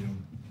was very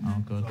young.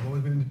 Oh, good. So I've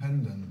always been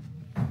independent,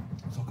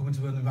 So coming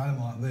to an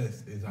environment like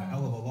this is a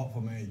hell of a lot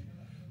for me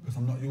because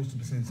I'm not used to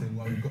being saying,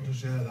 well, we've got to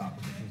share that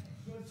because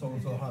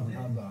so-and-so hasn't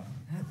had that.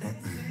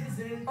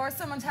 Or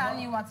someone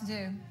telling you what to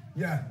do.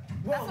 Yeah.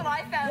 That's what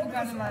I found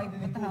rather like,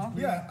 what the hell?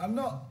 Yeah, I'm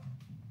not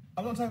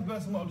the type of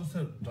person where I'll just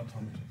say, don't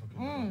tell me to fucking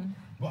do it.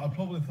 But I'd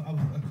probably have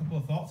a couple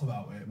of thoughts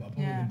about it, but I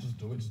probably would just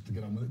do it just to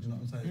get on with it, do you know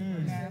what I'm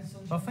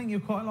saying? I think you're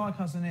quite like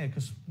us in here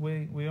because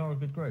we are a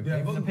good group.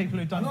 Yeah, Even the people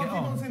who don't get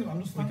on,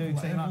 I'm just we do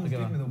thankful that team up everyone's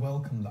together. giving me the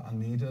welcome that I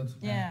needed.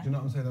 Yeah. Do you know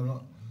what I'm saying? I'm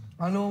not...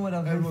 I know what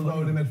I've Everyone's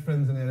already made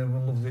friends in here,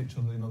 everyone loves each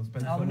other, you know,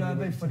 spend I would so many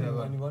never be weeks funny together.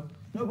 with anyone.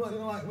 No, but you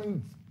know, like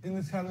when in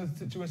this kind of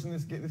situation,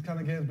 this kind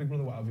of games, Big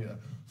Brother, what have you,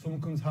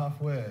 someone comes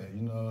halfway,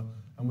 you know,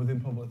 and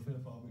within probably 3 or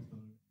 4 weeks.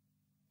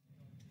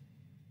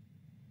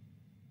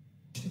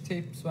 The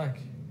tapes back.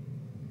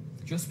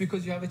 Just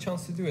because you have a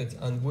chance to do it,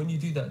 and when you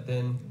do that,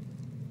 then,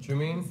 do you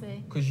know what I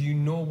mean? Because you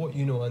know what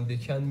you know, and they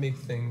can make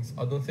things.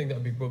 I don't think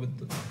that Big Brother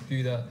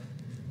do that,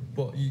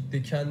 but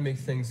they can make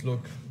things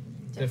look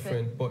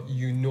different. But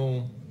you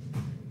know,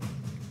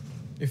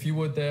 if you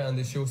were there and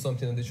they show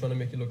something and they're trying to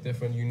make it look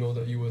different, you know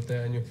that you were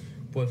there.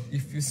 But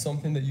if it's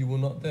something that you were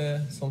not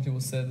there, something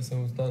was said,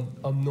 something was done.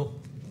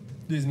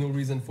 There's no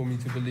reason for me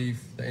to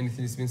believe that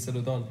anything has been said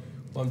or done.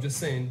 But I'm just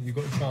saying, you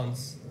got a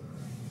chance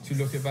to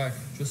look it back.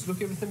 Just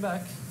look everything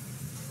back.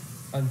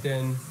 And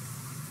then,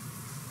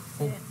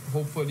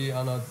 hopefully,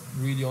 and I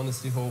really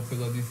honestly hope,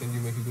 because I do think you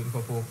make a good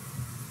couple,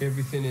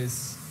 everything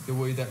is the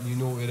way that you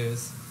know it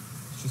is.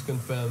 It's just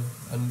confirm.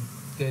 And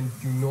then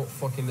do not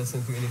fucking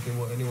listen to anything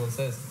what anyone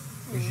says.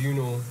 Because you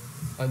know,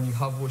 and you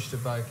have watched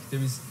it back.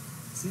 This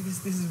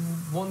is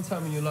one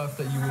time in your life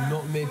that you will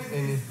not make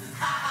any...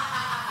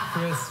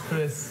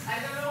 Chris.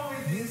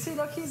 You see,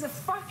 like, he's a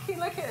fucking...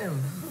 Look at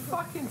him.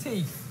 Fucking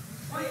teeth.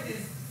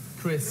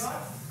 Chris.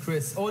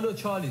 Oh, no,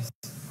 Charlie's.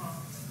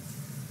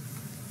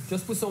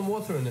 Just put some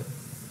water in it.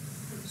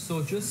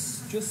 So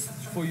just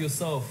for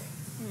yourself.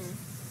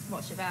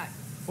 Watch it back.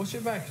 Watch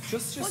it back.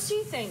 Just. What do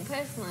you think,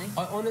 personally?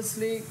 I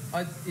honestly,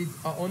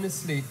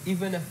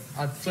 even if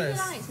at Do you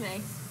first. like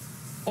me?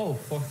 Oh,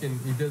 fucking,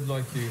 he did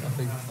like you. I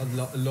think a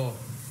lot.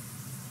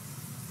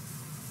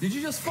 Did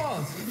you just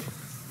fart?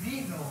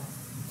 Me, no.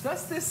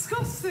 That's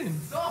disgusting.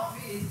 Stop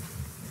it.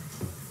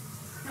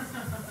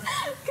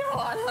 Go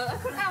on, I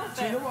couldn't help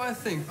Do you know what I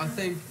think? I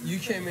think you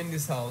came in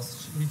this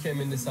house, he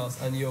came in this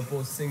house, and you're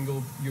both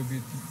single, you're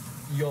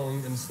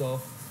young and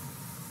stuff.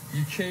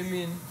 You came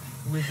in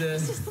with the...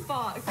 It's just the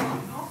bark.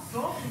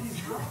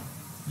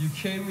 You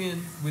came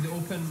in with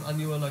open, and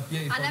you were like,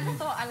 yeah. If I never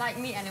thought I'd like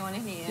meet anyone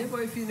in here. Yeah,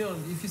 but if you're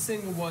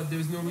single, what?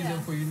 There's no reason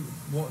for you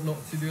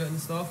not to do it and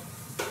stuff,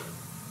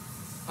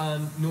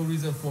 and no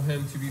reason for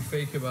him to be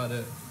fake about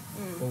it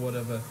or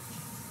whatever.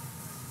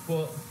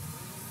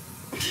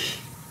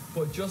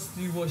 But just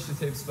you watch the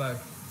tapes back,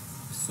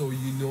 so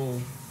you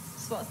know.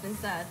 Just what's been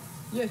said.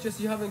 Yeah,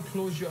 just you haven't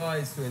closed your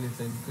eyes to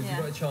anything because you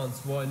got a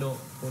chance. Why not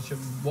watch it?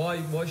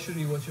 Why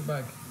shouldn't you watch it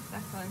back?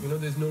 Exactly. You know,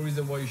 there's no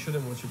reason why you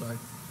shouldn't watch it back.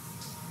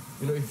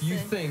 You know, if you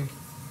think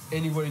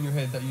anywhere in your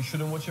head that you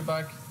shouldn't watch it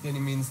back, then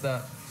it means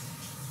that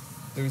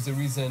there is a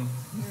reason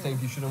you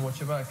think you shouldn't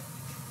watch it back.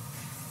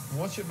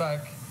 Watch it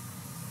back.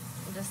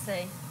 We'll just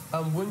see.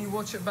 And when you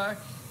watch it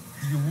back,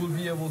 you will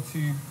be able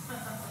to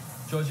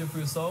judge it for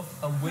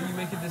yourself. And when you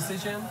make a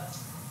decision...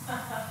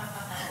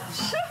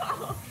 Shut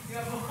up!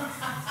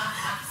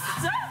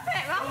 Stop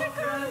it!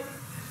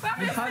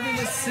 We're having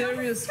a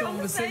serious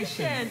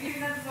conversation.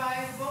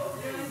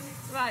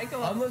 Right,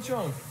 go on. I'm not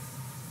drunk.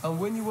 And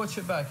when you watch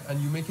it back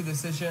and you make a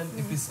decision,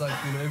 if it's like,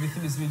 you know,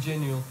 everything is been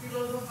genuine,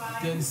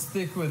 then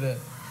stick with it.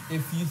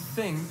 If you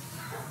think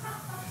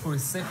for a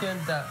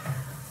second that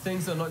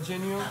things are not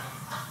genuine,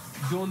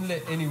 don't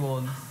let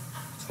anyone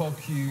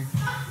talk you.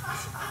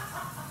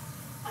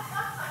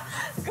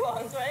 Go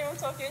on, do anyone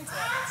talk you into it?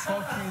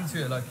 Talk you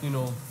into it, like, you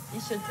know. You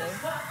should do.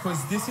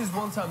 Because this is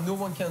one time no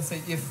one can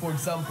say, if, for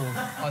example,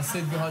 I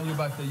said behind your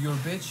back that you're a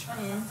bitch,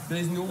 there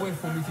is no way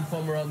for me to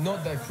come around.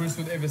 Not that Chris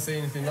would ever say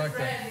anything like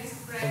that.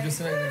 I'm just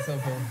saying an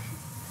example.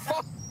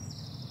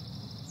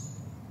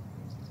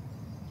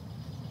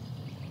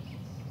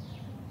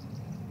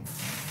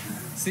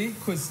 See?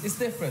 Because it's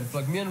different.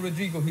 Like me and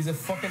Rodrigo, he's a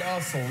fucking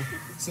asshole.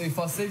 So if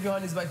I say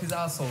behind his back he's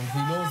asshole, he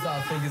knows that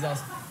I think he's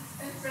asshole.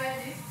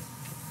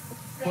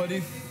 But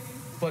if,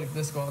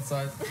 let's go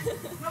outside.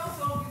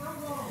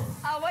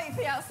 I'll wait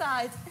for you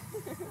outside.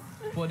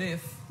 But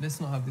if, let's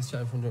not have this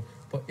chat in front of her,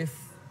 but if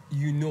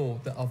you know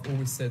that I've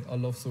always said I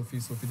love Sophie,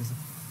 so there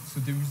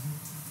is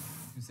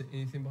you say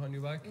anything behind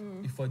your back.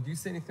 If I do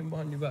say anything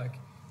behind your back,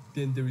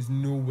 then there is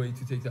no way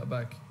to take that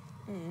back.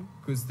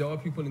 Because there are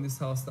people in this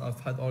house that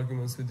I've had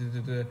arguments with,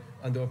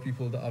 and there are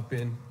people that I've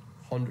been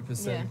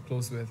 100%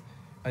 close with.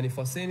 And if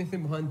I say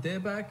anything behind their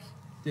back,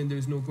 then there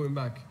is no going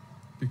back.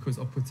 Because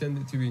I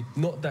pretended to be.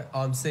 Not that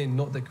I'm saying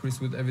not that Chris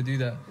would ever do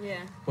that.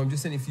 Yeah. But I'm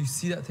just saying if you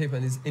see that tape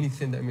and there's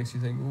anything that makes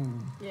you think, ooh,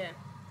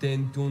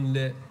 then don't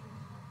let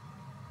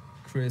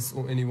Chris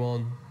or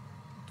anyone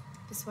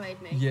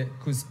persuade me. Yeah,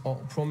 because I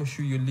promise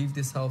you leave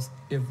this house,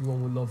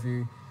 everyone will love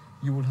you.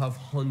 You will have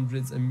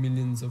hundreds and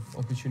millions of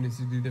opportunities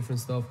to do different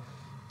stuff.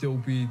 there'll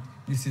be,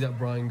 you see that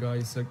Brian guy,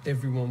 it's like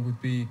everyone would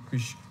be,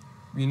 because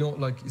you know,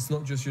 like, it's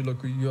not just you,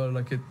 like, you are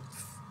like a, do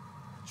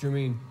you know what I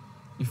mean?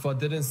 If I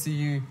didn't see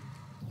you,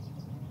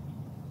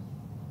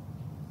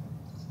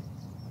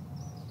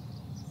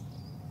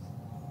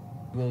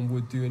 one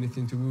would do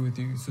anything to be with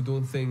you, so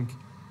don't think,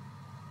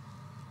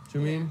 do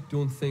you know what I mean?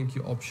 Don't think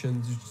your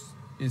options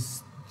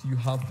is you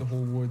have the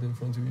whole world in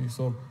front of you.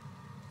 So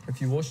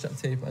if you watch that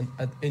tape and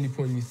at any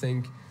point you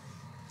think,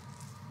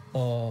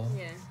 oh,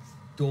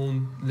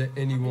 don't let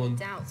anyone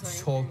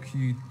talk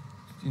you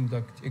in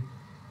like,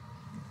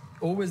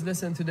 always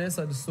listen to their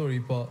side of the story,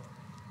 but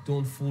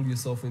don't fool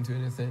yourself into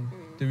anything.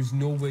 There is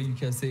no way you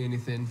can say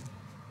anything.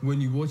 When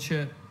you watch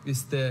it,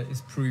 it's there,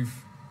 it's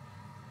proof.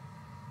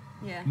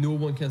 Yeah. No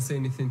one can say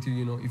anything to you,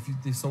 you know.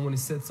 If someone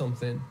has said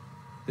something,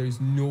 there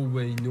is no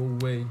way.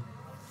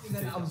 And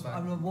then I was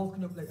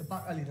walking up like a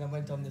back alley and I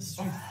went down the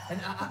street and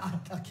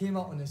I came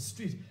out on the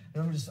street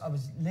and I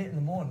was late in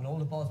the morning, all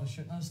the bars were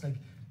shut and I was like,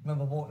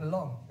 remember walking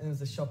along and there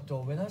was a shop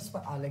doorway and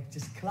I like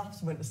just collapsed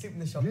and went to sleep in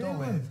the shop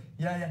doorway.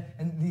 Yeah.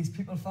 And these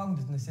people found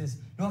it and they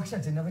says, no, actually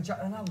I didn't have a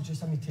jacket and I was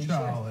just on my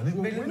t-shirt.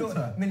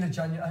 Middle of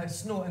January, I had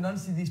snow and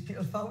honestly these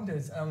people found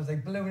it and I was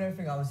like blowing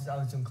everything, I was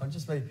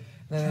unconscious. Like,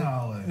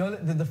 no,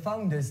 the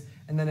founders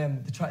and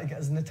then they tried to get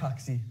us in the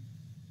taxi.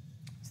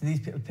 So these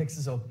people picked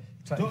us up.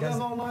 Don't they have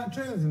all-night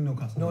trains in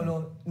Newcastle?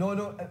 No,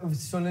 it was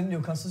still in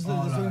Newcastle.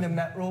 So there's doing the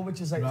metro, which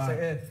is like,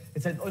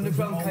 it's an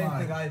underground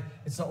kind of thing.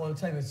 It's not all the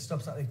time, it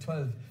stops at like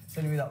 12.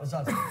 So anyway, that was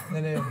that. And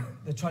then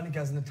they're trying to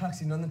get us in the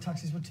taxi. None of the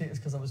taxis would take us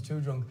because I was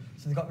too drunk.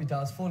 So they got me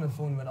dad's phone and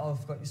went, oh,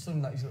 I've got your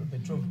son, that he's a little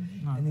bit drunk.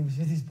 And he was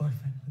with his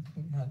boyfriend.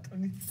 I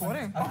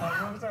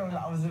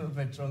was a little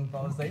bit drunk, but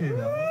I was like,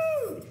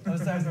 woo! I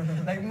was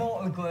like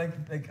Mortal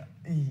Kombat, like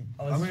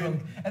I was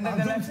drunk. And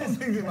then I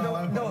just I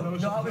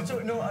was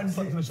drunk. No, I was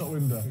in the shop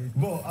window.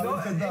 But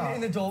I said that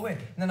in the doorway.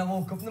 And then I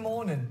woke up in the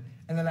morning,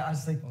 and then I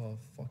was like, oh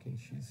fucking,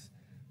 she's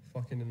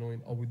fucking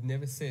annoying. I would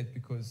never say it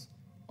because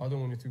I don't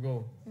want you to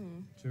go. Do you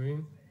know what I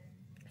mean?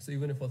 So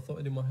even if I thought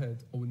it in my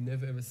head, I would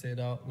never ever say it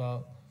out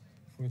loud.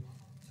 So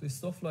it's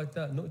stuff like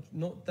that,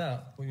 not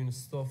that, but you know,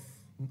 stuff.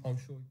 I'm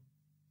sure.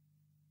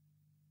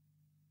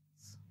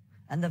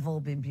 And they've all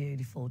been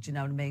beautiful, do you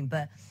know what I mean?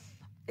 But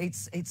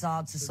it's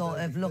hard to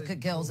sort of look at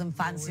girls and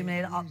fancy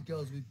me.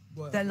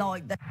 They're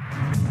like...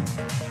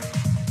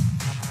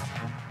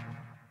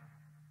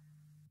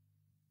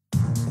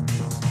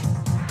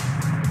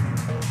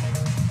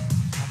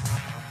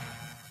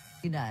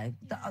 You know,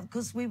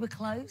 because we were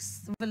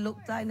close. They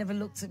never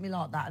looked at me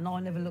like that, and I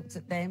never looked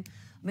at them.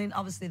 I mean,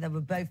 obviously, they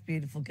were both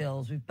beautiful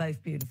girls with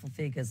both beautiful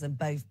figures and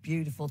both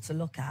beautiful to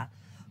look at.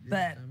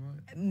 But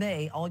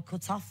me, I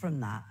cut off from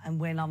that, and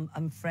when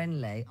I'm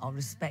friendly, I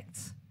respect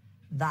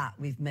that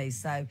with me.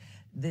 So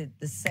the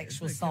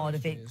sexual side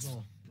of it,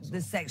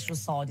 the sexual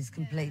side is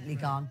completely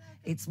gone.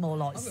 It's more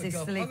like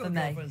sisterly for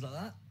me. Friends like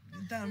that.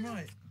 You're damn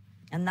right.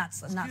 And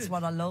that's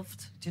what I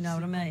loved. Do you know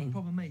what I mean?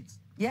 Proper mates.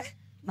 Yeah,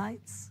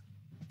 mates.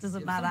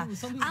 Doesn't matter.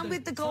 And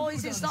with the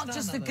guys, it's not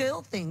just a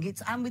girl thing.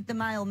 And with the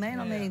male men.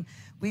 I mean,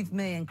 with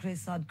me and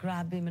Chris, I'd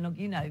grab him, and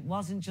you know, it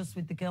wasn't just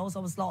with the girls. I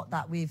was like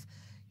that with,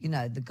 you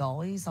know, the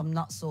guys. I'm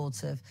not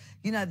sort of,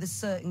 you know, there's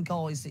certain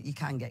guys that you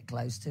can get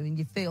close to and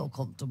you feel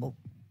comfortable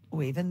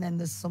with, and then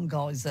there's some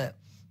guys that,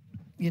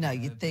 you know,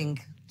 you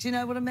think, do you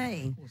know what I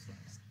mean?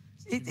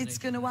 It's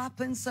going to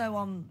happen. So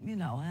I'm, you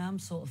know, I am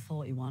sort of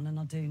 41 and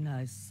I do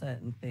know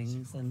certain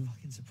things. And I'm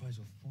fucking surprised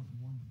you're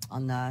 41. I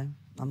know,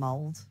 I'm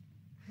old.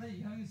 Mate,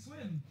 you having a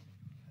swim?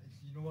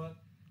 You know what?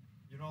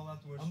 You're not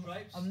allowed to wear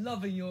stripes. I'm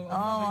loving your...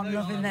 I'm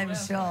loving them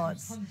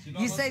shorts.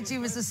 You said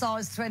you was a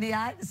size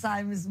 28, the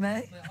same as me.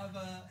 Mate, are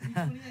you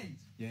 28?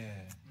 Yeah.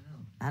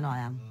 And I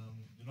am.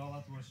 You're not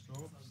allowed to wear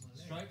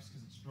stripes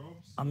because it's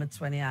strobes. I'm a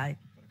 28. Gotta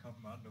cover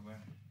my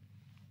underwear.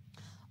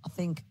 I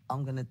think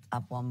I'm going to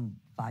have one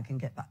bag and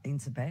get back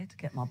into bed,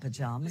 get my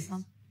pyjamas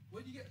on.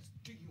 Where do you get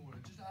drinking water?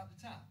 Just out of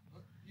the tap?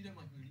 You don't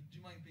mind, do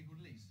you mind being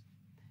called Lise?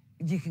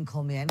 You can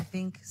call me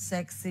anything.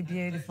 Sexy,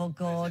 beautiful,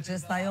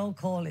 gorgeous. They all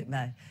call it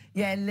me.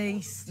 Yeah,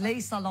 Lise.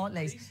 Lise, I like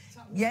Lise.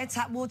 Yeah,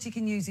 tap water, you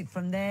can use it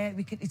from there.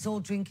 It's all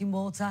drinking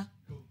water.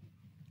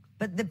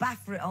 But the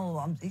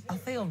bathroom, I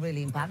feel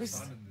really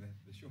embarrassed.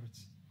 The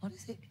shorts. What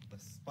is it? The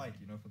spike,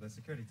 you know, for the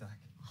security tag.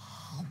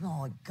 Oh,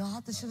 my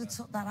God, they should have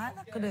took that out.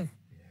 That could have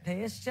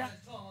pierced you.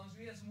 Tom, should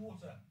we get some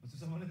water? Was there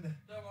someone in there?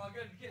 No, I'll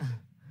go to the kitchen.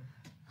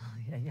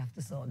 Yeah, you have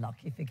to sort of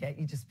knock. You forget.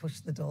 You just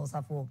push the doors.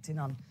 I've walked in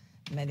on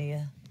many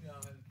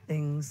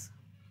things.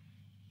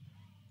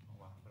 Oh,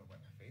 wow, I'm gonna wet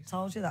my face.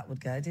 Told you that would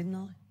go, didn't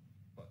I?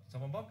 What,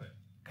 someone bump it?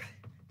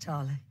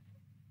 Charlie.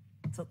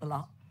 Took the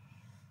lot.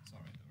 It's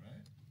alright though,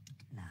 right?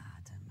 Nah,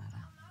 it don't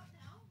matter.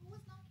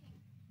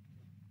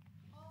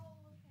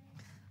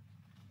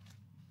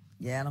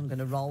 Yeah, and I'm going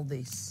to roll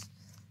this.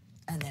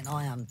 And then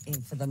I am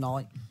in for the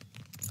night.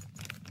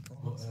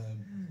 But,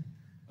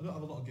 I don't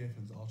have a lot of gay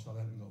friends at all, Charlie.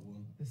 I haven't got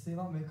one. You see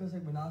that, because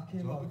like when I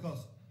came out,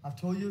 because I've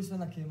told you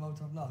when I came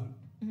out, I've not.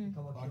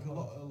 Like a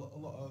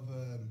lot of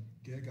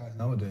gay guys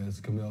nowadays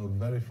can be all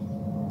very fun.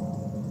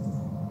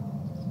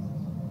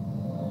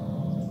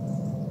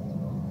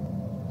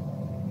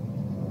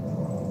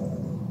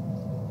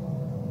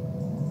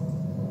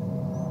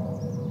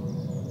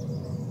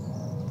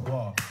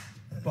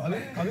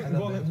 didn't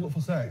go and look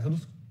for sex. I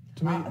just,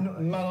 to me,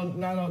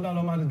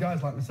 narrow-minded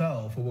guys like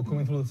myself who were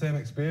coming through the same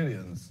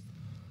experience.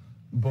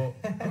 But,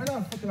 I mean,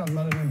 I've fucking had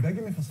married men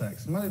begging me for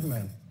sex. Married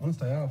men.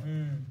 Honestly, I have.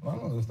 Well,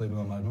 I'm not going to sleep with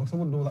a married man because I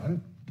wouldn't do that. I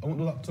wouldn't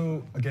do that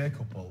to a gay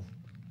couple.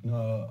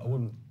 No, I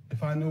wouldn't.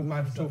 If I knew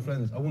my two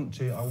friends, I wouldn't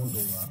cheat. I wouldn't do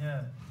that.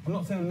 Yeah. I'm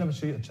not saying I've never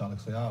cheated, Charlie,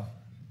 because I have.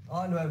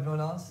 I know everyone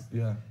else.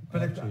 Yeah,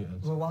 But I've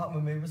cheated. well, what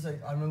happened with me was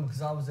like, I remember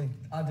because I was like,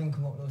 I didn't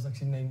come up when I was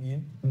actually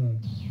 19.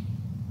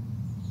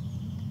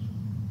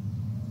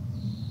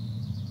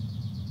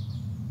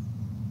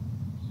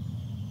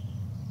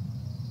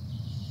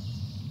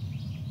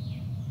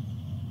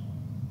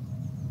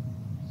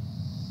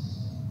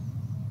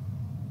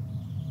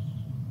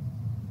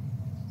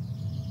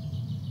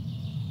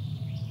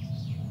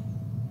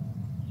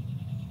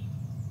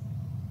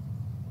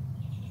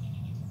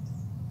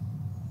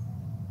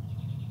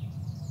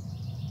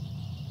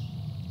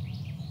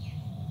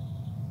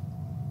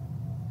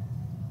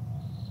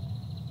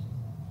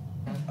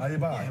 Are you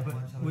back? Yeah, but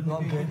wouldn't it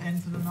be a good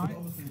end to the night?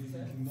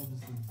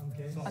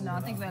 Oh, no,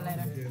 I'll think about it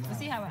later. We'll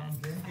see how it ends.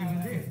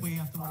 Even if we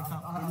have to wake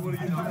up.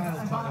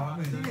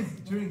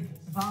 Drink.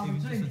 If I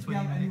Even just for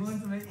 20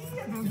 minutes.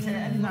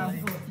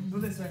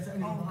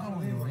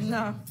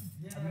 No.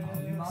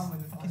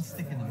 Fucking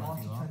stick in the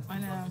mouth, you are. I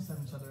know.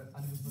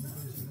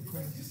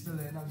 Still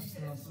there, now she's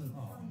still so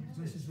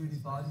it's just really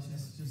bad.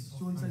 She's just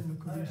showing signs of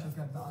career. She'll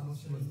get that. I know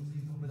she will.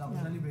 But that was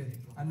anyway.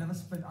 I never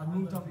spent. I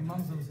moved up with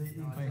mum's when I was 18.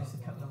 She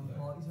kept down the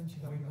parties when she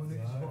got me money.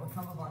 She bought a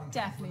camper van.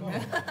 Definitely.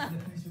 And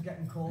the police were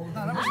getting called. No,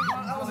 that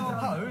was all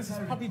pose.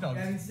 It's puppy dogs.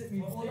 Yeah, he's sitting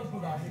me all up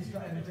with that. He's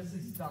got him just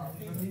to start.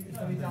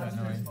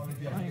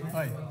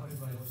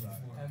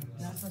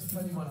 That's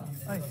 21.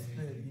 Hey.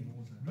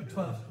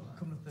 12.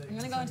 Come to 30. I'm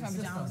gonna go into my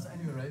pajamas.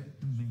 Anyway, right?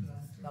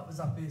 That was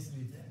that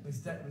basically. It was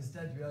dead.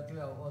 We had to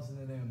go out,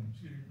 wasn't it?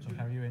 So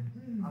carry you in.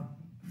 I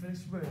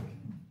finished work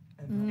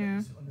and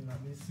Yeah. under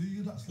that mate.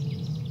 See, that's...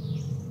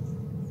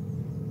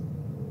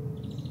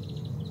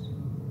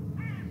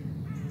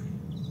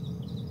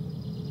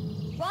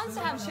 Wants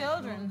to have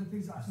children.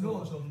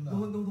 No,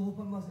 the whole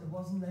point was it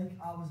wasn't like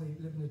I was like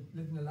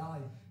living a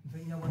lie and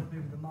thinking I want to be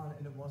with a man,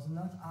 and it wasn't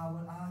that.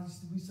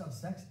 We used to have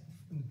sex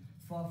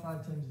 4 or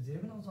 5 times a day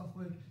when I was off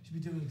work. She'd be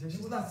doing the dishes.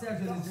 Well, that's it.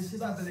 Doing the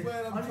dishes.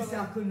 Honestly,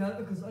 I couldn't help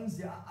it because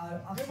honestly, I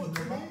couldn't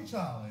to help me,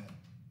 Charlie,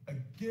 a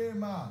gay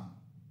man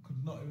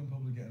could not even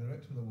probably get an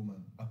erection with a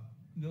woman.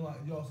 You know,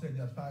 like you're saying,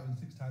 you had 5 and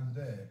 6 times a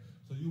day,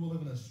 so you were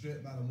living a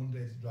straight man and one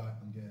day to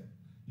drive and gay.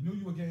 You knew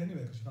you were gay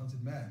anyway because you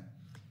fancied men.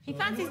 He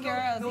fancies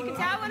girls. You can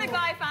tell when a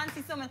guy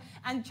fancies someone.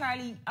 And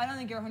Charlie, I don't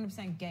think you're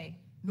 100% gay.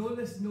 No,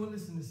 listen.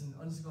 Honestly,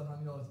 God, how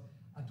many hours?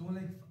 I don't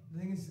like. The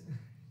thing is.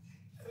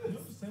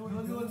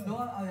 No,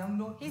 I am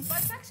not. He's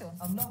bisexual.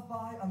 I'm not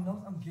bi. I'm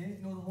gay.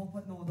 No, the whole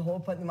point. No, the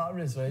whole point of the matter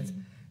is right.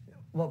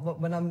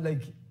 When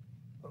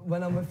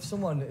I'm with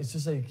someone, it's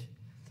just like.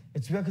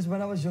 It's weird because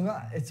when I was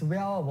younger, it's the way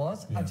I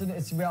was. Yeah.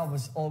 It's the way I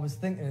was always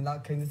thinking and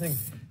that kind of thing.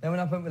 Then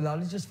when I went with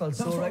Lally, it just felt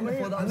so right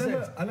before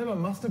that. I never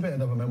masturbated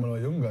over men when I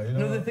was younger. You know?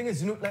 No, the thing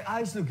is, like I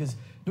used to look,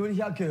 when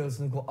you hear girls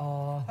and go,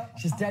 oh,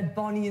 she's dead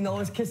Bonnie, and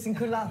always kissing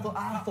cuddle.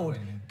 I thought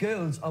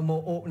girls are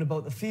more open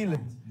about the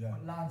feelings. Yeah.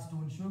 But lads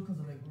don't show because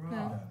they're like, raw.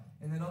 Yeah.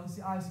 And then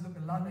obviously I used to look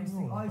at lads, I used to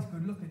think, oh, he's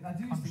good looking. I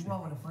do used to think,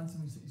 well, when I fancy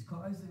him, he's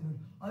cut. I used to think,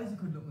 oh, he's a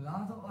good looking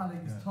lad. I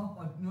like his top,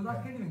 you know,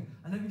 that kind of thing.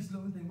 I never used to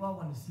look and think, well,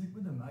 I want to sleep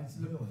with him. I used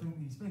to look and think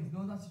these things.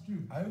 No, that's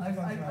true. I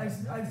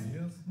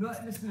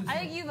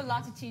think you have a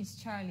lot to teach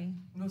Charlie.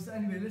 No, so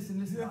anyway,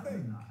 listen. I finished my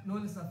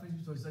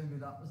story, so anyway,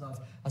 that was that.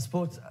 I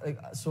suppose,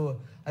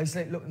 so I used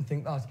to look and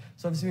think that.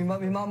 So obviously my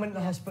mum went to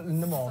the hospital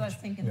in the March.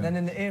 Then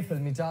in April,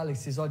 my dad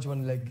says, oh, do you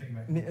want to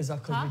meet us?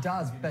 Because my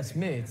dad's best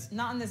mates.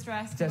 Not in this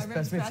dress. Best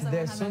mates.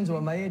 Their sons were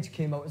my age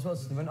came out as well.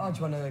 So they went, oh, do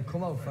you want to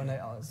come out for a night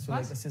out? So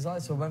I says, all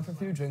right. So I went for a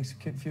few drinks,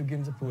 a few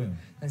games of pool. And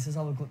he says,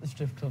 I will go to the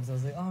strip clubs. I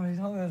was like, all right,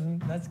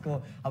 let's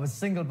go. I was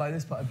single by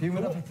this point. I've been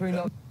with her for 3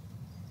 months.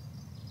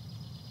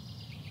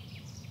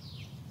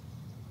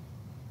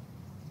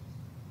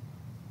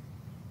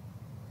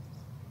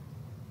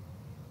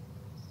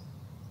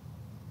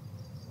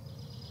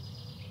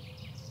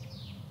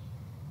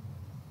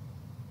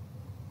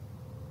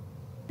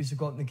 Used to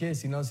go out in the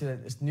case, you know, see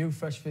like, this new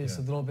fresh face,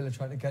 so they're all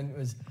trying to get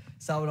into us.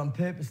 So I would on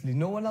purposely,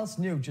 no one else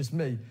knew, just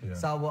me. Yeah.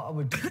 So what I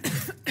would.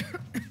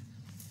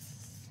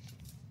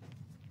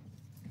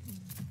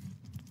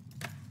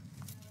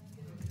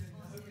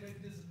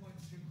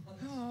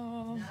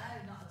 Oh.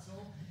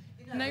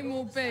 No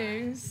more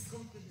booze. Just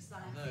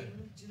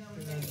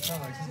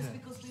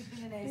because we've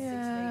been in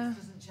here 6 weeks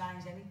doesn't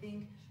change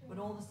anything. We're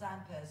all the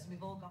same person.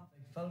 We've all gone.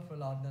 I fell for a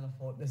lad and then I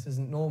thought this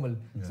isn't normal.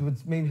 Yeah. So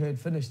me and her had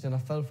finished and I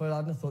fell for a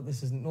lad and I thought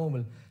this isn't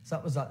normal. So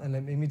that was that, and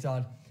like me and my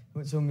dad.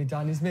 So my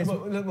dad and his mates.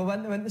 Look, we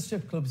went to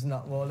strip clubs and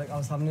that. Well, like I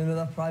was having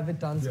another private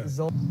dance. Yeah. Your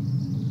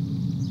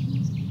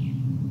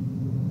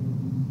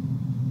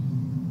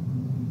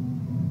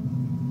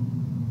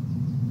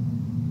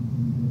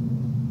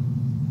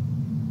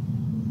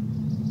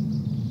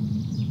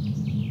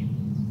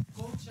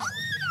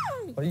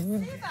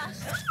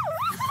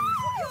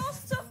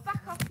stuff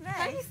back off me.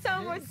 Thank you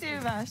so much,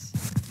 Suvash.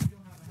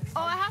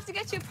 Oh, I have to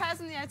get you a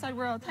present in the outside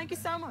world. Thank you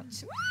so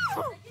much.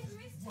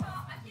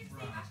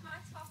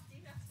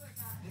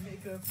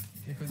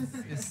 Because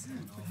it's.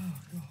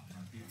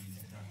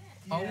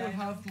 I will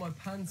have my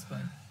pants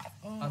back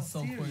at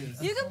some point.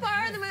 You can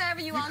borrow them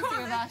whenever you want to,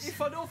 Ravash. If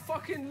I don't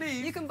fucking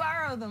leave. You can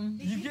borrow them.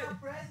 You get.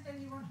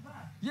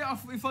 Yeah,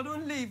 if I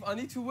don't leave, I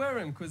need to wear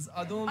them because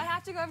I don't. I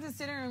have to go over to the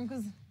sitting room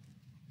because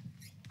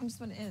I'm just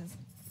what it is.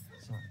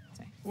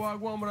 Well,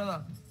 go on,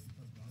 brother.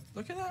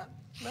 Look at that.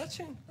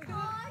 Matching. Look at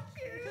that.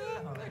 Cute.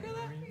 Look at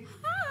that.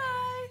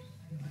 Hi.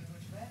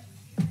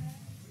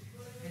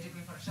 Did you go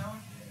for a shower?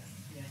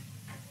 Yeah.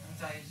 I'm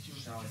tired.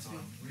 Shower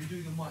time. Were you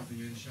doing a mic when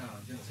you're in the shower?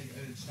 Do you have to take it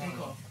out of the shower?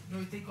 Take off. No,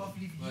 you take off,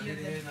 leave Well, here,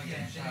 yeah, then, and I get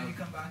in the then shower. when you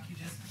come back, you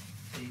just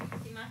take.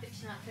 See my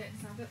picture outfit,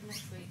 so I'll book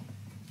next week.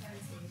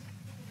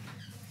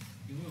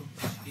 You will.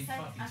 Keep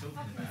I fucking talking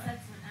fucking about said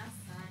it. something else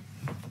tonight.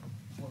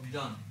 What have you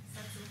done?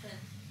 Said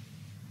something.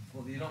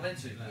 What, you're not meant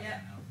to?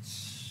 Yeah.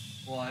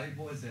 Why?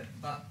 What is it?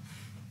 About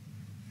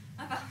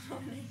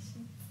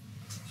nomination.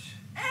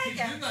 Keep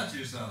doing that to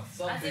yourself.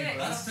 Some I do people, it.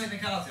 That's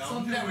technicality.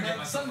 Some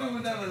people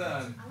would never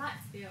learn. I like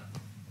to be up.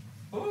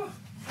 Oh,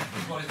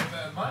 his body's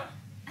better than mine.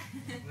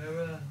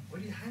 Where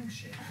do you hang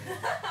shit?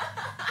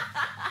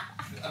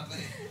 That's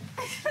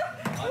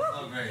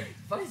not great.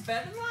 Body's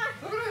better than mine.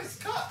 Look at this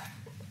cut.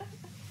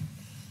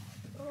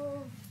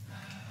 Oh.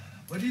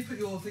 Where do you put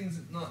your things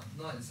at night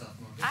and stuff,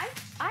 Marcus?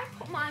 I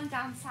put mine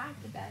downside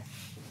the bed.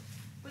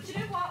 But you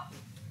know what?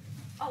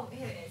 Oh,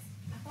 here it is.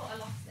 I thought I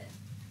lost it.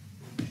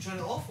 You turn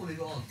it off or leave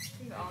it on?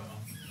 Leave it on.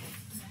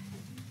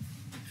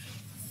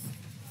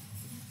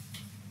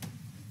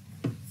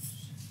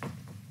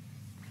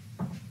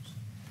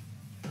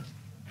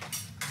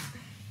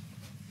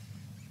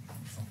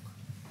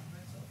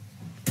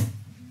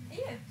 Are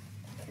you?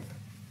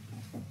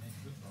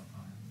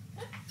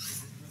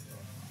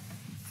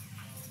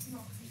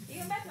 Are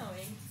you in bed,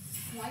 Maureen?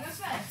 I go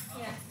to bed?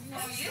 Yeah. No,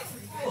 you?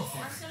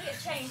 I'm just gonna get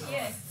changed,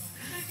 yes.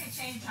 I'm gonna get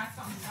changed, that's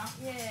on stuff.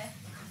 Yeah.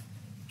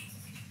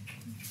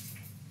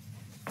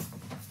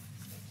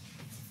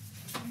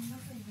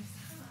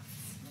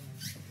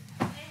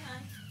 Hey,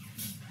 hon.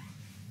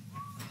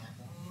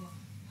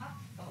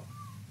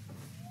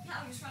 Yeah,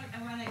 I'm just running. I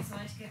ran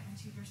outside to get my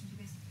toothbrush and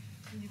toothpaste.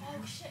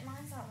 Oh shit,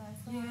 mine's out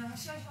there. Yeah,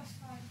 should I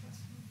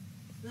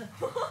Look.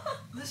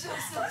 I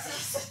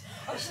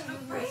should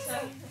have been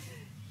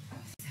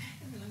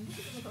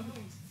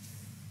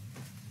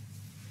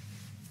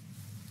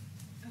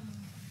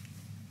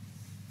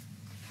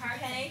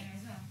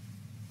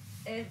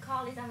Kenny,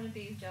 Carly's having a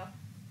boob job.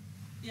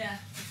 Yeah.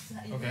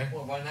 Okay.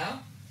 What, right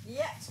now?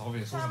 Yeah. It's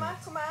obvious, isn't Time it? I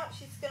come out,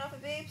 she's gonna have her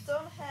boobs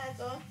done, hair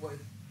done, What?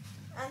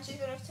 and she's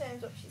gonna have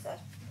turned up, she said.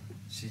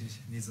 She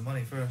needs the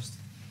money first.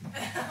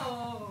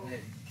 Oh.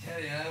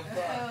 Kelly,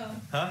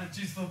 Huh?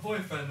 She's my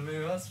boyfriend. I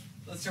mean,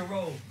 that's your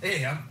role.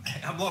 Hey,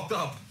 I'm locked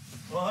up.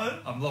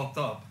 What? I'm locked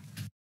up.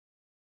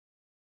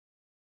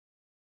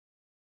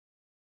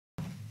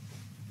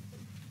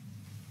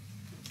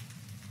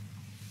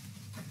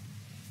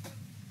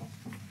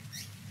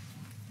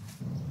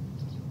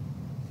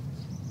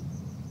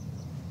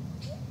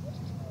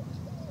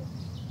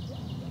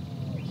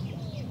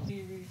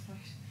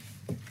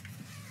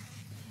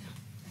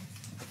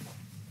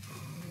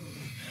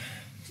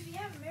 Do we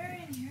have a mirror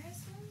in here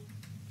as well?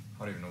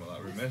 I don't even know what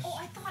that room is. Oh,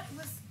 I thought it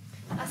was.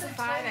 That's a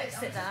fire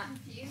exit, that.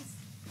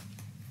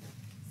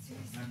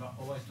 Remember,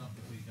 always knock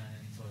before you go in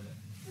the toilet.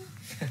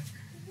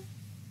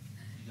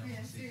 You don't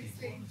want to see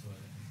people on the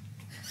toilet.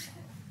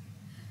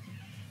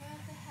 Where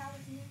the hell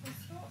is the other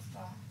sports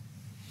bar?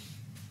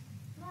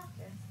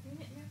 Marcus, you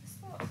met me at the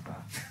sports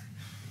bar.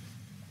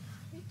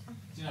 Do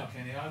you know,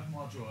 Kenny, I open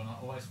my drawer and I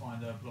always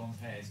find blonde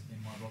hairs in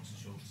my boxer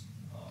shorts.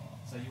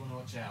 So you want to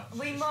watch out.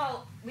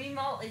 We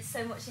malted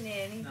so much in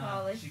here, didn't No,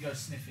 Carly? she goes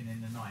sniffing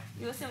in the night.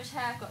 You got so much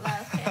hair I've got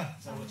like, okay.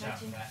 So watch out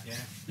for that, yeah?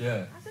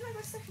 Yeah. I don't know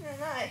what's stuff in the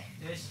night.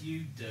 Yes,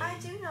 you do. I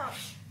do not.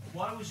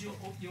 Why was your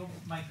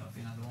makeup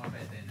thing under my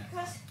bed then?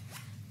 Because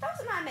that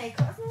wasn't my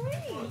makeup, that was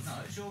Marie's. Well,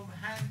 no, it's your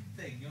hand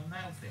thing, your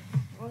nail thing.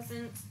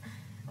 Wasn't.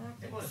 I don't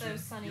think was so, your,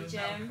 Sunny your Jim.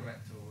 nail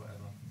corrector or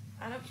whatever.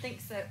 I don't think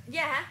so.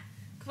 Yeah,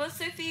 because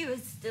Sophie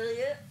was still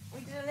here.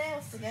 We did our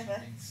nails together.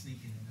 Been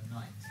sneaking in the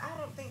night. I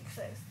don't think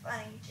so,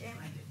 Sonny Jim.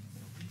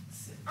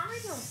 I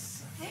don't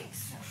think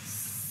so,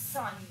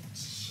 Sonny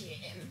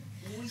Jim.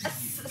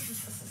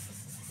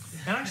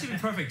 It'd actually be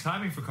perfect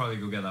timing for Carly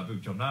to go get that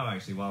boob job now,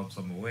 actually, while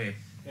I'm away.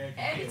 It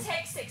only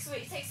takes 6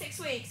 weeks. It takes 6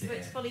 weeks for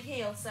it to fully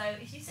heal. So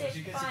if you say it's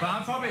fine.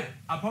 But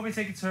I'll probably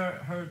take it to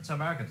her to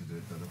America to do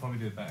it though. They'll probably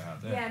do it better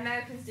out there. Yeah,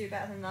 Americans do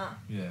better than that.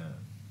 Yeah.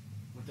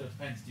 Well, it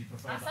depends. Do you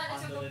prefer I that certainly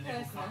under took the a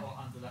nipple personal. cut or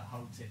under that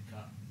whole tip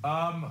cut?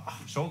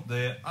 So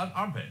the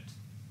armpit.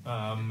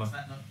 Was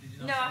that not, did you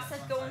not No, say I that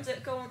said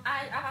one go on.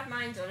 I've had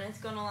mine done, and it's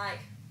gonna like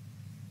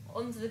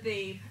under the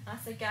boob. And I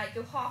said,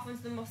 go half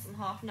under the muscle and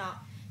half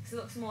not, because it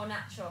looks more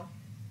natural.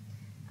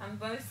 And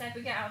both said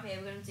we get out of here,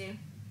 we're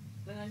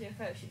gonna do a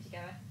photo shoot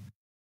together.